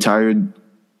retired,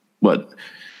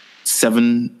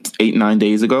 7, 8, 9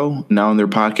 days ago, now on their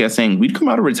podcast saying we'd come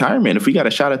out of retirement if we got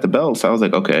a shot at the belt? So I was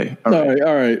like, okay. All right.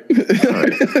 All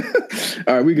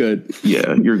right, we good.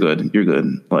 Yeah, you're good.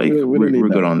 Like, we're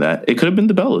good on that. It could have been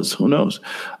the Bellas. Who knows?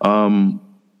 I'm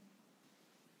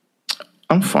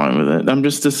fine with it.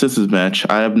 This is match.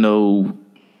 I have no...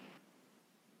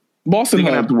 Boston Hug.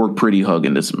 They're going to have to work pretty hard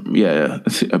in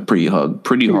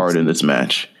this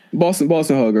match. Boston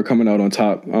Hug are coming out on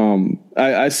top.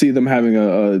 I see them having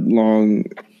a long,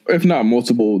 if not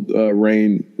multiple,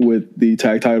 reign with the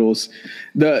tag titles.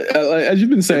 As you've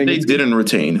been saying, if they didn't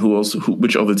retain,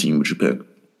 which other team would you pick?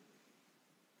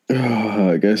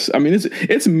 I guess. I mean,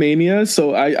 it's Mania,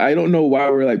 so I don't know why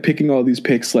we're like picking all these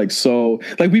picks like so.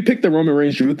 Like we picked the Roman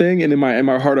Reigns Drew thing, and in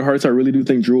my heart of hearts, I really do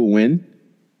think Drew will win.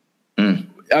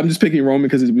 I'm just picking Roman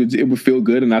because it would feel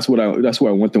good, and that's who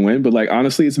I want to win. But like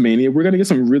honestly, it's Mania. We're gonna get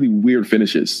some really weird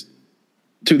finishes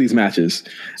to these matches.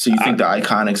 So you think the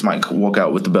Iconics might walk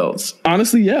out with the belts?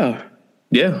 Honestly, yeah.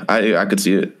 Yeah, I could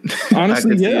see it.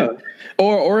 Honestly, yeah.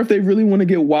 Or if they really want to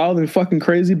get wild and fucking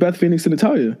crazy, Beth Phoenix and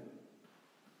Natalya.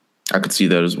 I could see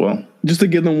that as well. Just to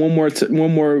give them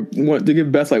to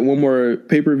give Beth like one more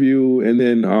pay-per-view, and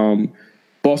then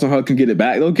Boston Hug can get it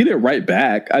back. They'll get it right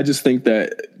back. I just think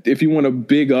that if you want to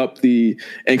big up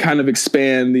and kind of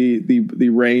expand the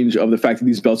range of the fact that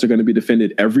these belts are going to be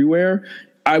defended everywhere,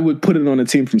 I would put it on a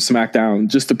team from SmackDown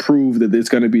just to prove that it's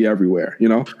going to be everywhere,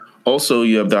 Also,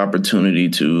 you have the opportunity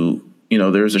to,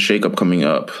 there's a shakeup coming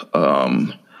up.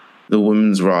 The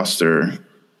women's roster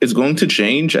is going to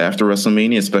change after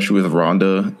WrestleMania, especially with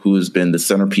Ronda, who has been the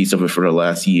centerpiece of it for the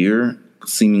last year,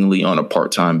 seemingly on a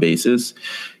part-time basis.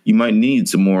 You might need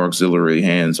some more auxiliary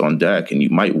hands on deck, and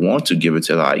you might want to give it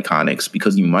to the Iconics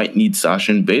because you might need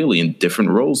Sasha and Bayley in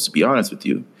different roles, to be honest with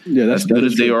you. Yeah, that's as good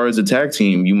as they are as a tag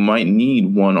team, you might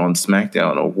need one on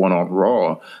SmackDown or one on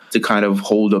Raw to kind of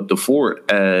hold up the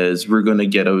fort, as we're going to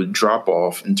get a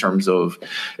drop-off in terms of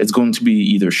it's going to be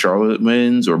either Charlotte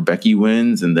wins or Becky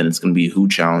wins, and then it's going to be who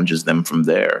challenges them from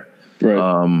there.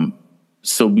 Right.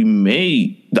 So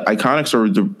the Iconics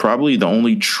are probably the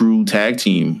only true tag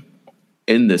team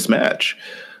in this match.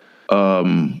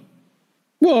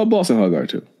 Well, Boston Hug are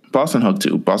too. Boston Hug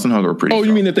are pretty strong.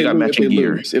 You mean if they got matching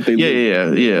gear?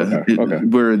 Yeah. Okay.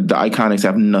 Where the Iconics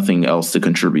have nothing else to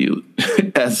contribute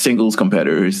as singles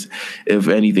competitors if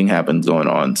anything happens going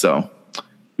on. So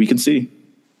we can see.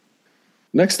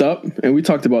 Next up, and we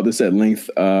talked about this at length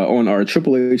on our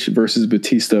Triple H versus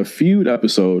Batista feud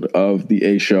episode of the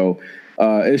A Show.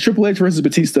 It's Triple H versus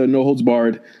Batista, no holds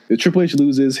barred. If Triple H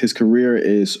loses, his career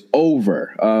is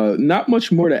over. Not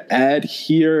much more to add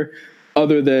here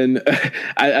other than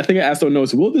I think I asked on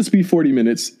notes, will this be 40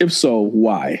 minutes? If so,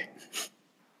 why?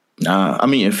 I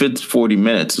mean, if it's 40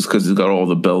 minutes, it's because it's got all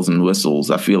the bells and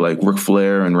whistles. I feel like Ric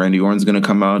Flair and Randy Orton's going to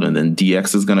come out, and then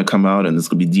DX is going to come out, and it's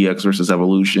going to be DX versus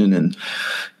Evolution. And,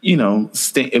 you know,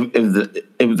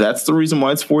 if that's the reason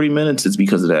why it's 40 minutes, it's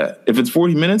because of that. If it's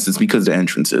 40 minutes, it's because of the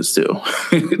entrances, too.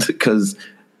 Because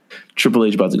Triple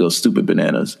H about to go stupid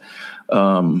bananas.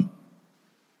 I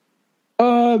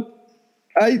have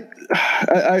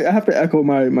to echo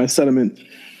my sentiment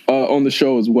on the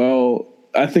show as well.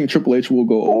 I think Triple H will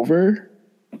go over.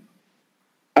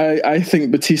 I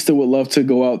think Batista would love to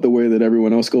go out the way that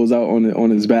everyone else goes out on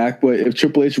his back. But if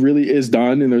Triple H really is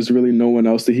done and there's really no one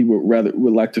else that he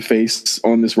would like to face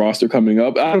on this roster coming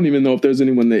up, I don't even know if there's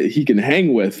anyone that he can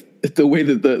hang with the way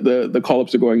that the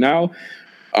call-ups are going now.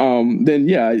 Then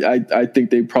yeah, I think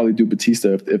they probably do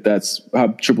Batista if that's how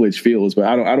Triple H feels. But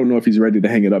I don't know if he's ready to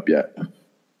hang it up yet.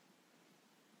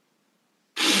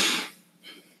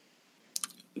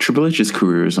 Triple H's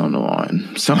career is on the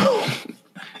line. So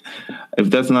if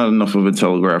that's not enough of a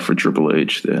telegraph for Triple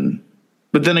H, then...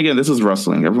 But then again, this is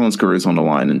wrestling. Everyone's career is on the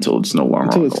line until it's no longer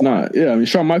until on it's the line. not. Yeah, I mean,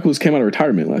 Shawn Michaels came out of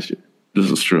retirement last year.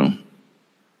 This is true.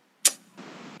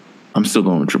 I'm still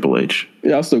going with Triple H.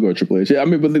 Yeah, I'll still go with Triple H. Yeah, I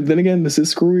mean, but then again, this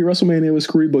is screwy WrestleMania with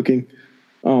screwy booking.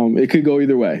 It could go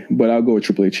either way, but I'll go with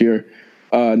Triple H here.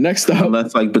 Next up...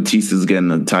 Unless, like, Batista's getting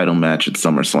a title match at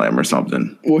SummerSlam or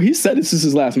something. Well, he said this is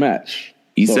his last match.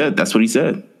 He said that's what he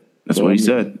said. That's what he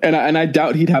said. And I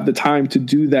doubt he'd have the time to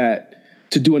do that,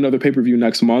 to do another pay-per-view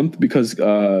next month because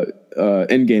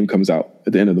Endgame comes out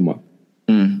at the end of the month.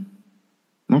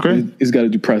 Okay. He's got to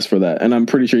do press for that. And I'm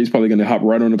pretty sure he's probably going to hop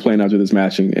right on the plane after this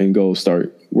match and go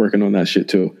start working on that shit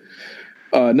too.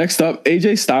 Next up,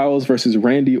 AJ Styles versus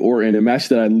Randy Orton, a match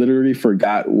that I literally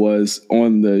forgot was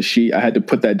on the sheet. I had to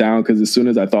put that down because as soon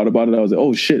as I thought about it, I was like,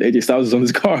 oh shit, AJ Styles is on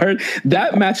this card.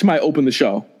 That match might open the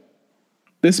show.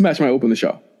 This match might open the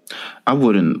show. I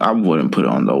wouldn't put it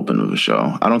on the open of the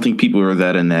show. I don't think people are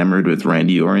that enamored with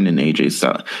Randy Orton and AJ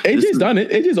Styles. AJ's done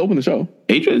it. AJ's opened the show.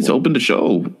 AJ's opened the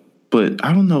show, but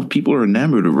I don't know if people are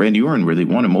enamored with Randy Orton where they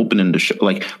want him opening the show.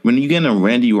 Like when you get a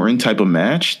Randy Orton type of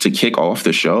match to kick off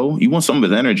the show, you want some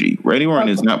with energy. Randy Orton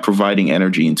is not providing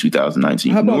energy in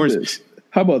 2019. How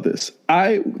about this?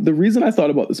 The reason I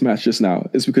thought about this match just now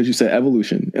is because you said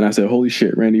Evolution, and I said, holy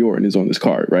shit, Randy Orton is on this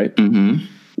card, right? Mm-hmm.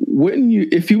 Wouldn't you,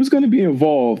 if he was going to be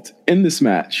involved in this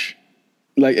match,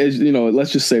 like, as you know,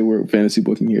 let's just say we're fantasy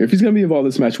booking here. If he's going to be involved in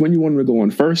this match, wouldn't you want him to go on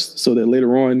first so that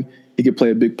later on he could play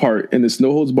a big part in this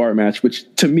no holds barred match, which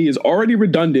to me is already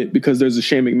redundant because there's a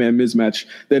Shane McMahon Miz match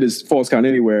that is falls count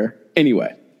anywhere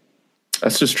anyway.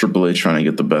 That's just Triple H trying to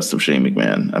get the best of Shane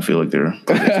McMahon. I feel like they're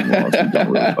don't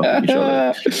really fuck each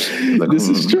other. Like, this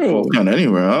is true. Count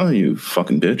anywhere, huh? You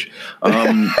fucking bitch.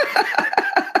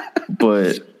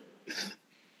 But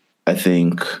I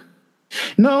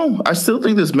still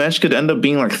think this match could end up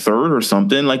being like third or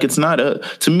something. Like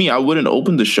to me, I wouldn't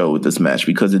open the show with this match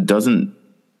because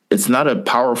it's not a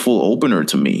powerful opener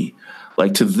to me.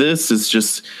 Like to this,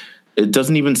 it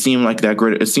doesn't even seem like that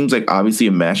great. It seems like obviously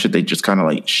a match that they just kind of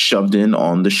like shoved in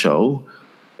on the show.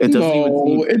 It doesn't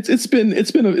even seem,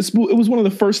 it was one of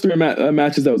the first three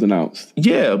matches that was announced.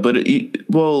 Yeah, but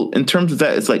in terms of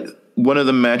that, it's like one of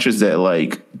the matches that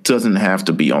like doesn't have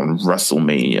to be on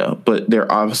WrestleMania, but they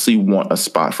obviously want a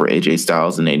spot for AJ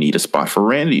Styles and they need a spot for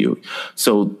Randy.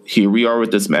 So here we are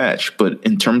with this match. But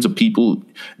in terms of people,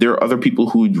 there are other people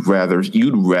who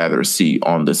you'd rather see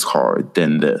on this card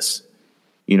than this,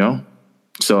 you know?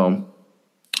 So,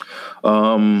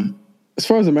 as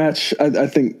far as the match, I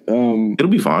think it'll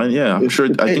be fine. Yeah, I'm sure.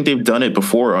 I think they've done it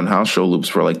before on house show loops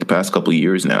for like the past couple of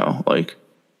years now. Like,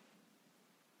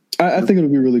 I think it'll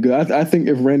be really good. I think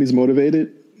if Randy's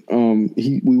motivated,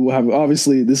 we will have,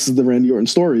 obviously this is the Randy Orton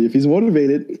story. If he's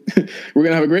motivated, we're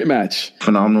gonna have a great match.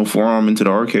 Phenomenal forearm into the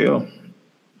RKO.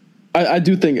 I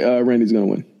do think Randy's gonna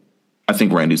win. I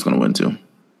think Randy's gonna win too.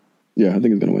 Yeah, I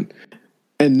think he's gonna win.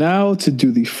 And now to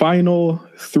do the final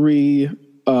three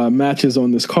matches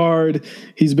on this card.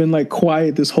 He's been like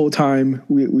quiet this whole time.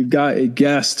 We've got a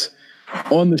guest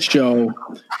on the show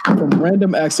from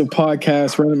Random Acts of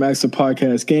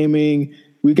Podcast Gaming.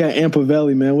 We got Amp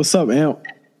Pavelli, man. What's up, Amp?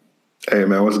 Hey,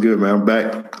 man, what's good, man? I'm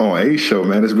back on A Show,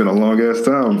 man. It's been a long ass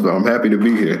time, so I'm happy to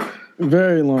be here.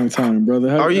 Very long time,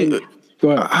 brother.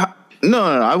 Go ahead. No.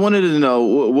 I wanted to know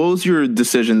what was your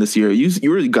decision this year.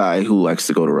 You're a guy who likes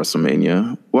to go to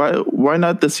WrestleMania. Why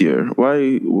not this year?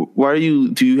 Why are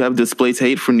you? Do you have displaced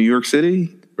hate for New York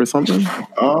City or something?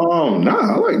 Oh,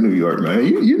 nah, I like New York, man.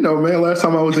 You know, man. Last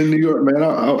time I was in New York, man,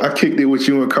 I kicked it with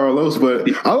you and Carlos. But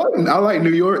I like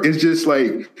New York. It's just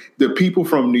like the people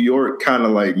from New York kind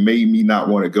of like made me not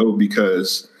want to go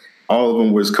because all of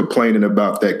them was complaining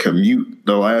about that commute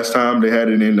the last time they had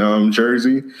it in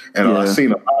Jersey. And I've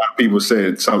seen a lot of people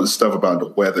say some of the stuff about the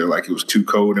weather, like it was too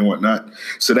cold and whatnot.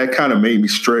 So that kind of made me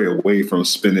stray away from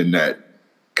spending that.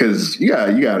 Because you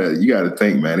gotta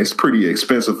think, man, it's pretty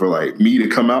expensive for like me to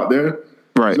come out there.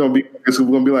 Right. It's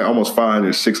gonna be like almost $500,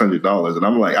 $600. And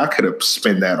I'm like, I could have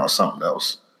spent that on something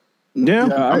else. Yeah,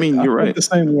 I mean, you're right. The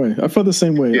same way. I felt the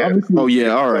same way. Yeah. Oh yeah,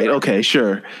 all right, okay,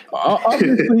 sure.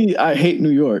 Obviously, I hate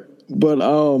New York, but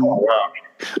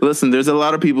Listen, there's a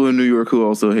lot of people in New York who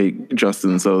also hate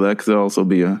Justin, so that could also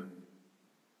be a.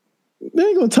 They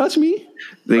ain't gonna touch me.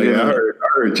 I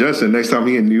heard Justin next time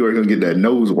he in New York gonna get that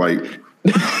nose wiped.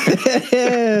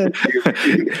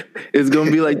 It's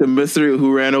gonna be like the mystery of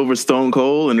who ran over Stone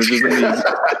Cold, and it's just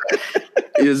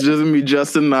gonna be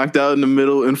Justin knocked out in the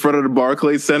middle in front of the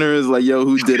Barclays Center. Is like, yo,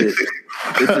 who did it?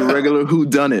 It's a regular who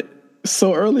done it.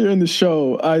 So earlier in the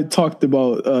show, I talked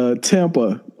about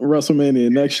Tampa WrestleMania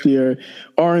next year,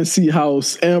 RNC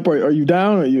House. Amp, are you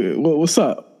down? Are you? What's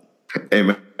up? Hey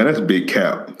man, that's big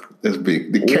cap. That's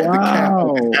big. The cap.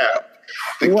 Wow.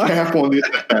 The cap on the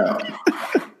cap.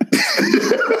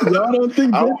 Y'all don't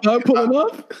think they're not pulling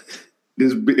up?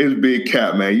 It's big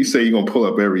cap, man. You say you're gonna pull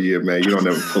up every year, man. You don't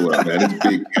ever pull up, man. It's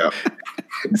big cap.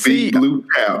 Big blue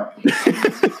cap.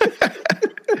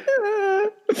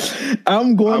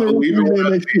 I'm going to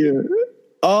WrestleMania next year.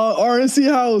 RNC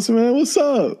House, man. What's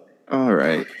up? All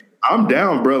right. I'm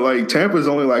down, bro. Like Tampa's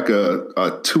only like a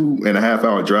 2.5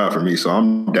 hour drive for me, so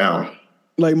I'm down.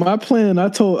 Like my plan, I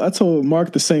told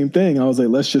Mark the same thing. I was like,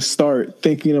 let's just start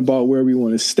thinking about where we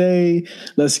want to stay.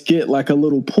 Let's get like a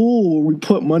little pool where we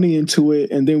put money into it,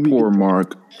 and then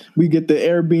Mark. We get the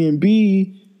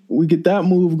Airbnb. We get that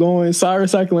move going.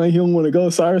 Cyrus acting like he don't want to go.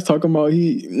 Cyrus talking about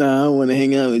I don't want to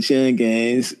hang out with you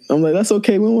guys. I'm like, that's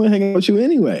okay. We don't want to hang out with you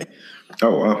anyway.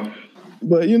 Oh wow.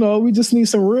 But we just need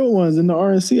some real ones in the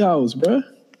RNC house, bro.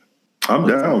 I'm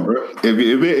down, bro.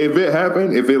 If it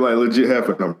happened, if it like legit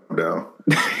happened, I'm down.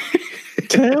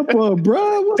 Tampa,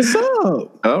 bro, what's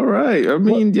up? All right. I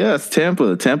mean, yes,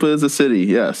 Tampa. Tampa is a city.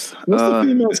 Yes. What's the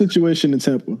female situation in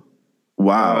Tampa?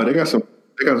 Wow, they got some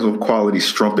quality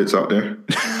strumpets out there.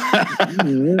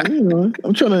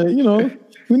 I'm trying to,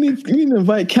 we need to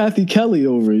invite Kathy Kelly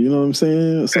over. You know what I'm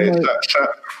saying? Hey,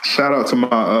 shout out to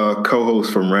my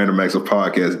co-host from Random Acts of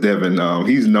Podcast, Devin.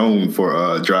 He's known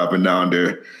for driving down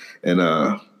there and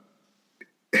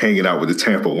hanging out with the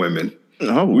Tampa women.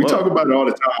 Oh, we talk about it all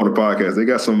the time on the podcast. They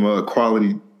got some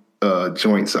quality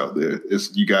joints out there,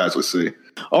 as you guys would see.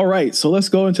 All right, so let's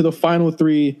go into the final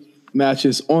 3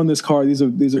 matches on this card. These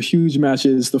are huge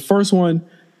matches. The first one,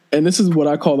 and this is what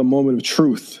I call the moment of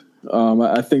truth.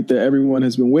 I think that everyone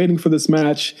has been waiting for this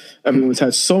match. Everyone's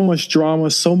had so much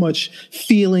drama, so much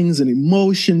feelings and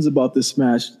emotions about this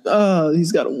match.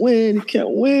 He's got to win. He can't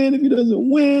win. If he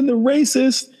doesn't win, the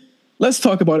racist. Let's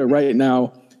talk about it right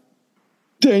now.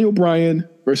 Daniel Bryan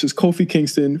versus Kofi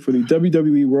Kingston for the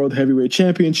WWE World Heavyweight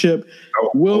Championship.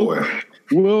 Will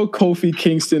Kofi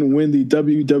Kingston win the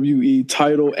WWE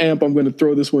title? Amp, I'm going to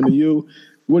throw this one to you.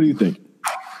 What do you think?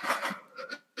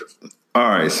 All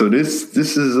right, so this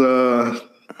is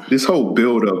this whole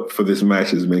build up for this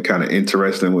match has been kind of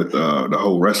interesting with the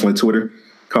whole wrestling Twitter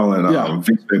calling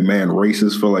Vince McMahon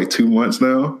racist for like 2 months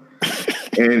now,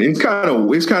 and it's kind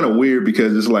of weird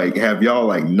because it's like, have y'all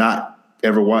like not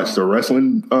ever watched the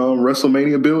wrestling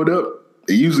WrestleMania build up?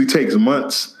 It usually takes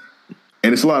months,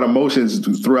 and it's a lot of emotions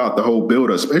throughout the whole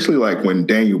build up, especially like when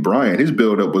Daniel Bryan, his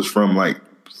build up was from like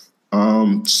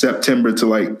September to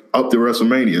like up to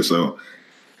WrestleMania, so.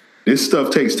 This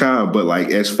stuff takes time, but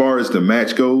like as far as the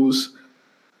match goes,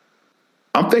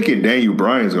 I'm thinking Daniel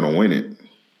Bryan's gonna win it.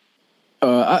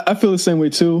 I feel the same way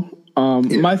too.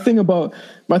 My thing about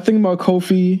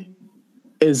Kofi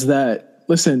is that,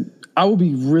 listen, I will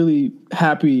be really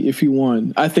happy if he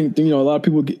won. I think a lot of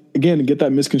people get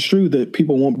that misconstrued that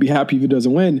people won't be happy if he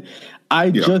doesn't win.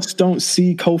 I just don't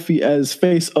see Kofi as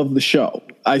face of the show.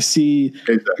 I see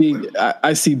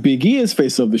I see Big E as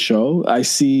face of the show. I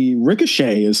see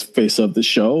Ricochet as face of the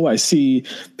show. I see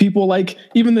people like,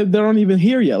 even that they're not even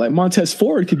here yet, like Montez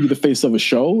Ford could be the face of a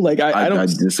show. Like I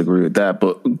disagree with that,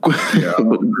 but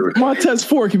Montez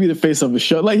Ford could be the face of a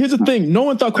show. Like, here's the thing: no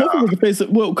one thought Kofi was the face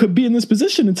could be in this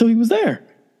position until he was there.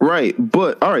 Right,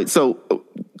 but all right. So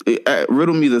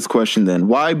Riddle me this question then.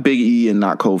 Why Big E and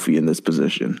not Kofi in this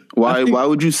position? Why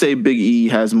would you say Big E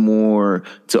has more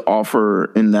to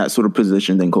offer in that sort of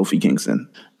position than Kofi Kingston?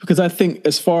 Because I think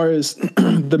as far as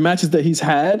the matches that he's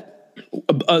had,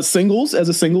 singles,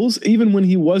 even when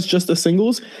he was just a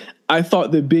singles, I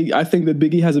think that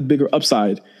Big E has a bigger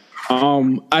upside.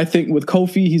 I think with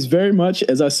Kofi, he's very much,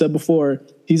 as I said before,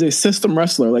 he's a system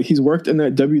wrestler. Like, he's worked in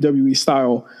that WWE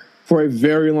style for a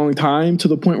very long time, to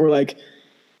the point where, like,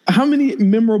 how many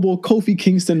memorable Kofi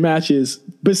Kingston matches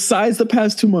besides the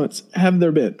past 2 months have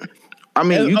there been? I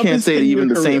mean, you can't say even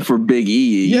the same for Big E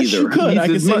either. Yes, you could. I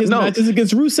could say his matches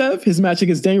against Rusev, his match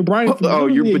against Daniel Bryan.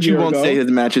 But you won't say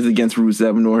his matches against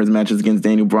Rusev nor his matches against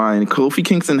Daniel Bryan. Kofi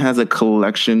Kingston has a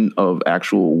collection of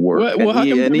actual work. Well, how come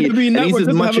WWE Network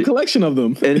doesn't have a collection of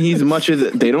them? And he's much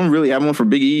as they don't really have one for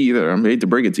Big E either. I hate to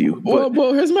break it to you. But,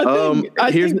 well, here's my thing.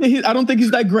 I don't think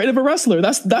he's that great of a wrestler.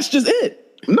 That's just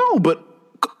it. No, but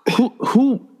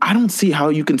who I don't see how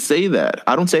you can say that.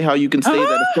 I don't say how you can say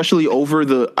that, especially over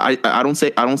the. I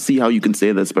don't see how you can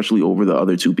say that, especially over the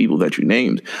other two people that you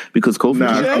named, because Kofi.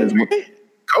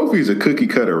 Kofi's a cookie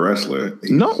cutter wrestler.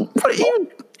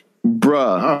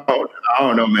 Bruh. I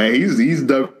don't know, man. He's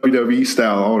WWE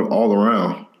style all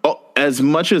around. Oh, as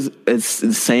much as it's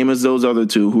the same as those other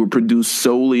two who were produced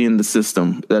solely in the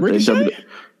system.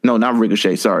 No, not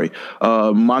Ricochet. Sorry,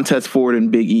 Montez Ford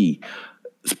and Big E.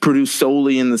 Produced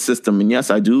solely in the system. And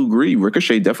yes, I do agree.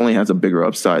 Ricochet definitely has a bigger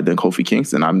upside than Kofi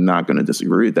Kingston. I'm not going to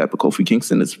disagree with that, but Kofi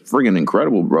Kingston is friggin'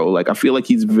 incredible, bro. Like, I feel like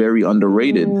he's very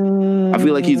underrated. And I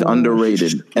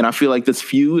feel like this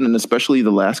feud, and especially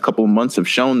the last couple of months, have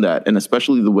shown that, and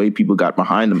especially the way people got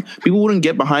behind him. People wouldn't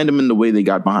get behind him in the way they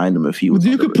got behind him if he was.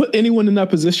 You could put anyone in that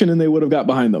position and they would have got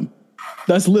behind them.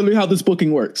 That's literally how this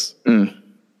booking works.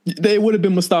 They would have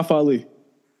been Mustafa Ali.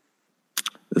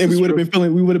 And we would have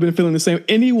been feeling the same.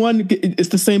 It's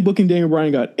the same booking Daniel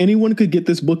Bryan got. Anyone could get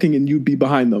this booking and you'd be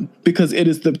behind them, because it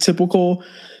is the typical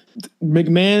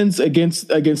McMahon's against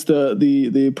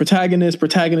the protagonist.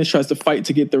 Protagonist tries to fight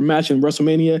to get their match in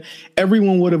WrestleMania.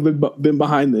 Everyone would have been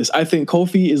behind this. I think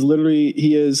Kofi is literally,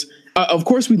 of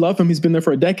course we love him. He's been there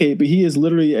for a decade, but he is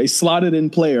literally a slotted in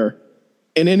player,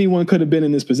 and anyone could have been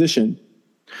in this position.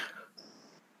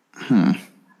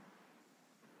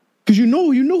 Because you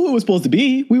know who it was supposed to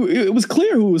be. It was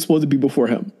clear who it was supposed to be before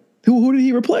him. Who did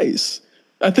he replace?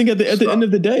 I think at the end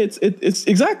of the day, it's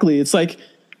exactly. It's like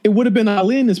it would have been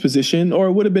Ali in this position, or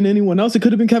it would have been anyone else. It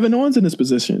could have been Kevin Owens in this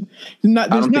position. I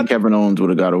don't think Kevin Owens would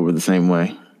have got over the same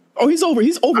way. Oh, he's over.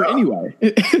 He's over anyway.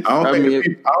 I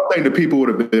don't think the people would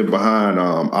have been behind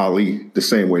Ali the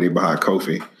same way they behind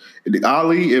Kofi. If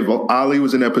Ali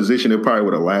was in that position, it probably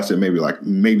would have lasted maybe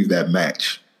that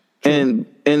match. And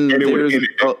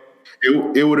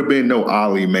it would have been no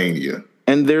Ali Mania.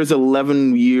 And there's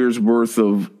 11 years worth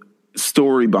of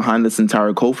story behind this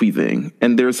entire Kofi thing.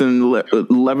 And there's an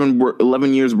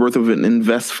 11 years worth of an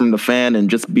invest from the fan and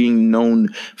just being known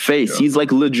face. Yeah. He's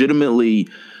like legitimately,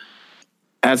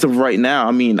 as of right now,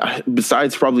 I mean,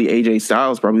 besides probably AJ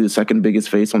Styles, probably the second biggest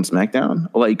face on SmackDown.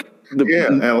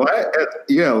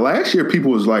 Last year people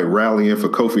was like rallying for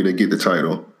Kofi to get the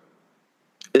title.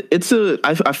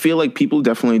 I feel like people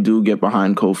definitely do get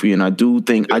behind Kofi, and I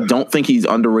don't think he's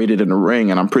underrated in the ring,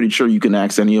 and I'm pretty sure you can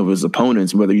ask any of his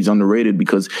opponents whether he's underrated,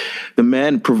 because the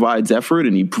man provides effort,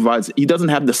 and he doesn't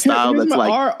have the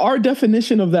style our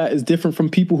definition of that is different from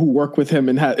people who work with him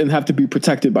and have to be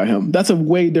protected by him. That's a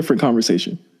way different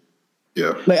conversation.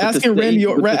 Yeah. Like asking Randy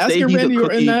Orton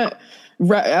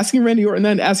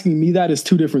and asking me that is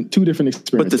two different experiences.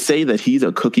 But to say that he's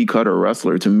a cookie cutter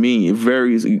wrestler, to me, it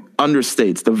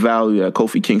understates the value that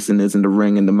Kofi Kingston is in the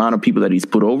ring, and the amount of people that he's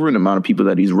put over and the amount of people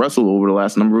that he's wrestled over the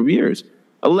last number of years.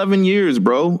 11 years,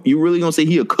 bro. You really gonna say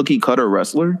he a cookie cutter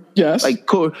wrestler? Yes. Like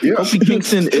Kofi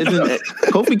Kingston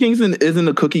isn't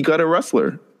a cookie cutter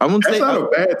wrestler. I wouldn't say that's not a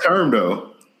bad term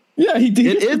though. Yeah, it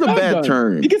is a bad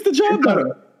term. He gets the job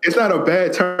done. It's not a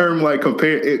bad term, like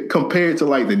compared to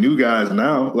like the new guys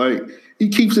now. Like, he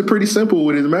keeps it pretty simple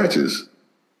with his matches.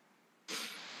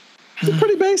 It's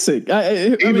pretty basic.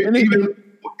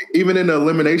 Even in the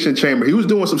Elimination Chamber, he was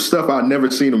doing some stuff I'd never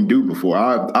seen him do before.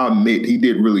 I admit he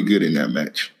did really good in that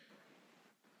match.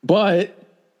 But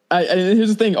here's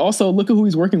the thing. Also, look at who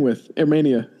he's working with at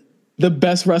Mania. the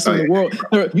best wrestler in the world.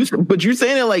 But you're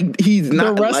saying it like he's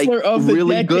not the wrestler like of the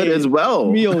really decade. Good as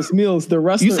well. Meals, the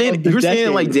wrestler You're saying, of the decade.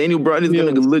 saying like Daniel Bryan is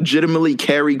going to legitimately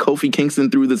carry Kofi Kingston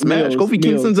through this match. Kofi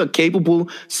Kingston's a capable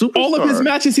superstar. All of his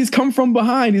matches, he's come from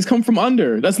behind. He's come from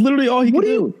under. That's literally all he can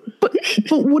do. But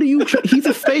what do you? He's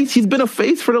a face. He's been a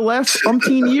face for the last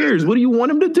 15 years. What do you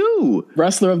want him to do?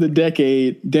 Wrestler of the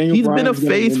decade, Daniel. He's Bryan been a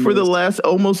face for the last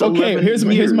almost 11 years.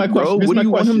 Here's my question. Bro. What do you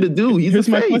want him to do? He's a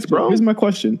face, bro. Here's my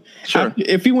question. Sure.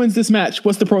 If he wins this match,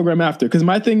 what's the program after? Because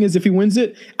my thing is, if he wins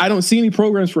it, I don't see any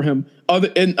programs for him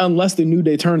unless the New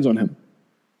Day turns on him.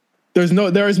 There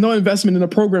is no investment in a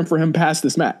program for him past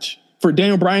this match. For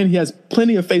Daniel Bryan, he has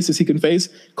plenty of faces he can face.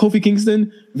 Kofi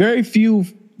Kingston, very few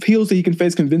heels that he can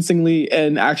face convincingly,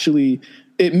 and actually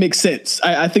it makes sense.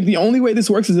 I think the only way this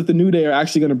works is if the New Day are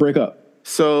actually going to break up.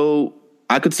 So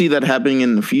I could see that happening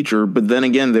in the future, but then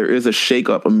again, there is a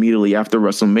shakeup immediately after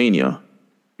WrestleMania.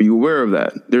 Are you aware of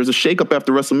that? There's a shakeup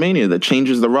after WrestleMania that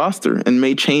changes the roster and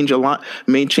may change a lot,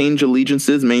 may change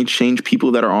allegiances, may change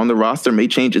people that are on the roster, may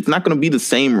change. It's not going to be the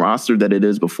same roster that it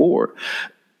is before.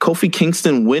 Kofi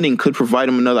Kingston winning could provide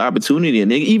him another opportunity,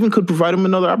 and it even could provide him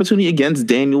another opportunity against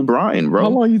Daniel Bryan, bro. How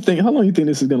long you think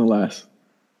this is going to last?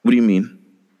 What do you mean?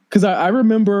 Because I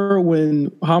remember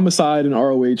when Homicide and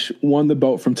ROH won the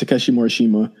belt from Takeshi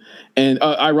Morishima, and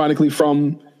ironically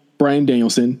from Bryan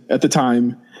Danielson at the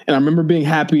time. And I remember being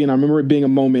happy, and I remember it being a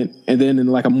moment. And then in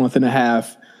like a month and a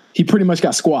half, he pretty much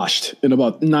got squashed in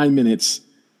about 9 minutes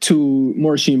to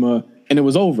Morishima, and it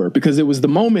was over because it was the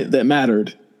moment that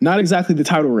mattered, not exactly the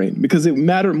title reign, because it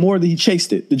mattered more that he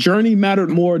chased it. The journey mattered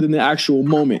more than the actual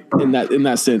moment in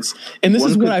that sense. And this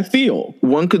is what I feel.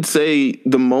 One could say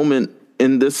the moment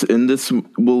in this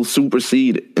will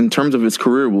supersede, in terms of his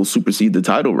career, will supersede the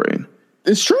title reign.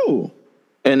 It's true.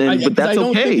 But that's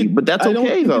okay. But that's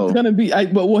okay, though. It's gonna be.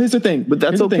 Well, here's the thing. But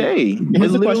that's okay.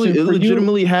 It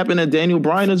legitimately happened at Daniel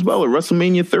Bryan as well. At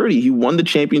WrestleMania 30, he won the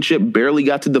championship, barely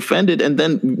got to defend it, and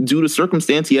then due to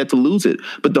circumstance, he had to lose it.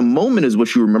 But the moment is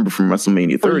what you remember from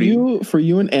WrestleMania 30. For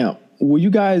you and Amp, will you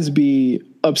guys be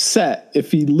upset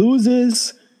if he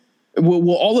loses?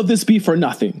 Will all of this be for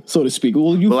nothing, so to speak?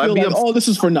 Will you feel like all this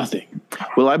is for nothing?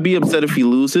 Will I be upset if he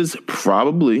loses?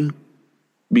 Probably.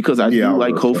 Because I do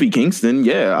like Kofi Kingston.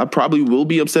 Yeah, I probably will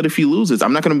be upset if he loses.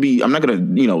 I'm not gonna,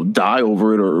 die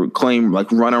over it or claim,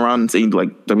 like, run around and say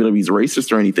like WWE's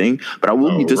racist or anything. But I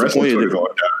will be disappointed.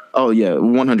 Oh yeah,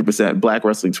 100%. Black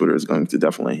wrestling Twitter is going to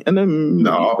definitely. And then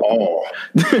I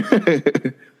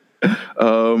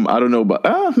don't know,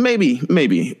 but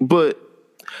maybe. But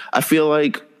I feel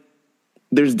like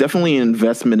there's definitely an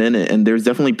investment in it, and there's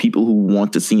definitely people who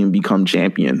want to see him become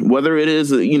champion. Whether it is,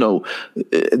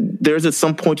 there's at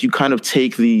some point you kind of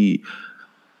take the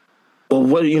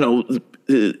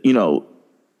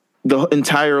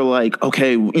entire, like,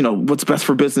 okay, what's best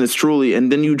for business truly.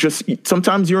 And then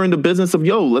sometimes you're in the business of,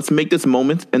 let's make this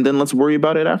moment and then let's worry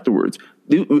about it afterwards.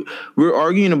 We're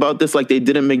arguing about this like they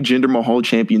didn't make Jinder Mahal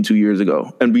champion 2 years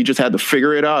ago, and we just had to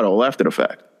figure it out all after the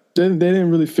fact. They didn't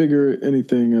really figure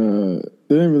anything.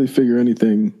 They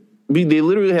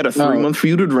literally had a 3-month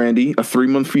feud with Randy, a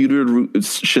 3-month feud with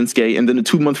Shinsuke, and then a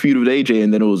 2-month feud with AJ,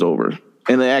 and then it was over.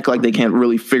 And they act like they can't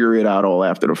really figure it out all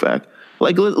after the fact.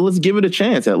 Like, let's give it a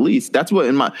chance at least. That's what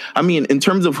in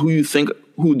terms of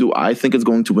who do I think is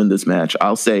going to win this match?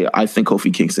 I'll say I think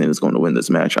Kofi Kingston is going to win this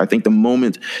match. I think the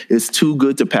moment is too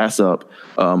good to pass up.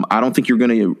 I don't think you're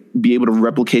going to be able to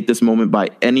replicate this moment by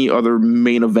any other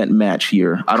main event match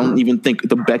here. I don't even think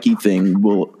the Becky thing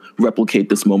will replicate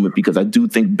this moment, because I do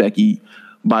think Becky,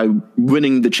 by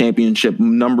winning the championship a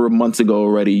number of months ago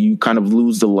already, you kind of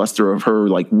lose the luster of her,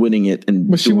 like, winning it.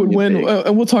 But she would win,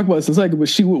 and we'll talk about this in a second, but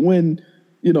she would win,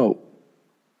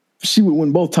 she would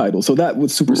win both titles. So that would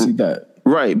supersede that.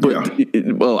 Right. But,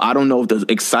 I don't know if there's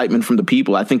excitement from the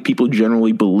people. I think people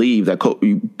generally believe that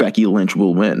Becky Lynch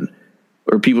will win.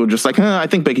 Or people are just like, I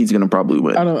think Becky's going to probably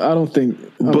win. I don't think.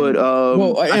 But,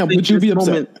 would you be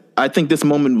upset? I think this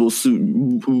moment will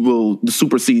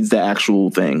supersedes the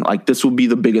actual thing. Like, this will be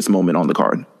the biggest moment on the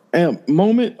card.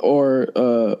 Moment or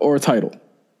a title?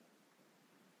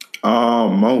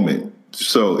 Moment.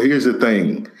 So here's the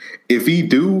thing: if he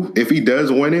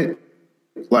does win it,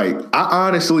 like,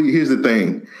 here's the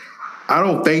thing: I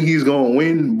don't think he's gonna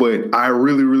win, but I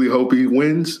really, really hope he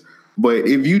wins. But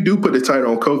if you do put the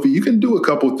title on Kofi, you can do a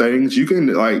couple things. You can,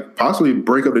 like, possibly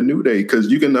break up the New Day, because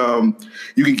you can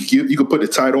put the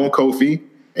title on Kofi,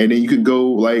 and then you can go,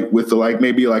 like, with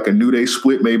maybe like a New Day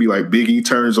split, maybe like Big E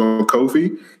turns on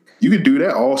Kofi. You could do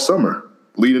that all summer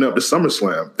leading up to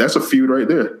SummerSlam. That's a feud right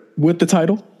there. With the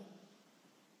title?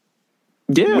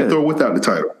 Yeah. With or without the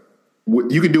title.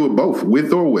 You can do it both,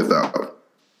 with or without.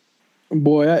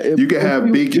 Boy, you could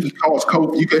have Big E cost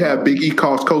Kofi. You could have Big E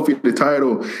cost Kofi the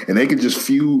title, and they could just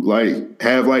feud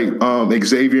have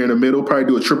Xavier in the middle. Probably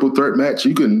do a triple threat match.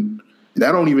 You can.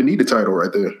 That don't even need the title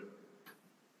right there.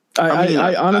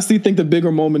 I honestly think the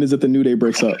bigger moment is that the New Day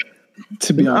breaks up.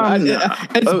 To be honest,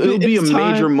 it'll be a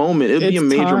major moment. It'll be a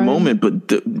major moment, but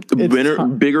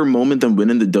the bigger moment than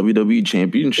winning the WWE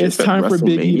Championship. It's time for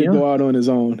Big E to go out on his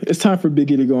own. It's time for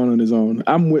Big E to go out on his own.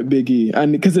 I'm with Big E,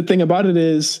 and because the thing about it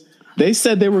is, they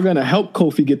said they were going to help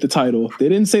Kofi get the title. They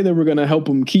didn't say they were going to help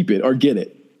him keep it or get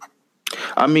it.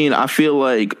 I mean, I feel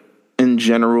like in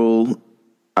general,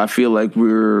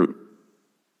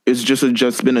 it's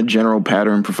just been a general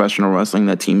pattern in professional wrestling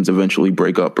that teams eventually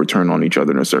break up or turn on each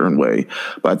other in a certain way.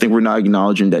 But I think we're not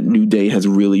acknowledging that New Day has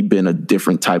really been a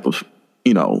different type of,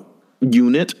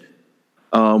 unit.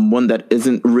 One that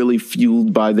isn't really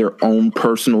fueled by their own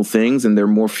personal things, and they're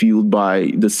more fueled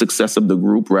by the success of the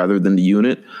group rather than the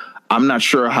unit. I'm not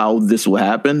sure how this will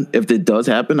happen. If it does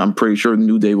happen, I'm pretty sure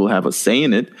New Day will have a say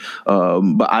in it.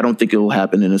 But I don't think it will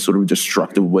happen in a sort of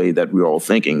destructive way that we're all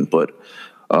thinking. But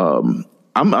I'm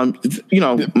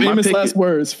famous last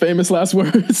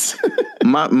words.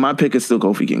 my pick is still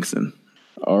Kofi Kingston.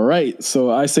 All right, so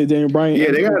I say Daniel Bryan.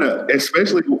 Yeah, they gotta,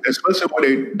 especially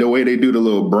the way they do the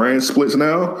little brand splits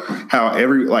now. How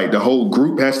the whole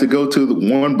group has to go to the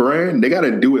one brand. They got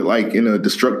to do it in a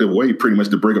destructive way, pretty much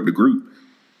to break up the group.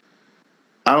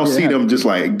 I don't see them just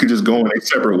going their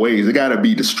separate ways. It got to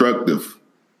be destructive.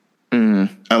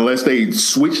 Unless they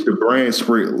switch the brand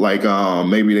split,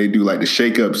 maybe they do the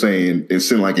shake up saying and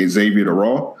send Xavier to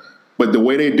Raw. But the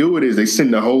way they do it is they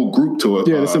send the whole group to a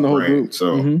they send the whole brand. Group.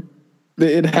 So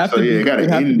it has to. It got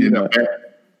to end in a bad.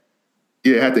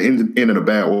 Yeah, it had to end in a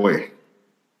bad way.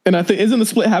 And I think isn't the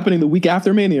split happening the week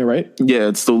after Mania, right? Yeah,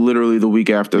 it's still literally the week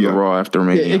after the Raw after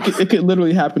Mania. Yeah, it could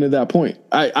literally happen at that point.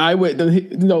 I would,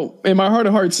 in my heart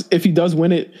of hearts, if he does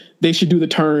win it, they should do the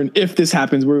turn. If this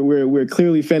happens, we're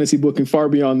clearly fantasy booking far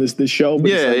beyond this show.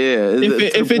 But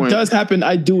if it does happen,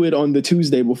 I do it on the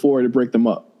Tuesday before to break them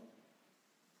up.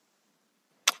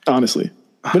 Honestly,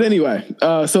 but anyway,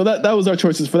 so that was our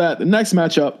choices for that. The next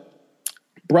matchup: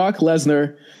 Brock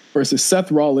Lesnar versus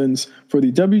Seth Rollins for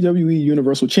the WWE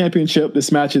Universal Championship.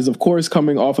 This match is, of course,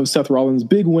 coming off of Seth Rollins'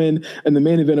 big win in the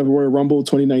main event of Royal Rumble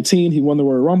 2019. He won the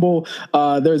Royal Rumble.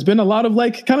 There's been a lot of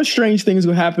kind of strange things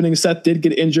happening. Seth did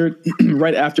get injured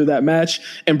right after that match.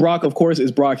 And Brock, of course,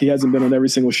 is Brock. He hasn't been on every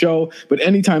single show. But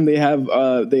anytime they have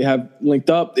linked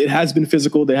up, it has been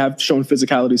physical. They have shown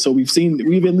physicality. So we've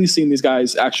at least seen these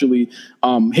guys actually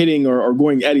hitting or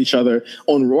going at each other.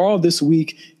 On Raw this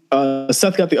week,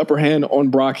 Seth got the upper hand on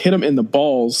Brock, hit him in the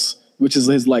balls, which is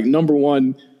his number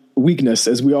one weakness,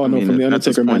 as we all know from the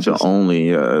Undertaker matches. The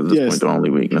only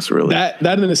weakness, really. That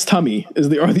and his tummy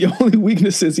are the only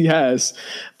weaknesses he has,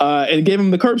 and gave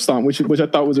him the curb stomp, which I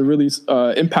thought was a really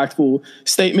impactful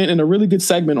statement and a really good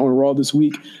segment on Raw this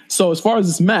week. So as far as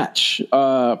this match,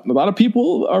 a lot of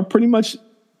people are pretty much,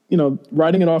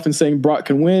 writing it off and saying Brock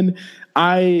can win.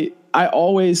 I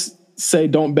always say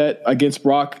don't bet against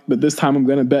Brock, but this time I'm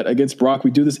going to bet against Brock. We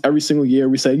do this every single year.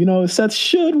 We say, Seth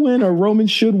should win or Roman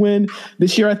should win.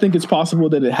 This year, I think it's possible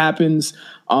that it happens.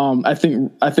 I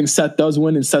think Seth does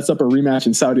win and sets up a rematch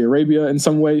in Saudi Arabia in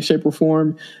some way, shape, or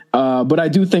form. But I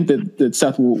do think that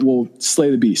Seth will slay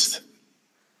the beast.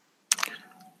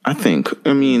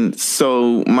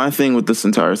 So my thing with this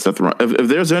entire Seth Rollins, if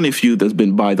there's any feud that's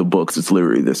been by the books, it's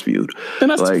literally this feud.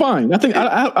 And that's fine. I think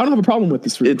I don't have a problem with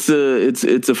this feud.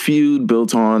 It's a feud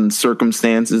built on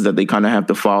circumstances that they kind of have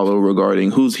to follow regarding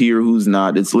who's here, who's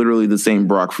not. It's literally the same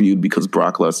Brock feud because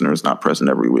Brock Lesnar is not present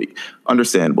every week.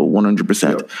 Understandable,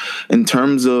 100%. Yep. In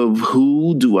terms of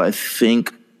who do I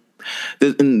think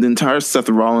the entire Seth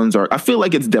Rollins arc, I feel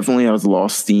like it's definitely has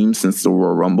lost steam since the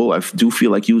Royal Rumble. I do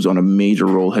feel like he was on a major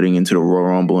role heading into the Royal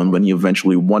Rumble, and when he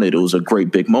eventually won it, it was a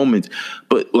great big moment.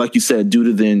 But like you said, due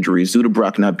to the injuries, due to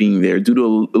Brock not being there, due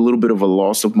to a little bit of a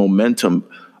loss of momentum,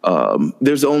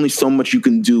 there's only so much you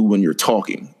can do when you're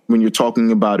talking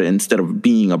about it instead of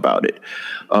being about it.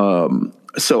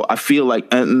 So I feel like,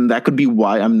 and that could be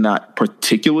why I'm not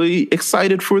particularly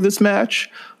excited for this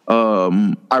match.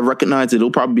 I recognize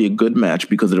it'll probably be a good match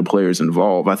because of the players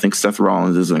involved. I think Seth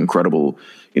Rollins is an incredible,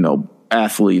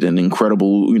 athlete and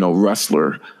incredible,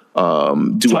 wrestler.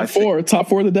 Top four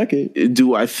of the decade.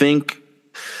 Do I think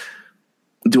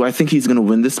he's going to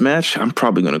win this match? I'm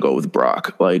probably going to go with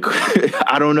Brock.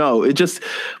 I don't know.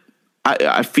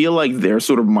 I feel like their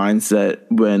sort of mindset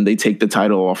when they take the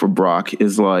title off of Brock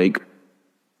is all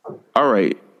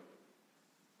right,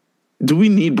 do we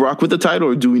need Brock with the title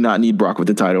or do we not need Brock with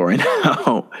the title right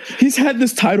now? He's had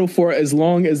this title for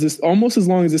almost as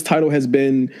long as this title has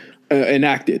been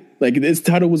enacted. Like this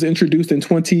title was introduced in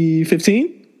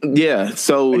 2015. Yeah,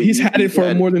 so he's had it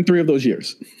for more than 3 of those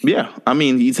years. Yeah, I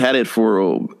mean, he's had it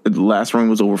for the last reign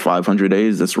was over 500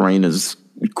 days. This reign is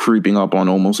creeping up on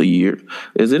almost a year.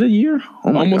 Is it a year?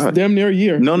 Oh my almost God. Damn near a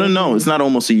year. No, it's not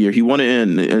almost a year. He won it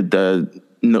in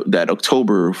that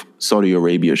October Saudi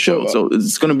Arabia show. So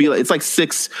it's going to be like, it's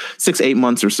like 8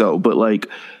 months or so, but like,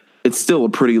 it's still a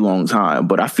pretty long time.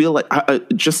 But I feel like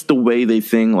just the way they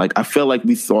think, like, I feel like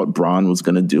we thought Braun was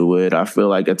going to do it. I feel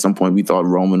like at some point we thought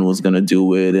Roman was going to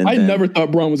do it. And I never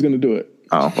thought Braun was going to do it.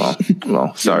 Oh,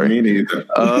 well, sorry. Me neither.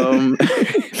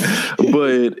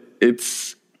 But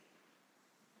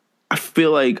I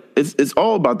feel like it's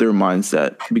all about their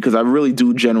mindset, because I really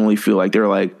do genuinely feel like they're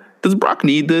like, does Brock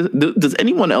need this? Does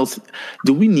anyone else?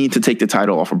 Do we need to take the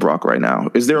title off of Brock right now?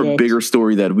 Is there a bigger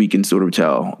story that we can sort of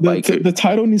tell? The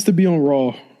title needs to be on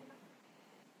Raw.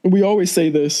 We always say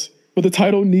this, but the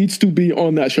title needs to be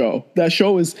on that show. That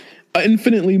show is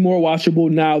infinitely more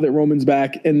watchable now that Roman's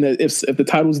back, and that if the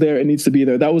title's there, it needs to be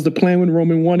there. That was the plan when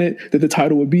Roman won it, that the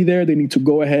title would be there. They need to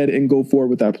go ahead and go forward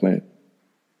with that plan.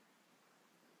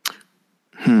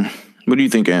 What do you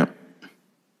think, Amp?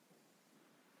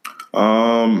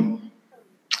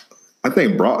 I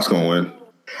think Brock's gonna win.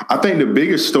 I think the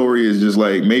biggest story is just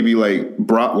like maybe like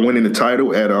Brock winning the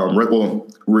title at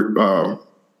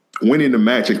winning the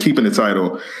match and keeping the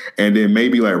title, and then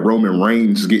maybe like Roman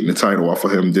Reigns getting the title off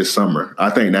of him this summer. I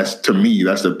think that's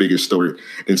the biggest story,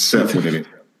 and Seth winning it.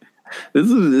 This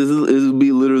will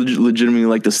be literally legitimately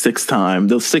like the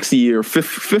fifth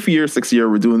year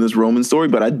we're doing this Roman story.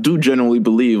 But I do genuinely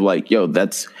believe, like,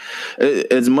 that's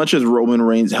as much as Roman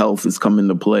Reigns' health has come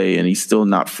into play and he's still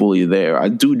not fully there. I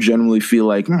do genuinely feel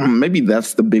like maybe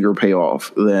that's the bigger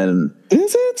payoff than.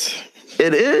 Is it?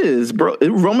 It is, bro.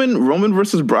 Roman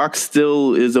versus Brock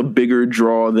still is a bigger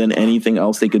draw than anything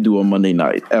else they could do on Monday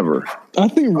night ever. I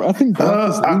think Brock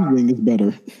losing is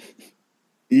better.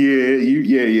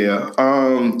 Yeah.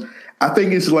 I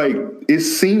think it's like, it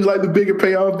seems like the bigger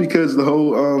payoff because the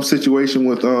whole situation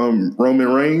with Roman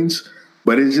Reigns,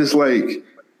 but it's just like,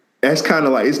 that's kind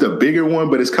of like, it's the bigger one,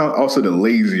 but it's kind of also the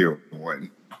lazier one.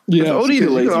 Yeah, it's only the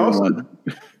lazier one.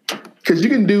 Because you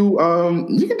can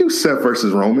do Seth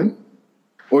versus Roman,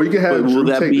 or you can have Drew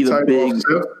take the title off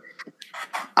Seth.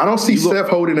 I don't see Seth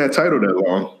holding that title that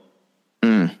long.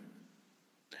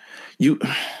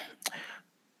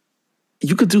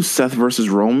 You could do Seth versus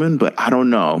Roman, but I don't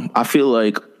know. I feel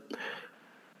like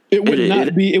it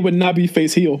would not be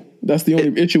face heel. That's the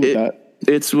only issue with that.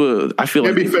 I feel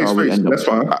like that's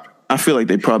fine. I feel like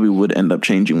they probably would end up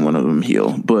changing one of them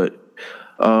heel, but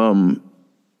I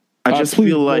just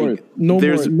feel like no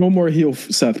more heel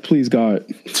Seth, please God.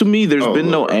 To me, there's been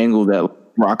no angle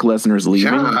that Brock Lesnar's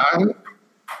leaving.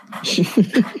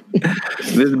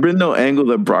 There's been no angle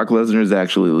that Brock Lesnar is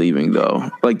actually leaving, though.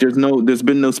 Like, there's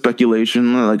been no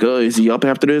speculation. Like, oh, is he up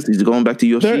after this? He's going back to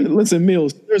UFC. Listen,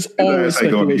 Mills, there's always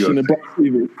speculation that Brock's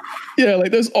leaving. Yeah,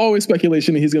 like there's always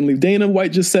speculation that he's going to leave. Dana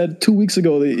White just said 2 weeks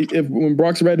ago that when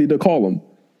Brock's ready to call him.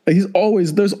 Like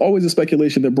there's always a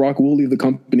speculation that Brock will leave the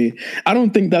company. I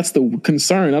don't think that's the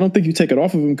concern. I don't think you take it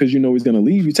off of him because you know he's going to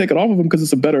leave. You take it off of him because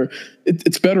it's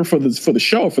better for the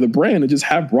show, for the brand, to just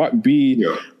have Brock be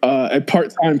a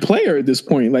part-time player at this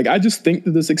point. Like, I just think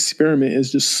that this experiment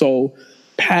is just so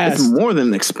past. It's more than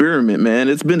an experiment, man.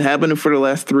 It's been happening for the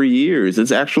last 3 years.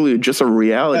 It's actually just a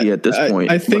reality at this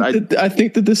point. I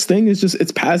think that this thing is just,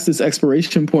 it's past this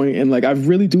expiration point, and like I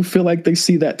really do feel like they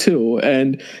see that too.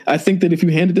 And I think that if you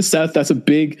hand it to Seth, that's a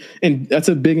big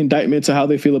indictment to how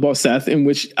they feel about Seth. In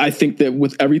which I think that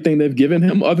with everything they've given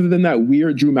him, other than that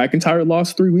weird Drew McIntyre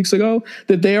loss 3 weeks ago,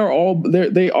 that they are all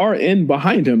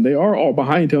behind him. They are all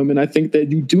behind him, and I think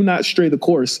that you do not stray the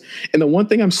course. And the one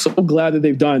thing I'm so glad that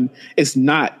they've done is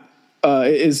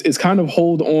is kind of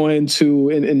hold on to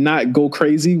and not go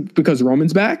crazy because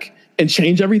Roman's back and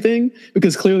change everything,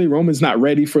 because clearly Roman's not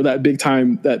ready for that big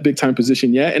time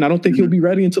position yet, and I don't think he'll be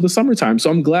ready until the summertime. So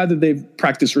I'm glad that they've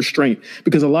practiced restraint,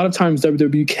 because a lot of times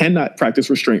WWE cannot practice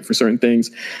restraint for certain things.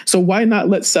 So why not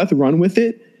let Seth run with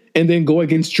it and then go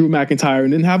against Drew McIntyre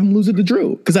and then have him lose it to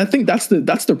Drew? Because I think that's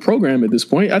the program at this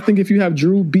point. I think if you have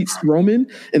Drew beats Roman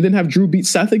and then have Drew beat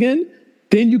Seth again,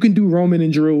 then you can do Roman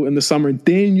and Drew in the summer.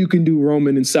 Then you can do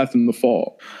Roman and Seth in the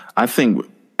fall. I think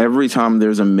every time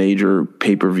there's a major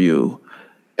pay-per-view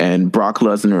and Brock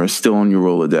Lesnar is still on your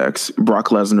Rolodex, Brock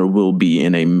Lesnar will be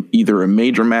in either a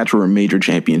major match or a major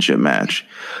championship match.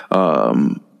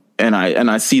 And And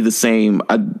I see the same.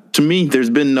 To me, there's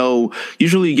been no.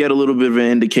 Usually, you get a little bit of an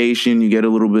indication. You get a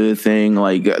little bit of thing.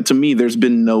 Like to me, there's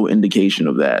been no indication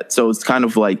of that. So it's kind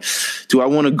of like, do I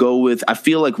want to go with? I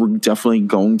feel like we're definitely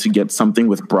going to get something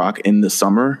with Brock in the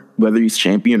summer, whether he's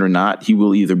champion or not. He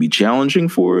will either be challenging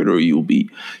for it, or you'll be,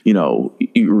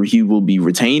 or he will be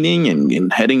retaining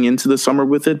and heading into the summer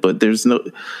with it. But there's no.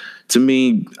 To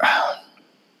me,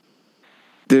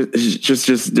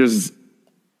 there's.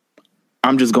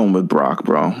 I'm just going with Brock,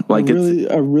 bro. Like I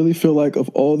really feel like of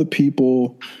all the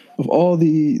people, of all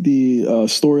the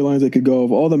storylines that could go,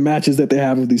 of all the matches that they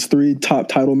have of these 3 top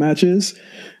title matches,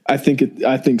 I think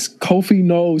Kofi,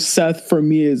 no, Seth for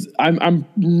me is I'm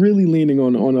really leaning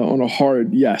on a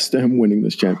hard yes to him winning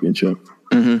this championship.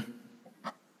 Mm-hmm.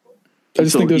 I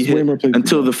just think there's way more places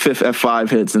until the 5th F5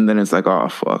 hits, and then it's like, oh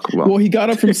fuck. Well, he got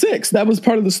up from 6. That was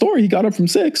part of the story. He got up from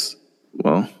 6.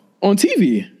 Well. On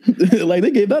TV, like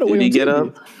they gave that away. Did he on get TV.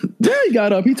 up? Yeah, he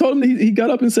got up. He told him he got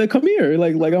up and said, "Come here,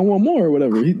 like I want more or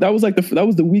whatever." That was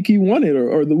the week he won it,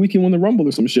 or the week he won the Rumble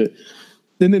or some shit.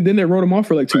 Then they wrote him off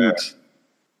for like 2 weeks.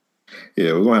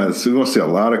 Yeah, we're gonna see a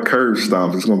lot of curb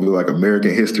stomps. It's gonna be like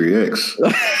American History X.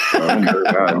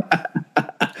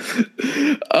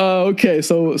 Okay,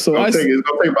 so it's gonna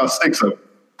take about 6 of them.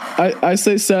 I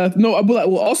say Seth. No, but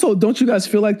well, also, don't you guys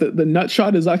feel like the nut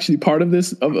shot is actually part of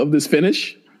this of this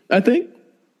finish? I think.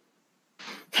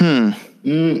 No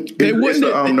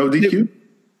DQ.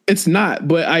 It's not,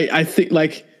 but I think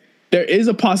like there is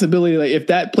a possibility like if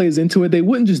that plays into it, they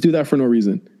wouldn't just do that for no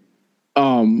reason.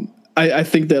 I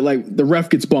think that like the ref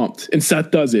gets bumped and Seth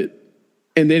does it,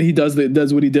 and then he does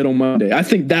what he did on Monday. I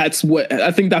think that's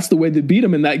the way they beat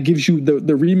him, and that gives you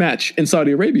the rematch in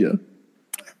Saudi Arabia.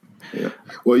 Yeah.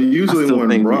 Well, usually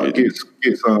when Brock gets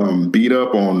beat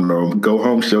up on the Go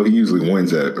Home show, he usually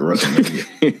wins at WrestleMania.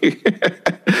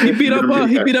 He beat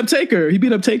up Taker. He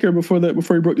beat up Taker before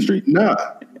he broke the streak. No,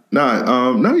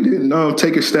 he didn't.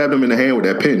 Taker stabbed him in the hand with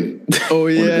that pin. Oh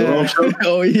yeah.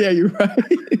 Oh yeah, you're right.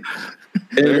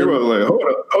 And everybody was like,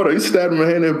 hold on, he stabbed him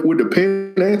in the hand with the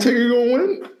pin, and Taker gonna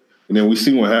win. And then we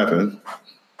see what happened.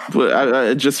 But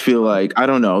I just feel like, I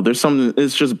don't know. There's something,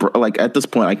 it's just like at this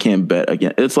point, I can't bet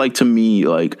again. It's like to me,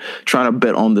 like trying to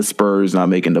bet on the Spurs not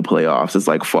making the playoffs. It's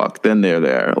like, fuck, then they're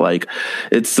there. Like,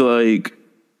 it's like,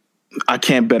 I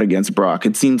can't bet against Brock.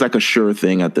 It seems like a sure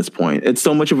thing at this point. It's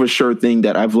so much of a sure thing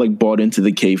that I've like bought into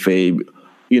the kayfabe,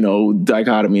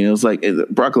 dichotomy. And it was like,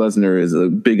 Brock Lesnar is as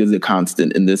big as a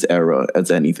constant in this era as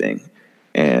anything.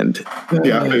 And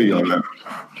yeah, I feel you on that.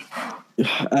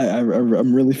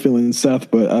 I'm really feeling Seth,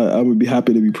 but I would be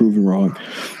happy to be proven wrong.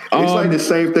 It's like the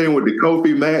same thing with the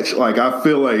Kofi match. Like I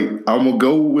feel like I'm gonna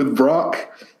go with Brock,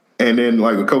 and then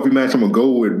like a Kofi match, I'm gonna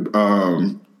go with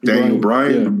Daniel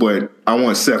Bryan. Yeah. But I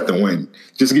want Seth to win,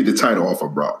 just get the title off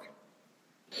of Brock.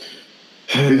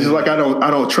 It's just like I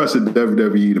don't trust the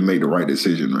WWE to make the right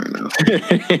decision right now.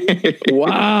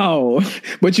 Wow,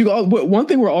 but one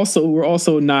thing we're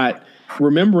also not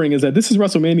remembering is that this is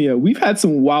WrestleMania. We've had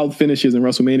some wild finishes in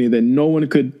WrestleMania that no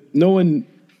one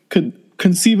could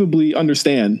conceivably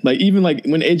understand. Like even like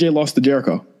when AJ lost to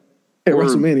Jericho at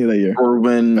WrestleMania that year, or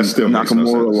when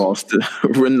Nakamura lost to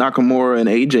Nakamura and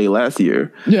AJ last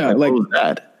year. Yeah, like what was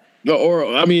that? Or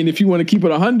I mean, if you want to keep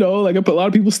it a hundo, like a lot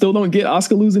of people still don't get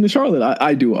Asuka losing to Charlotte.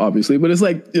 I do obviously, but it's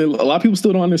like a lot of people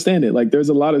still don't understand it. Like there's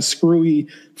a lot of screwy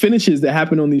finishes that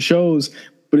happen on these shows.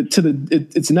 But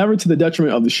it's never to the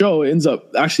detriment of the show. It ends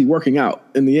up actually working out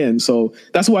in the end. So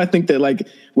that's why I think that like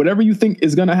whatever you think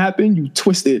is gonna happen, you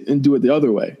twist it and do it the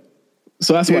other way.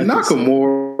 So that's why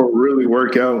Nakamura really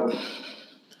work out.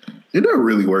 It didn't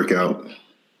really work out.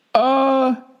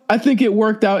 I think it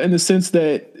worked out in the sense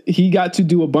that he got to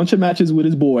do a bunch of matches with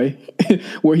his boy,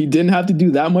 where he didn't have to do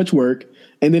that much work,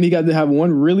 and then he got to have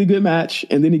one really good match,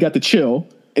 and then he got to chill,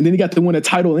 and then he got to win a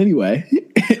title anyway.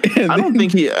 I don't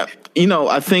think he.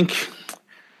 I think.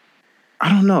 I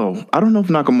don't know. I don't know if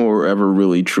Nakamura ever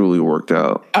really truly worked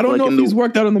out. I don't know if he's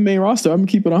worked out on the main roster. I'm gonna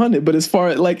keep it 100. But as far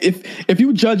as like if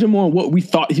you judge him on what we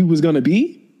thought he was gonna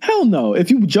be, hell no.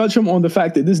 If you judge him on the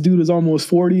fact that this dude is almost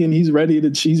 40 and he's ready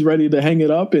to hang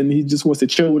it up and he just wants to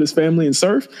chill with his family and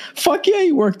surf, fuck yeah,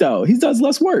 he worked out. He does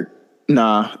less work.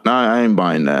 Nah, I ain't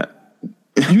buying that.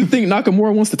 You think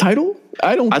Nakamura wants the title?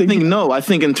 I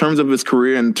think in terms of his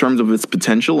career, in terms of his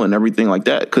potential and everything like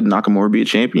that, could Nakamura be a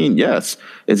champion? Yes.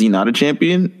 Is he not a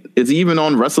champion? Is he even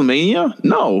on WrestleMania?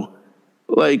 No.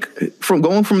 Like from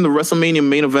going from the WrestleMania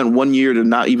main event one year to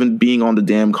not even being on the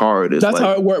damn card. That's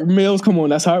how it works. Mills, come on,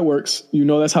 that's how it works. You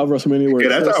know, that's how WrestleMania works.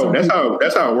 Yeah, that's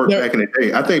how it worked back in the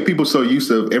day. I think people so used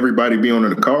to everybody being on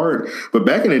the card, but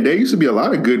back in the day, used to be a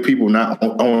lot of good people not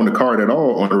on the card at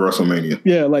all on the WrestleMania.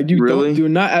 Yeah, like you really? You're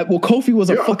not. Well, Kofi was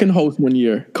a fucking host one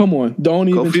year. Come on, don't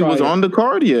even Kofi try. was on the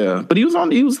card, yeah, but he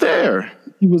was there.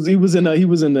 He was in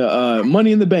the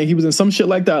Money in the Bank. He was in some shit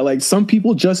like that. Like some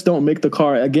people just don't make the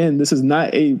card. Again, this is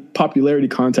not a popularity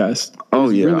contest. Oh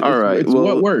yeah, really, all right. It's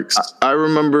what works. I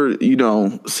remember,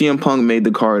 CM Punk made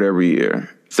the card every year.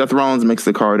 Seth Rollins makes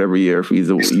the card every year if he's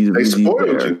there.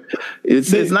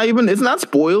 It's not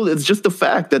spoiled. It's just the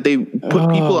fact that they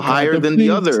put people higher than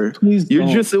the other. You're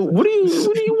just what do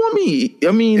you want me?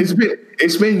 I mean,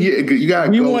 it's been you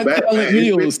gotta go want back. Talent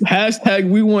meals. Hashtag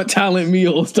we want talent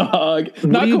meals, dog.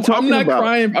 I'm not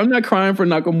crying. I'm not crying for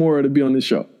Nakamura to be on this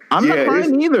show. I'm not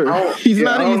crying either. He's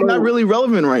not really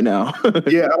relevant right now.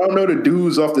 Yeah, I don't know the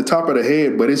dudes off the top of the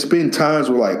head, but it's been times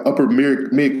where like upper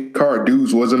mid card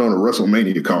dudes wasn't on a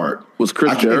WrestleMania card. Was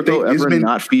Chris Jericho ever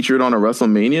not featured on a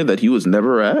WrestleMania that he was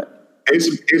never at?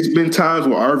 It's been times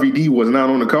where RVD was not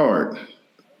on the card.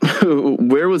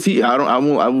 Where was he? I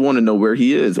want to know where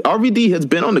he is. RVD has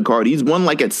been on the card. He's won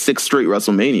like at 6 straight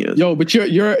WrestleManias. Yo, but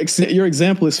your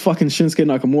example is fucking Shinsuke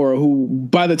Nakamura, who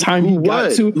by the time he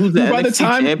got to, by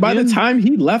the time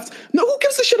he left, no, who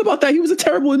gives a shit about that? He was a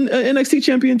terrible NXT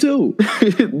champion too.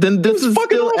 Then this is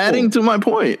still awful. Adding to my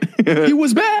point. He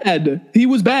was bad.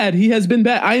 He has been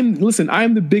bad. I am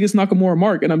the biggest Nakamura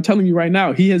mark, and I'm telling you right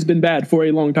now, he has been bad for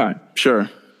a long time.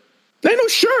 Sure. Ain't no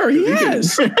sure he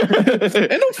has.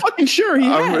 Ain't no fucking sure he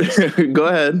has. Go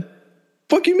ahead.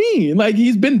 Fuck you mean? Like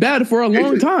he's been bad for a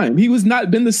long time. He was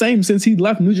not been the same since he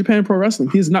left New Japan Pro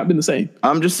Wrestling. He has not been the same.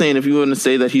 I'm just saying, if you want to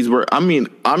say that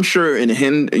I'm sure in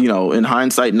in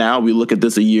hindsight now, we look at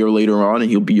this a year later on and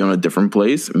he'll be on a different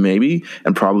place, maybe,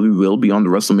 and probably will be on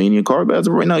the WrestleMania card. But as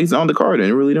of right now, he's on the card and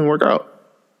it really didn't work out.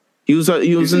 He was in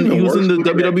the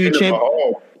WWE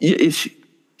champion.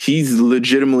 He's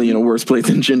legitimately in a worse place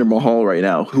than Jinder Mahal right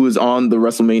now, who is on the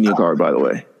WrestleMania card, by the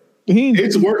way.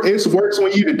 It's worse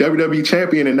when you're the WWE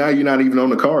champion and now you're not even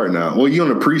on the card now. Well, you're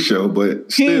on the pre-show,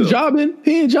 but still.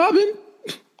 He ain't jobbing.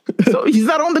 So he's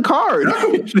not on the card.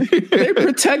 They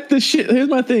protect the shit. Here's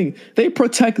my thing. They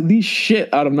protect the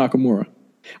shit out of Nakamura.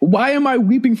 Why am I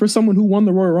weeping for someone who won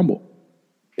the Royal Rumble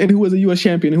and who was a U.S.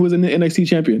 champion, who was an NXT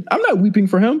champion? I'm not weeping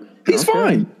for him. He's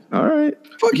fine. All right.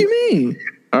 Fuck you mean?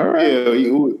 All right.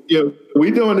 Yeah, we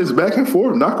doing this back and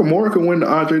forth. Nakamura can win the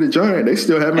Andre the Giant. They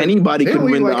still haven't. Anybody can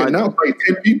win the Andre. Like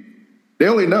 10 people. They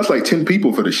only announced like 10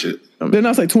 people for the shit. They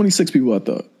announced like 26 people, I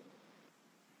thought.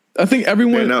 I think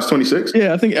everyone. They announced 26?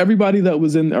 Yeah, I think everybody that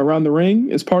was in Around the Ring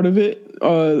is part of it.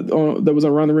 That was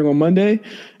Around the Ring on Monday,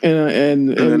 and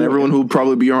then everyone who'll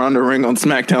probably be Around the Ring on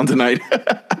SmackDown tonight.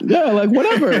 Yeah, like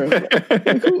whatever.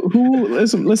 Like, who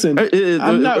listen.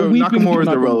 I'm not weeping. Nakamura is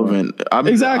irrelevant.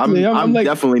 Exactly. I'm like,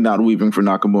 definitely not weeping for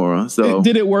Nakamura. So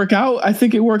did it work out? I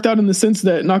think it worked out in the sense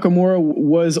that Nakamura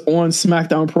was on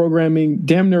SmackDown programming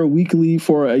damn near weekly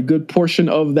for a good portion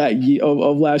of that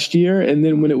of last year, and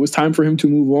then when it was time for him to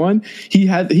move on, he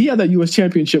had that U.S.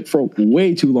 championship for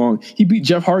way too long. He beat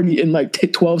Jeff Hardy in like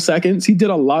 12 seconds. He did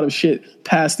a lot of shit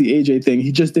past the AJ thing.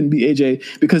 He just didn't beat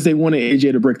AJ because they wanted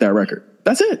AJ to break that record.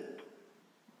 That's it.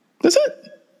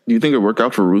 Do you think it worked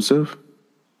out for Rusev?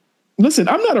 Listen,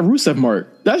 I'm not a Rusev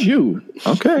mark. That's you.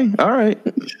 Okay. All right.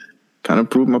 Kind of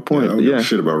proved my point. I don't give a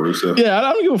shit about Rusev. Yeah, I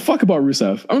don't give a fuck about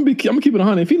Rusev. I'm gonna keep it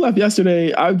 100. If he left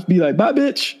yesterday, I'd be like, bye,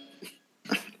 bitch.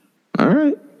 All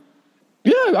right.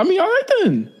 Yeah, I mean, all right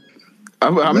then.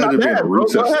 I'm not mad.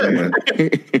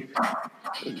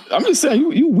 I'm just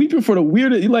saying, you weeping for the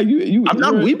weirdest. Like you. I'm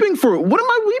not weeping for. What am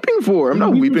I weeping for? I'm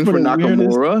not weeping for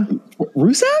Nakamura.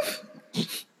 Rusev?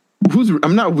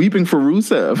 I'm not weeping for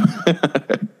Rusev.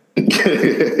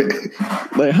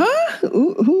 Like, huh?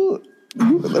 Who?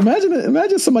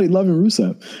 Imagine somebody loving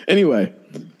Rusev. Anyway,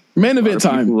 main event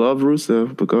time. People love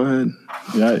Rusev, but go ahead.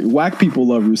 Yeah, whack people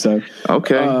love Rusev.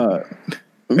 Okay.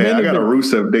 Hey, I got a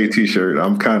Rusev Day T-shirt.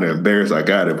 I'm kind of embarrassed I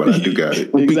got it, but I do got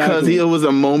it. Because it was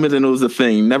a moment and it was a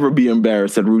thing. Never be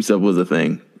embarrassed that Rusev was a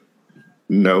thing.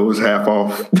 No, it was half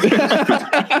off.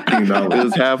 It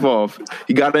was half off.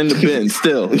 He got it in the bin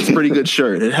still. It's a pretty good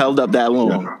shirt. It held up that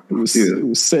long. Yeah. It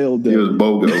was sale day. It was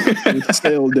BOGO. It was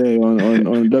sale day on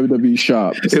WWE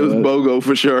Shop. So it was BOGO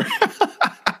for sure.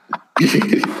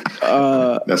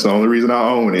 That's the only reason I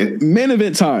own it. Main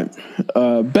event time.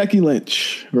 Becky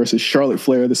Lynch versus Charlotte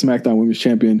Flair, the SmackDown Women's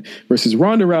Champion, versus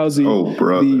Ronda Rousey,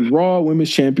 the Raw Women's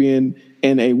Champion,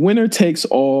 in a winner takes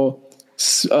all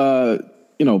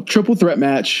triple threat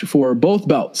match for both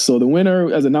belts. So the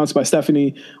winner, as announced by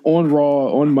Stephanie on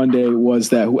Raw on Monday, was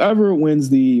that whoever wins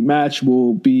the match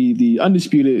will be the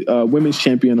undisputed women's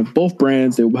champion of both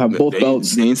brands. They will have both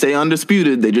belts. They didn't say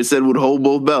undisputed. They just said would hold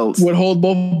both belts. Would hold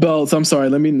both belts. I'm sorry.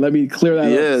 Let me clear that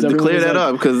up. Yeah, clear that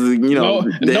up because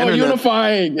no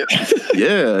unifying.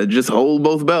 Yeah, just hold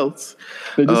both belts.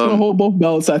 They're just gonna hold both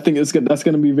belts. I think that's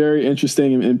gonna be very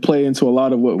interesting and play into a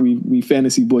lot of what we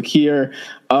fantasy book here.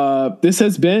 This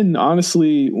has been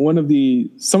honestly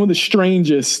some of the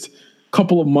strangest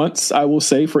couple of months, I will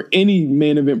say, for any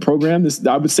main event program.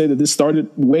 I would say that this started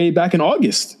way back in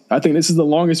August. I think this is the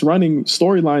longest running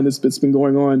storyline that's been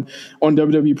going on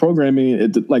WWE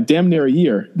programming, like damn near a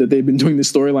year that they've been doing this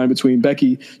storyline between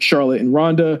Becky, Charlotte, and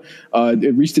Ronda.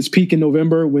 It reached its peak in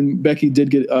November when Becky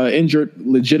did get injured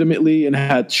legitimately and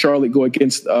had Charlotte go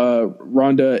against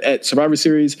Ronda at Survivor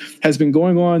Series. Has been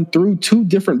going on through two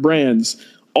different brands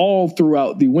all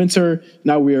throughout the winter.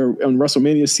 Now we are in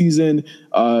WrestleMania season.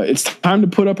 It's time to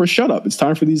put up or shut up. It's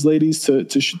time for these ladies to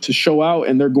show out,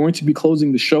 and they're going to be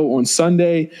closing the show on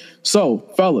Sunday. So,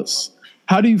 fellas,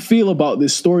 how do you feel about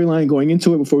this storyline going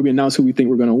into it before we announce who we think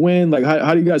we're going to win? Like,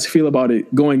 how do you guys feel about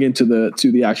it going into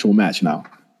the actual match now?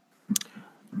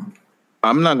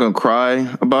 I'm not going to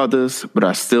cry about this, but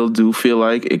I still do feel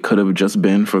like it could have just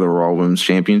been for the Raw Women's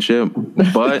Championship.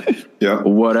 But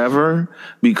whatever,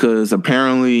 because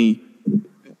apparently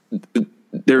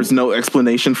there's no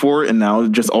explanation for it, and now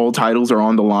just all titles are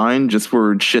on the line just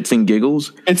for shits and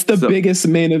giggles. It's the biggest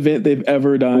main event they've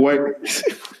ever done. What?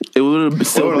 It would have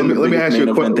still been the biggest main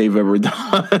event they've ever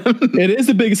done. It is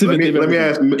the biggest event they've ever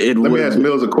done. Let me ask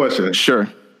Mills a question.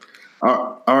 Sure.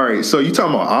 All right, so you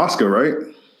talking about Asuka, right?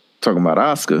 Talking about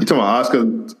Asuka. You talking about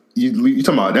Asuka? You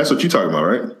talking about? That's what you talking about,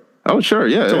 right? Oh, sure,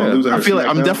 yeah. I feel like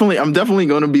I'm definitely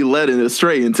going to be led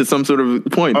astray into some sort of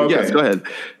point. But yes, go ahead.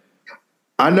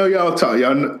 I know y'all talk.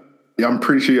 I'm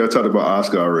pretty sure y'all talked about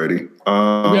Asuka already. We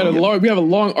have a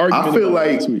long argument. I feel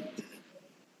like,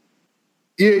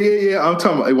 yeah. I'm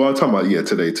talking about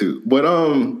today too. But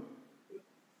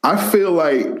I feel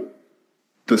like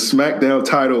the SmackDown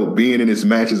title being in this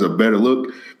match is a better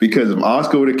look because if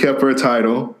Asuka would have kept her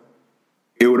title,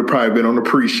 it would have probably been on the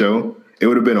pre-show. It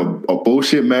would have been a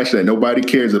bullshit match that nobody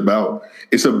cares about.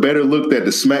 It's a better look that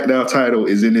the SmackDown title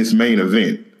is in this main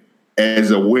event as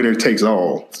a winner takes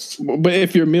all. But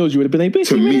if you're Mills, you would have been like, but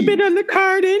she would have been on the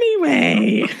card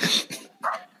anyway.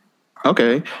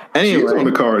 Okay. Anyway. She's on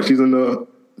the card. She's in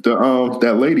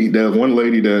that one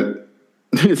lady that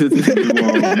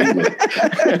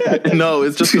No,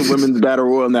 it's just a women's battle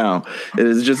royal now. It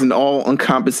is just an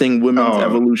all-encompassing women's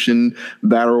evolution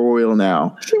battle royal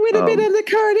now. She would have been on the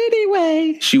card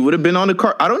anyway. She would have been on the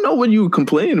card. I don't know what you were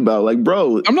complaining about. Like,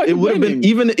 bro, I'm not it would have been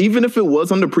even if it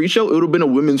was on the pre-show, it would have been a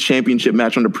women's championship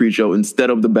match on the pre-show instead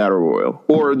of the battle royal,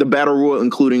 or the battle royal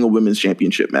including a women's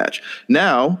championship match.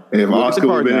 Now, if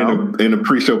Asuka would have been in the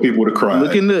pre-show, people would have cried.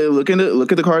 Look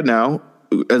at the card now.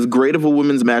 As great of a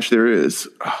women's match there is.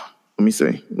 Let me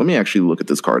see. Let me actually look at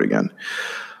this card again.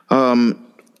 I'm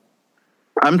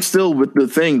still with the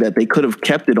thing that they could have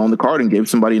kept it on the card and gave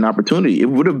somebody an opportunity. It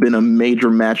would have been a major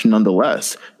match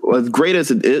nonetheless. As great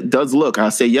as it does look, I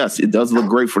say yes, it does look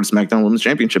great for the SmackDown Women's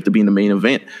Championship to be in the main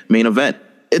event.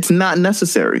 It's not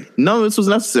necessary. None of this was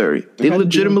necessary. They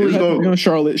legitimately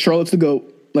Charlotte's the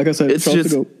GOAT. Like I said, it's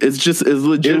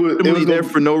legitimately there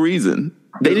for no reason.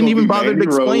 They didn't even bother to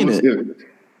explain it.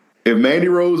 If Mandy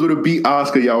Rose would have beat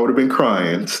Asuka, y'all would have been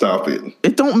crying. Stop it.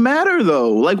 It don't matter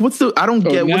though. Like, I don't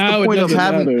get what's the point of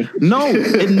having. Matter. No,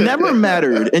 it never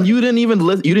mattered, and you didn't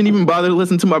even bother to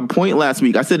listen to my point last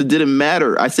week. I said it didn't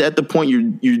matter. I said at the point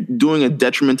you're doing a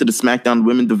detriment to the SmackDown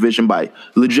Women division by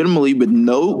legitimately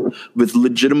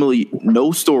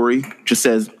no story. Just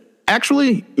says,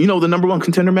 actually, the number one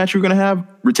contender match you're gonna have,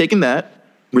 we're taking that.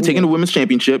 We're taking the Women's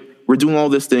Championship. We're doing all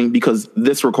this thing because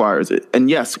this requires it. And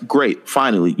yes, great.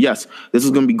 Finally, yes, this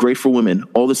is going to be great for women.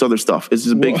 All this other stuff. This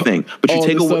is a big thing. But you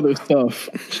take away other stuff.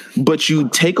 But you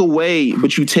take away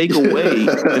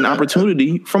an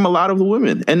opportunity from a lot of the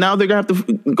women. And now they're going to have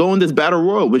to go in this battle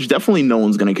royal, which definitely no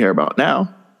one's going to care about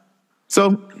now.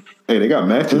 So, hey, they got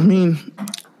matches. I mean,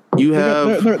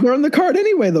 they're on the card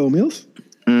anyway, though, Mills.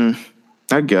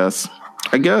 I guess.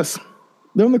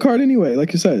 They're on the card anyway,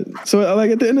 like you said. So,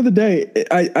 like, at the end of the day,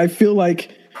 I feel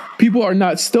like people are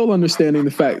not still understanding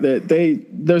the fact that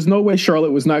there's no way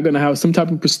Charlotte was not going to have some type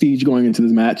of prestige going into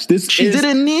this match. She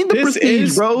didn't need the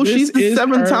prestige, bro. She's the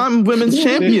 7-time women's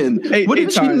champion. What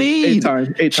did she need?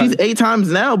 She's 8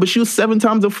 times now, but she was 7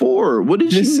 times before. What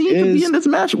did she need to be in this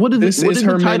match? What did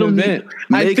her title event?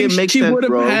 I think she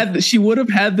would have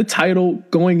had the title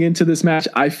going into this match,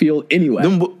 I feel, anyway.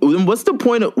 Then what was the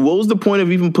point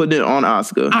of even putting it on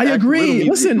Asuka? I agree.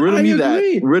 Riddle me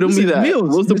that.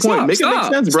 Mills, what's the point? Make it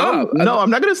make sense, bro. No, I'm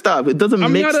not gonna stop. It doesn't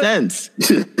make sense.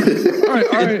 All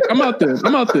right. I'm out there.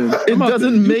 It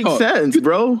doesn't make sense,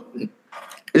 bro.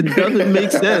 It doesn't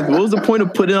make sense. What was the point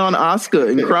of putting on Asuka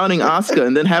and crowning Asuka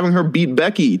and then having her beat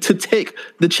Becky to take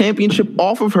the championship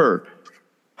off of her?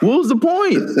 What was the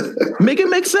point? Make it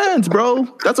make sense, bro.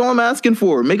 That's all I'm asking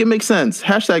for. Make it make sense.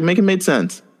 # make it make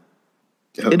sense.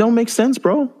 It don't make sense,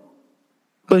 bro.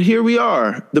 But here we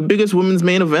are, the biggest women's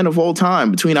main event of all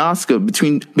time between Ronda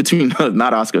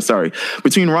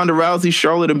Rousey,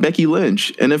 Charlotte, and Becky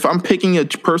Lynch. And if I'm picking a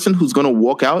person who's going to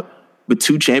walk out with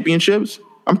 2 championships,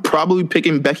 I'm probably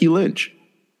picking Becky Lynch.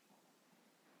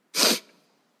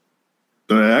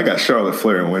 Man, I got Charlotte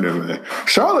Flair winning, man.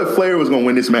 Charlotte Flair was going to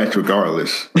win this match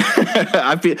regardless.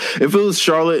 I feel if it's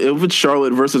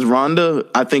Charlotte versus Ronda,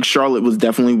 I think Charlotte was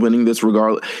definitely winning this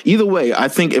regardless. Either way, I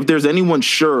think if there's anyone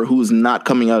sure who's not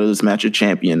coming out of this match a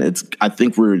champion, I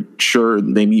think we're sure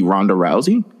maybe Ronda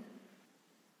Rousey.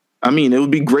 I mean, it would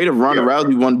be great if Ronda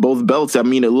Rousey won both belts. I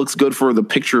mean, it looks good for the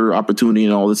picture opportunity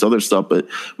and all this other stuff. But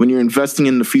when you're investing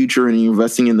in the future and you're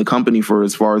investing in the company for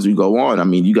as far as we go on, I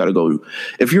mean, you got to go.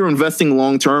 If you're investing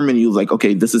long term and you're like,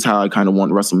 okay, this is how I kind of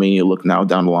want WrestleMania to look now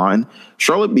down the line,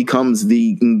 Charlotte becomes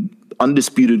the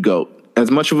undisputed GOAT. As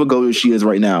much of a GOAT as she is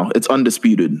right now, it's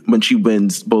undisputed when she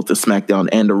wins both the SmackDown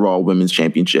and the Raw Women's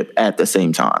Championship at the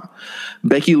same time.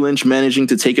 Becky Lynch managing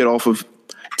to take it off of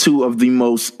 2 of the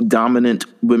most dominant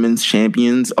women's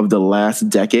champions of the last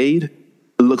decade.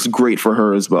 It looks great for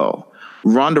her as well.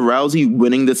 Ronda Rousey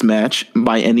winning this match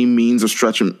by any means or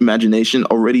stretch of imagination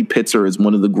already pits her as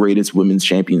one of the greatest women's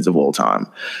champions of all time.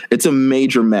 It's a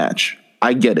major match.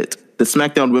 I get it. The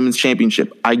SmackDown Women's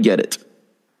Championship, I get it.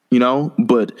 You know,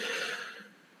 but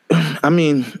I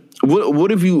mean,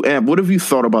 what have you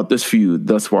thought about this feud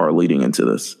thus far leading into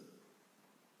this?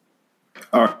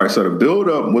 All right, so the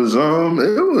build-up was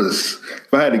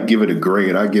if I had to give it a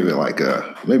grade, I'd give it like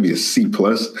maybe a C+.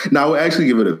 Now, I would actually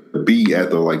give it a B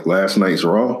after like last night's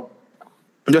Raw.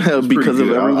 Because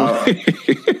of everyone.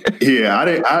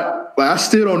 I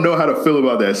still don't know how to feel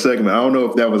about that segment. I don't know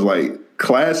if that was like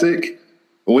classic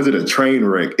or was it a train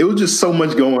wreck? It was just so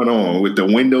much going on with the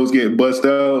windows getting bust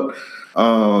out.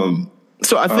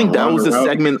 So I think that was the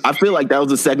segment. I feel like that was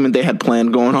the segment they had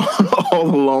planned going on all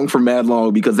along for mad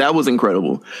long, because that was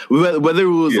incredible. Whether it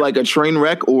was like a train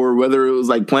wreck or whether it was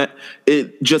like planned,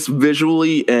 it just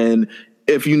visually, and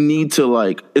if you need to,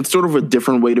 like, it's sort of a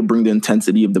different way to bring the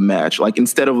intensity of the match. Like,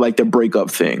 instead of like the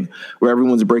breakup thing where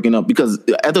everyone's breaking up, because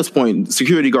at this point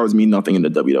security guards mean nothing in the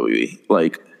WWE.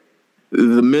 Like,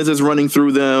 the Miz is running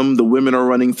through them. The women are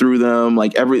running through them.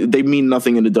 Like, they mean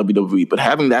nothing in the WWE. But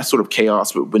having that sort of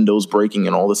chaos with windows breaking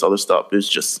and all this other stuff is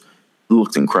just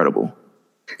looked incredible.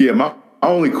 Yeah, my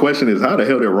only question is, how the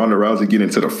hell did Ronda Rousey get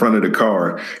into the front of the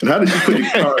car? And how did she put the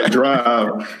car in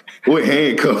drive with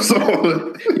handcuffs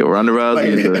on? Yo, Ronda Rousey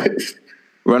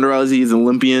is an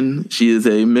Olympian. She is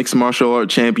a mixed martial art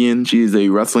champion. She is a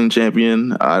wrestling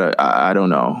champion. I don't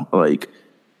know. Like,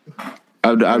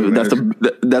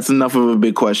 that's enough of a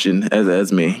big question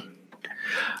as me.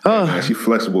 Man, she's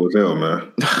flexible as hell,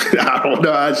 man. I don't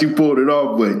know how she pulled it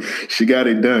off, but she got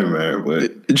it done, man.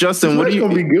 But Justin,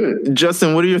 gonna be good.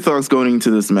 Justin, what are your thoughts going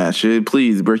into this match?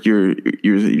 Please break your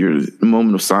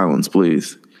moment of silence,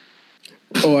 please.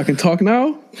 Oh, I can talk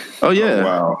now? Oh yeah. Oh,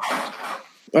 wow.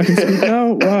 I can speak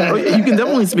now? Wow. You can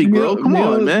definitely speak, bro. Come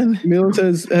on, man. Mills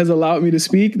has allowed me to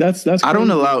speak. That's crazy. I don't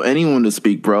allow anyone to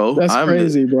speak, bro. That's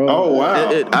crazy, bro. Oh, wow.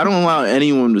 I don't allow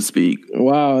anyone to speak.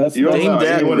 Wow. That's you don't allow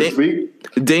anyone to speak?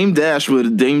 Dame Dash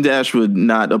would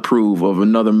not approve of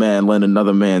another man letting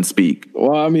another man speak.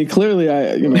 Well, I mean, clearly,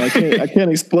 I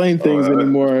can't explain things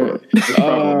anymore. It's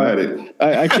problematic.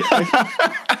 I can't.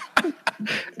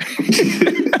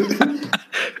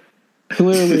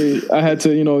 Clearly, I had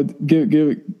to,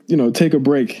 take a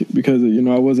break because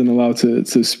I wasn't allowed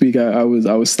to speak. I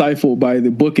was stifled by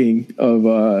the booking of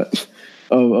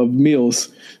Meals.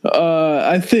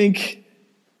 I think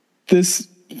this.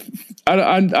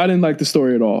 I didn't like the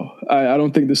story at all. I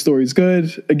don't think the story is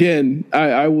good. Again,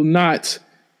 I will not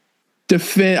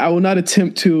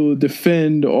attempt to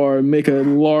defend or make a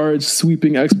large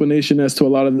sweeping explanation as to a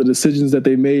lot of the decisions that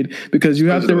they made, because you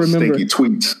have to remember stinky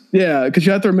tweets. Yeah, because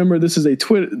you have to remember this is a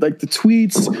like the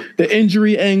tweets, the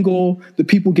injury angle, the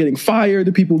people getting fired,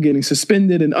 the people getting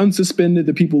suspended and unsuspended,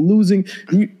 the people losing.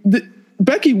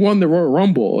 Becky won the Royal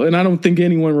Rumble, and I don't think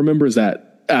anyone remembers that.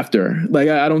 After, like,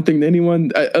 I don't think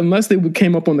anyone, unless they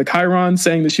came up on the Chiron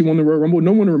saying that she won the Royal Rumble,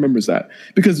 no one remembers that,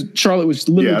 because Charlotte was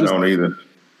literally I don't either.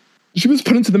 She was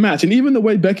put into the match, and even the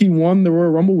way Becky won the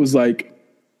Royal Rumble was like,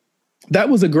 that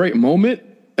was a great moment,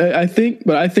 I think.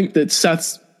 But I think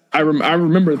that I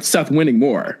remember Seth winning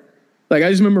more. Like, I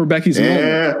just remember Becky's moment.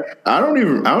 Yeah, I don't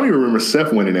even remember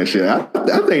Seth winning that shit. I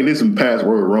think this past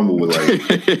Royal Rumble was like,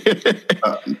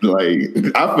 like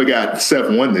I forgot Seth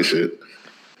won this shit.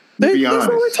 That's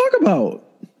not what we talk about.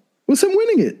 Was him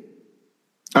winning it?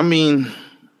 I mean,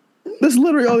 that's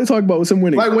literally all they talk about was him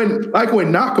winning. Like when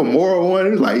Nakamura won, it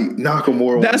was like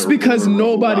Nakamura. That's because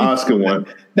nobody. Asuka won.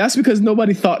 That's because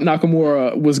nobody thought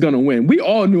Nakamura was gonna win. We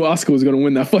all knew Asuka was gonna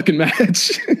win that fucking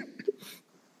match.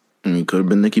 It could have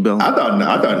been Nikki Bella. I thought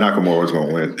Nakamura was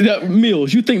gonna win.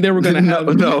 Mills, you think they were gonna have?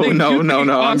 No.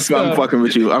 I'm fucking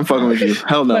with you.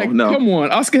 Hell no, no. Come on,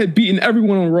 Asuka had beaten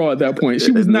everyone on Raw at that point. She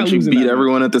was not losing. She beat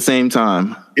everyone at the same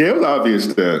time. Yeah, it was obvious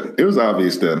that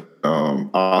Asuka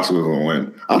was gonna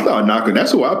win. I thought Nakamura.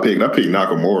 That's who I picked. I picked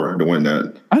Nakamura to win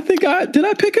that. Did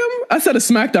I pick him? I said a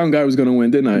SmackDown guy was gonna win,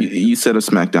 didn't I? You said a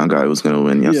SmackDown guy was gonna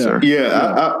win. Yes, sir.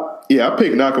 Yeah, I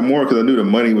picked Nakamura because I knew the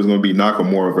money was going to be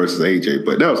Nakamura versus AJ,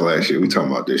 but that was last year. We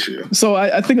talking about this year. So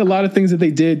I think a lot of things that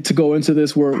they did to go into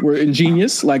this were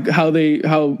ingenious, like how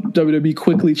WWE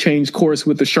quickly changed course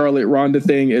with the Charlotte Ronda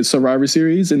thing at Survivor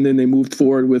Series, and then they moved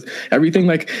forward with everything.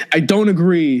 Like, I don't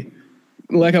agree.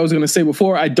 Like I was going to say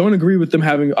before, I don't agree with them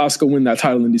having Asuka win that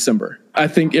title in December. I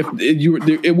think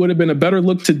it would have been a better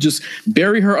look to just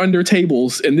bury her under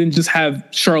tables and then just have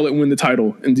Charlotte win the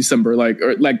title in December. Like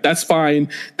that's fine.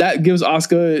 That gives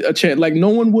Asuka a chance. Like, no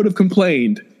one would have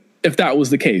complained if that was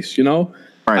the case, you know?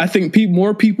 Right. I think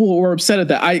more people were upset at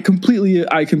that. I completely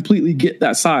get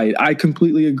that side. I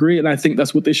completely agree, and I think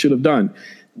that's what they should have done.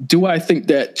 Do I think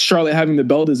that Charlotte having the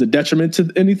belt is a detriment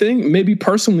to anything? Maybe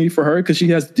personally for her, because she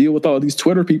has to deal with all of these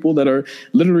Twitter people that are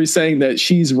literally saying that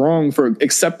she's wrong for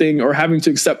accepting or having to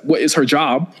accept what is her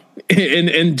job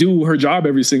and do her job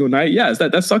every single night. Yes,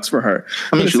 that sucks for her.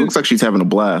 I mean, she looks like she's having a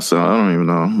blast, so I don't even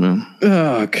know. Man.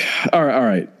 Oh, all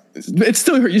right. It's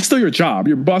still your job.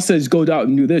 Your boss says go out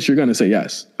and do this. You're gonna say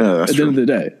yes. Yeah, that's at the end of the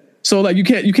day. So like you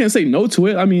can't say no to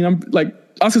it. I mean, I'm like,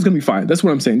 Asuka's gonna be fine. That's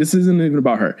what I'm saying. This isn't even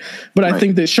about her. But I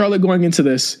think that Charlotte going into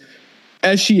this,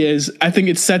 as she is, I think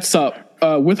it sets up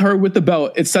with her with the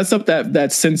belt. It sets up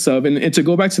that sense of, and to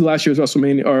go back to last year's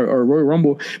WrestleMania or Royal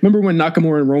Rumble. Remember when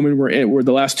Nakamura and Roman were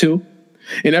the last two,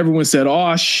 and everyone said,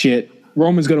 "Oh shit,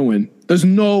 Roman's gonna win. There's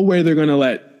no way they're gonna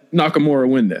let Nakamura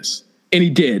win this," and he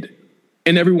did,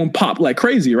 and everyone popped like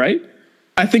crazy, right?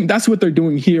 I think that's what they're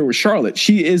doing here with Charlotte.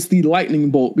 She is the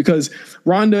lightning bolt because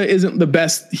Ronda isn't the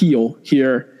best heel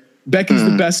here. Becky's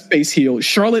the best face heel.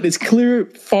 Charlotte is clear,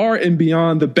 far and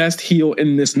beyond the best heel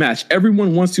in this match.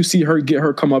 Everyone wants to see her get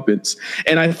her comeuppance.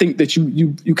 And I think that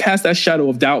you cast that shadow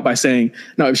of doubt by saying,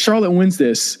 now, if Charlotte wins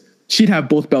this, she'd have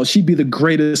both belts. She'd be the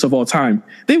greatest of all time.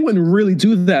 They wouldn't really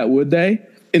do that, would they?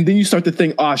 And then you start to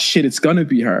think, oh, shit, it's going to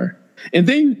be her. And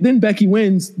then Becky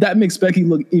wins. That makes Becky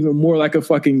look even more like a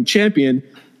fucking champion.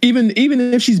 Even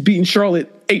if she's beaten Charlotte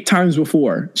 8 times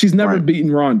before, she's never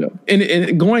beaten Ronda.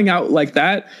 And going out like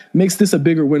that makes this a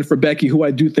bigger win for Becky, who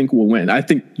I do think will win. I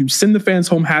think you send the fans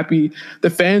home happy. The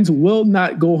fans will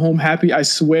not go home happy. I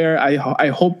swear. I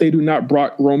hope they do not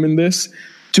Brock Roman this.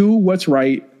 Do what's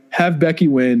right. Have Becky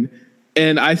win.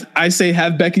 And I say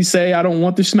have Becky say, I don't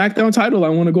want the SmackDown title. I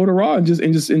want to go to Raw and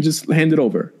just hand it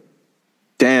over.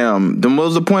 Damn, then what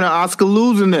was the point of Asuka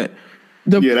losing it?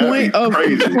 The point of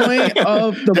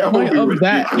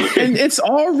that, and it's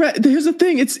already. Here's the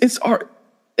thing: it's as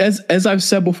I've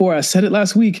said before. I said it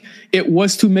last week. It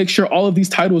was to make sure all of these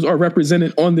titles are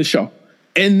represented on this show,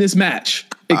 in this match.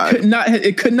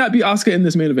 It could not be Asuka in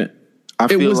this main event.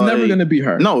 It was never going to be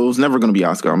her. No, it was never going to be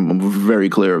Asuka. I'm very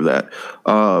clear of that.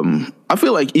 I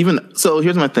feel like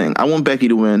here's my thing. I want Becky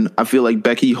to win. I feel like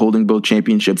Becky holding both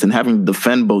championships and having to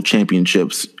defend both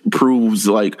championships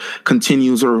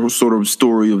continues her sort of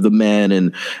story of the man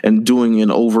and doing an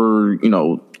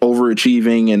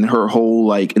overachieving and her whole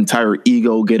like entire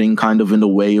ego getting kind of in the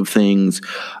way of things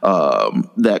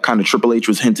that kind of Triple H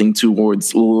was hinting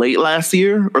towards late last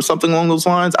year or something along those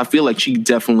lines. I feel like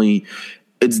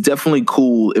it's definitely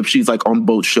cool if she's like on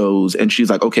both shows and she's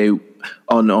like, okay,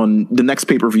 on the next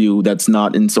pay-per-view that's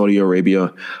not in Saudi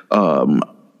Arabia,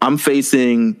 I'm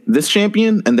facing this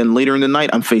champion, and then later in the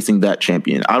night, I'm facing that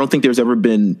champion. I don't think there's ever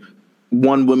been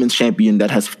one women's champion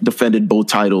that has defended both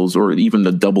titles, or even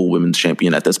the double women's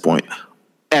champion at this point,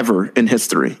 ever in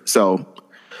history. So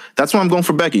that's why I'm going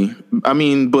for Becky. I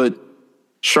mean, but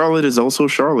Charlotte is also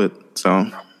Charlotte, so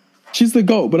she's the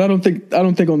GOAT. But I don't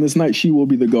think on this night she will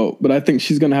be the GOAT. But I think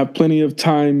she's going to have plenty of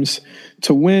times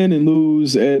to win and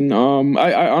lose. And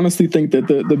I honestly think that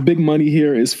the big money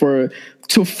here is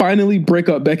to finally break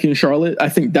up Becky and Charlotte. I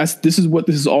think this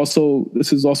is also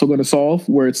going to solve,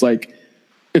 where it's like,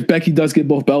 if Becky does get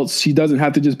both belts, she doesn't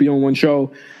have to just be on one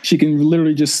show. She can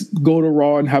literally just go to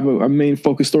Raw and have a main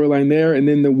focus storyline there, and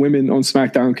then the women on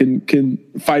SmackDown can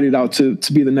fight it out to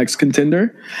be the next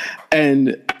contender.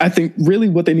 And I think really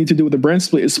what they need to do with the brand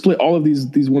split is split all of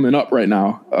these women up right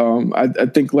now. I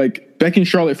think like Becky and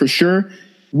Charlotte for sure.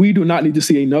 We do not need to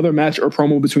see another match or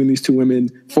promo between these two women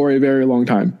for a very long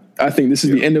time. I think this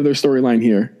is the end of their storyline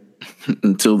here.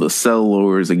 Until the cell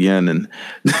lowers again. And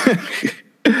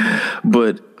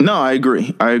but no, I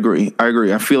agree.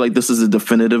 I feel like this is a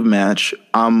definitive match.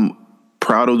 I'm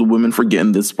proud of the women for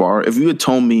getting this far. If you had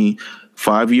told me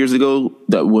 5 years ago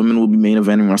that women would be main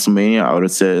eventing WrestleMania, I would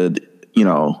have said,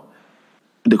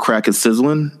 the crack is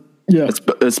sizzling. Yeah.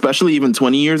 Especially even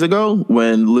 20 years ago,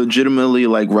 when legitimately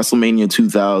like WrestleMania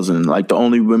 2000, like the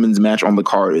only women's match on the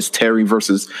card is Terry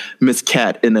versus Miss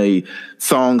Cat in a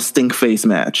thong stink face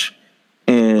match.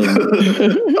 And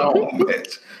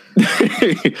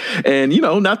and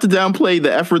not to downplay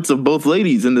the efforts of both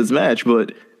ladies in this match,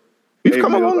 but we've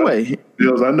come a long way.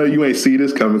 Bills, I know you ain't see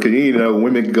this coming because you know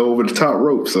women can go over the top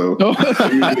rope. So,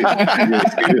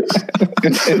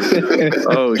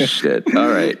 oh shit! All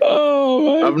right.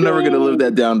 Oh, I'm never gonna live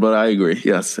that down, but I agree.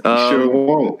 Yes, sure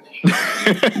won't.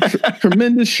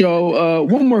 Tremendous show.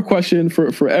 One more question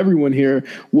for everyone here: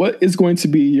 what is going to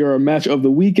be your match of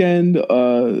the weekend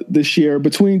this year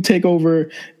between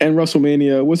Takeover and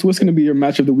WrestleMania? What's going to be your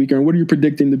match of the weekend? What are you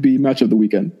predicting to be match of the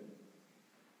weekend?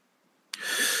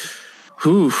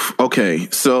 Oof. Okay,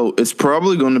 so it's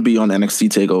probably going to be on NXT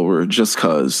TakeOver just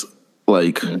because,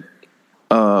 like, damn,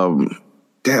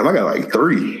 I got like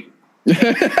 3.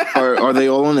 Are they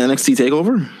all on NXT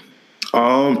TakeOver?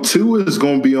 2 is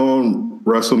going to be on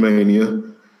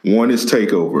WrestleMania. 1 is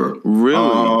TakeOver.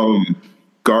 Really?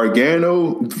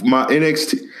 Gargano, my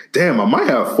NXT. Damn, I might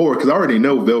have 4 because I already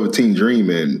know Velveteen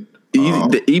Dream and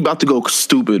he about to go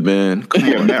stupid, man.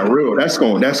 Come on, not real. That's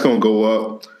going to go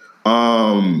up.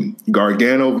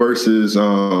 Gargano versus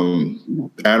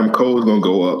Adam Cole is gonna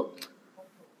go up.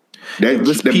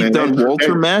 This Pete Dunne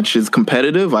Walter match is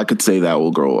competitive. I could say that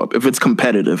will grow up if it's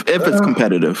competitive.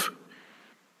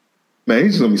 Man,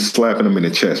 he's gonna be slapping him in the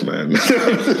chest, man.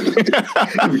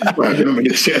 Slapping him in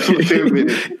the chest.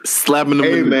 Slapping him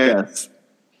in the chest.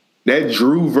 That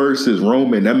Drew versus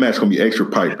Roman, that match gonna be extra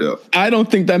piped up. I don't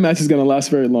think that match is gonna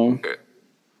last very long.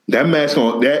 That match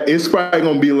it's probably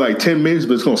gonna be like 10 minutes,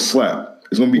 but it's gonna slap.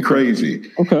 It's gonna be crazy.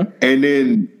 Okay. And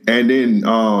then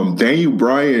Daniel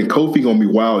Bryan and Kofi gonna be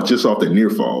wild just off the near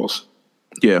falls.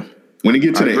 Yeah. When they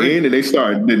get to the end and they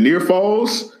start the near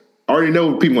falls, I already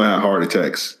know people have heart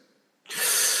attacks.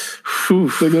 They're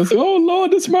gonna say, "Oh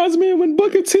Lord, this reminds me of when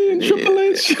Booker T and Triple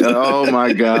H." Oh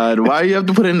my God! Why do you have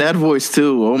to put in that voice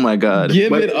too? Oh my God!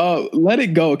 Give it up. Let it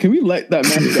go. Can we let that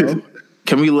match go?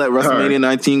 Can we let WrestleMania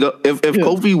 19 go? If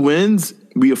Kofi wins,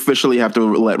 we officially have to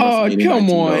let WrestleMania 19 go. Oh, come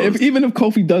on. Even if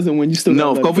Kofi doesn't win, you still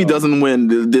No, if Kofi doesn't win,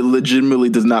 it legitimately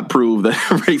does not prove that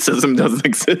racism doesn't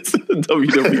exist in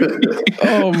WWE.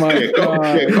 Oh, my God.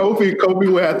 Yeah,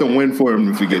 Kofi would have to win for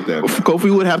him to forget that.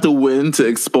 Kofi would have to win to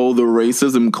expel the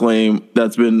racism claim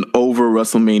that's been over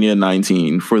WrestleMania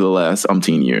 19 for the last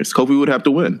umpteen years. Kofi would have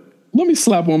to win. Let me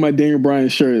slap on my Daniel Bryan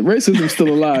shirt. Racism's still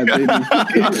alive, baby.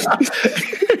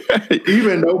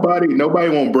 Even nobody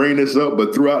won't bring this up,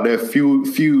 but throughout that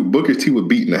feud, Booker T was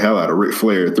beating the hell out of Ric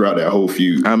Flair throughout that whole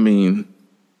feud. I mean,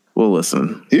 well,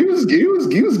 listen, he was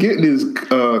getting his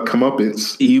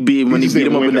comeuppance. He beat him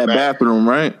up in that bathroom,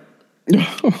 right? he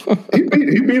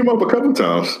beat him up a couple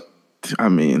times. I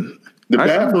mean, the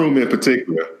bathroom in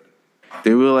particular.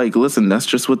 They were like, "Listen, that's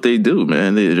just what they do,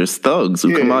 man. They're just thugs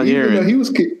who come out here." And they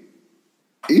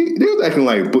was acting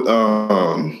like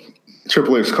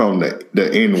Triple H called him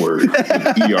the N-word.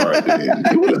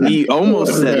 ER. He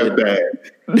almost said it. Bad.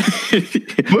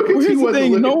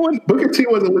 Booker T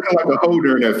wasn't looking like a hoe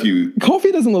during that feud.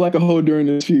 Kofi doesn't look like a hoe during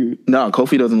this feud. No,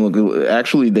 Kofi doesn't look.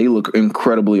 Actually, they look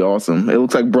incredibly awesome. It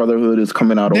looks like Brotherhood is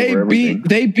coming out over everything.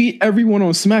 They beat everyone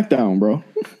on SmackDown, bro.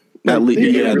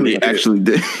 They actually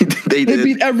did. They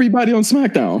beat everybody on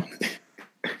SmackDown.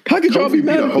 How could y'all be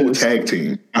mad at a whole this? tag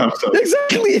team?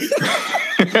 Exactly.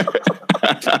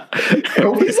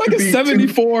 He's like a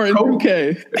 74 in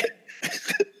 2K.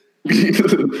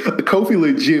 Kofi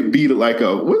legit beat like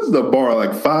what is the bar,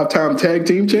 like 5-time tag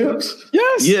team champs?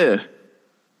 Yes. Yeah.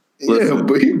 Yeah,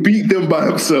 but he beat them by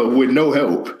himself with no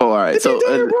help. Oh, all right. So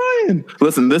Bryan.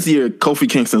 Listen, this year Kofi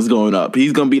Kingston's going up.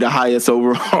 He's going to be the highest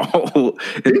overall.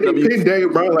 Didn't he pin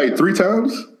Daniel Bryan like 3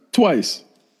 times? Twice.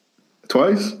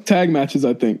 Tag matches,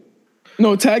 I think.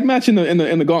 No, tag match in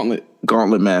the gauntlet.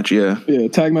 Gauntlet match, yeah. Yeah,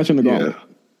 tag match in the gauntlet. Yeah.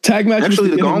 Tag match.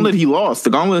 Actually, the gauntlet he lost.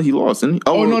 Didn't he?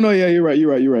 Oh no, yeah, you're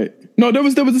right. No, there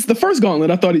was the first gauntlet.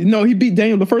 I thought he beat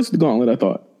Daniel the first gauntlet. I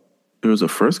thought there was a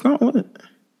first gauntlet.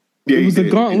 Yeah, it was the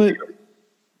gauntlet.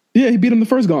 Yeah, he beat him the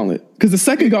first gauntlet because the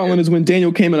second gauntlet is when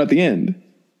Daniel came in at the end.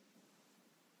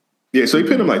 Yeah, so he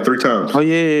pinned him like 3 times. Oh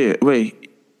yeah. Wait,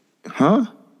 huh?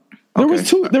 There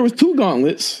was 2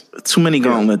 gauntlets. Too many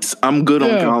gauntlets. I'm good on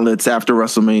gauntlets after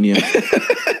WrestleMania.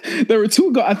 There were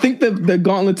 2. I think the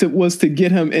gauntlet was to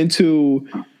get him into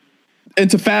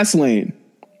Fastlane.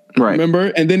 Right. Remember?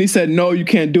 And then he said, "No, you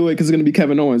can't do it because it's going to be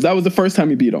Kevin Owens." That was the first time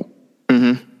he beat him.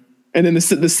 Mm-hmm. And then the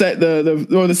second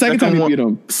time he beat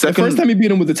him. The first time he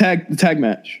beat him was the tag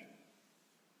match.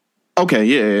 Okay.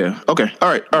 Yeah. Okay. All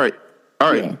right.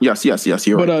 Yeah. Yes.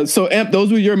 You're right. But so Amp,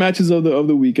 those were your matches of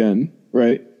the weekend,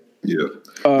 right? Yeah.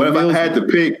 But if I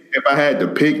had to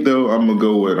pick though, I'm gonna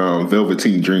go with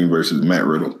Velveteen Dream versus Matt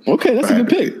Riddle. Okay, that's a good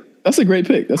pick. That's a great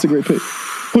pick.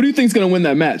 Who do you think is gonna win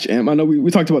that match, Amp? I know we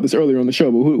talked about this earlier on the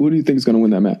show, but who do you think is gonna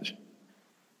win that match?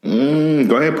 Go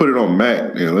ahead and put it on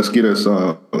Matt. Yeah, let's get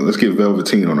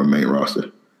Velveteen on the main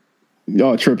roster.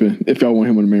 Y'all tripping if y'all want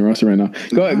him on the main roster right now.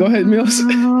 Go ahead, Mills.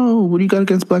 Oh, what do you got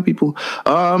against black people?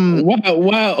 Wow.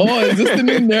 Oh, is this the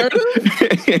new narrative?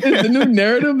 Is the new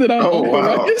narrative that I'm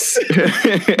wow.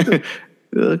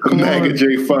 MAGA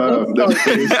J5.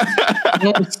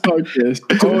 Don't start this.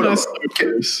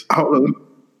 Hold on.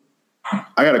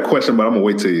 I got a question, but I'm gonna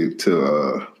wait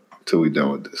till we're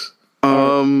done with this.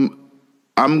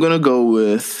 I'm gonna go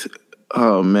with.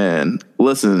 Oh man,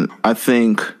 listen. I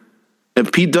think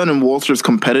if Pete Dunne and Walter is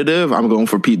competitive, I'm going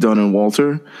for Pete Dunne and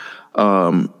Walter.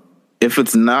 If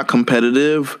it's not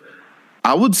competitive,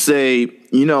 I would say,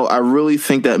 I really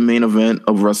think that main event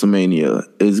of WrestleMania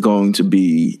is going to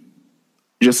be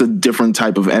just a different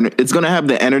type of energy. It's going to have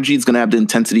the energy. It's going to have the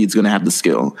intensity. It's going to have the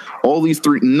skill. None of these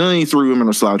 3 women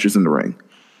are slouches in the ring.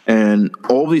 And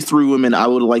all these 3 women, I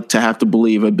would like to have to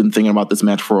believe, have been thinking about this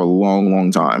match for a long,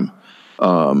 long time.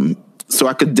 So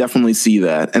I could definitely see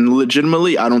that. And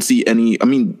legitimately, I don't see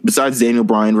besides Daniel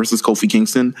Bryan versus Kofi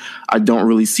Kingston, I don't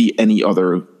really see any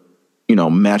other,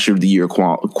 match of the year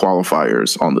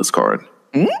qualifiers on this card.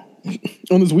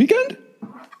 On this weekend?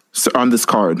 So on this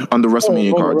card, on the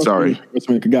WrestleMania card, sorry.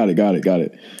 WrestleMania. Got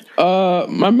it.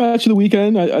 My match of the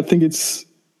weekend, I think it's,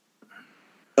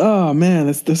 oh man,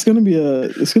 it's going to be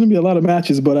a lot of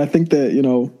matches, but I think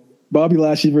that, Bobby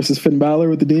Lashley versus Finn Balor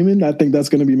with the Demon, I think that's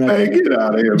going to be match. Hey, get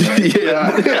out of here, man. Get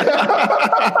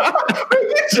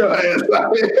your ass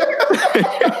out of here.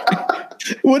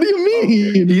 What do you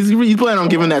mean? He's planning on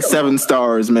giving that 7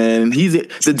 stars, man.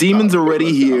 The Demon's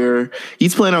already here.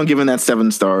 He's planning on giving that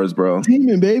 7 stars, bro.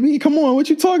 Demon, baby. Come on, what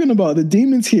you talking about? The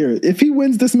Demon's here. If he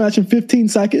wins this match in 15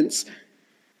 seconds,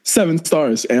 7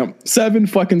 stars, Amp. 7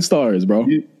 fucking stars, bro.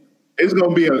 It's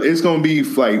gonna be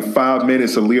like 5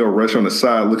 minutes of Leo Rush on the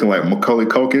side looking like Macaulay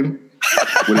Culkin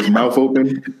with his mouth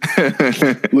open,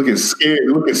 looking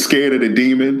scared of the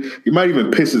Demon. He might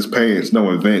even piss his pants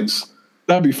knowing Vince.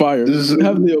 That'd be fire.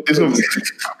 Have Leo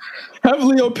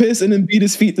piss and then beat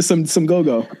his feet to some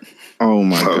go-go. Oh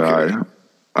my God.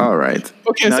 All right.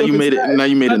 Okay. Now you made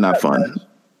it not fun.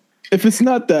 If it's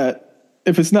not that,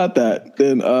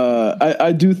 then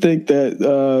I do think that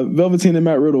Velveteen and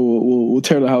Matt Riddle will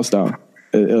tear the house down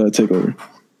at TakeOver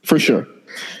for sure.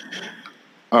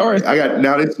 All right. I got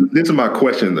now. This is my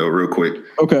question though, real quick.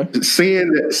 Okay.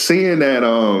 Seeing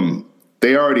that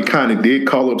they already kind of did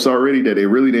call-ups already that they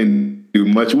really didn't do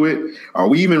much with. Are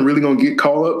we even really gonna get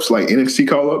call-ups like NXT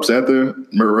call-ups after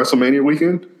WrestleMania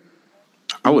weekend?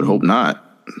 I would hope not.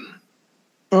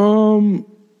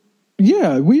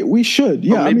 Yeah, we should.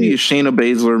 Yeah, maybe Shayna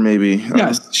Baszler, maybe.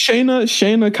 Yes,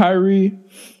 Shayna, Kyrie.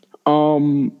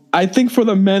 I think for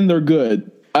the men they're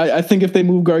good. I think if they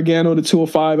move Gargano to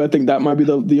 205, I think that might be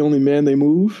the only man they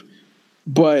move.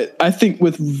 But I think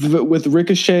with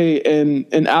Ricochet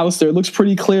and Alistair, it looks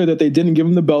pretty clear that they didn't give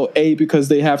them the belt, A, because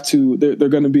they have to, they're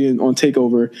going to be on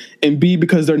TakeOver, and B,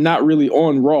 because they're not really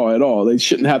on Raw at all. They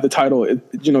shouldn't have the title,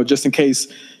 just in case.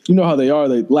 You know how they are.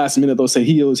 Like last minute, they'll say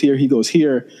he goes here, he goes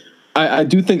here. I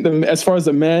do think as far as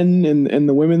the men and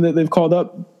the women that they've called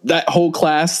up, that whole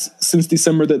class since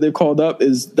December that they've called up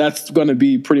that's going to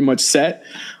be pretty much set.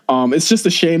 It's just a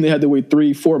shame they had to wait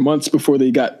 3-4 months before they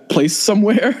got placed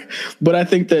somewhere. But I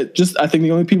think the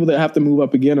only people that have to move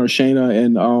up again are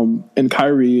Shayna and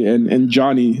Kyrie and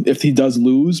Johnny if he does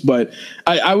lose. But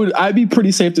I'd be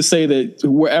pretty safe to say that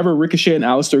wherever Ricochet and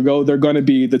Aleister go, they're going to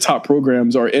be the top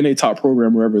programs or in a top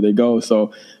program wherever they go.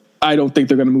 So I don't think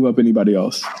they're going to move up anybody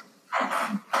else.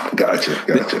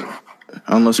 Gotcha.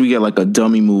 Unless we get like a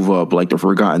dummy move up, like the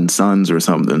Forgotten Sons or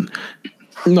something.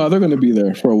 No, they're going to be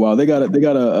there for a while. They got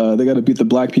to beat the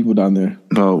black people down there.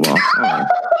 Oh well. All right.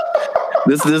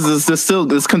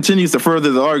 This continues to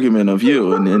further the argument of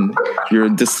you and your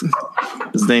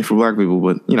disdain for black people.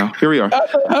 But here we are.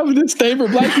 I have a disdain for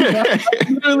black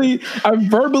people. I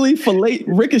verbally fillet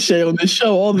Ricochet on this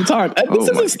show all the time. This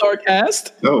isn't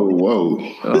StarCast. Oh,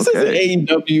 whoa. This isn't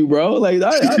AEW, bro. Like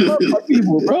I love black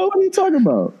people, bro. What are you talking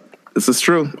about? This is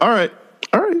true. All right.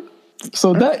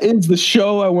 So that is the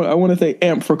show. I want to thank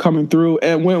Amp for coming through.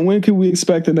 And when can we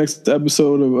expect the next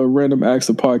episode of Random Acts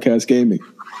of Podcast Gaming?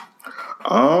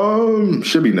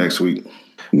 Should be next week.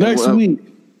 Next week.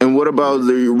 And what about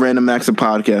the Random Acts of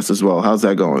Podcast as well? How's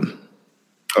that going?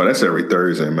 Oh, that's every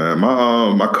Thursday, man.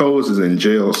 My co-host is in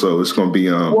jail, so it's gonna be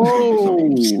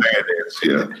Whoa.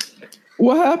 Yeah.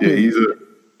 What happened? Yeah,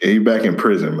 he's back in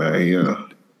prison, man.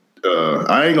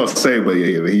 I ain't gonna say, but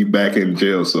he's back in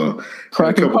jail. So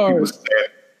cracking cards.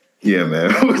 Yeah,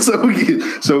 man. so we're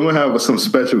gonna have some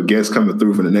special guests coming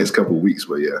through for the next couple of weeks.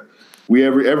 But yeah, we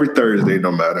every Thursday,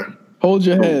 no matter. Hold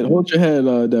your head,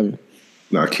 Devin.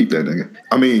 No, keep that nigga.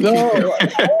 I mean, no.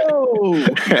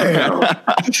 Damn,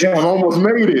 I almost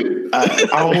made it.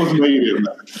 I almost made it.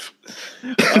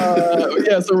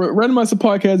 So Random Acts of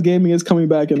Podcast Gaming is coming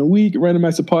back in a week. Random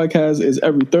Acts of Podcast is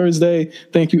every Thursday.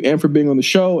 Thank you, Ann, for being on the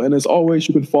show. And as always,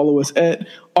 you can follow us at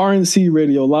RNC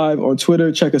Radio Live on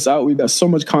Twitter. Check us out. We've got so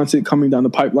much content coming down the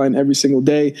pipeline every single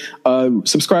day.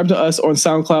 Subscribe to us on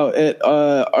SoundCloud at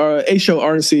A Show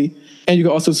RNC. And you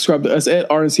can also subscribe to us at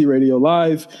RNC Radio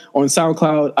Live on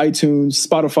SoundCloud, iTunes,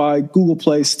 Spotify, Google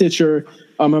Play, Stitcher.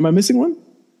 Am I missing one?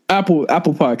 Apple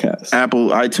Podcasts. Apple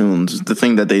iTunes, the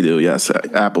thing that they do, yes.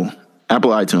 Apple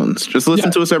iTunes. Just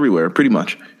listen to us everywhere, pretty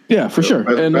much. Yeah, for sure.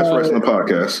 Best wrestling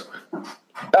podcast.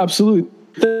 Absolutely.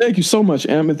 Thank you so much,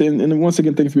 Am. And once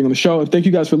again, thank you for being on the show. And thank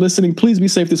you guys for listening. Please be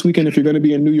safe this weekend if you're going to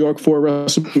be in New York for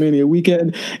WrestleMania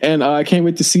weekend. And I can't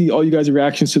wait to see all you guys'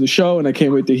 reactions to the show. And I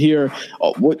can't wait to hear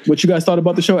what you guys thought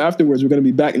about the show afterwards. We're going to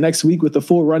be back next week with a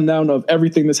full rundown of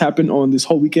everything that's happened on this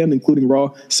whole weekend, including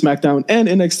Raw, SmackDown, and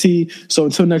NXT. So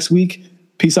until next week,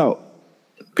 peace out.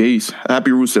 Peace.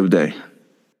 Happy Rusev Day.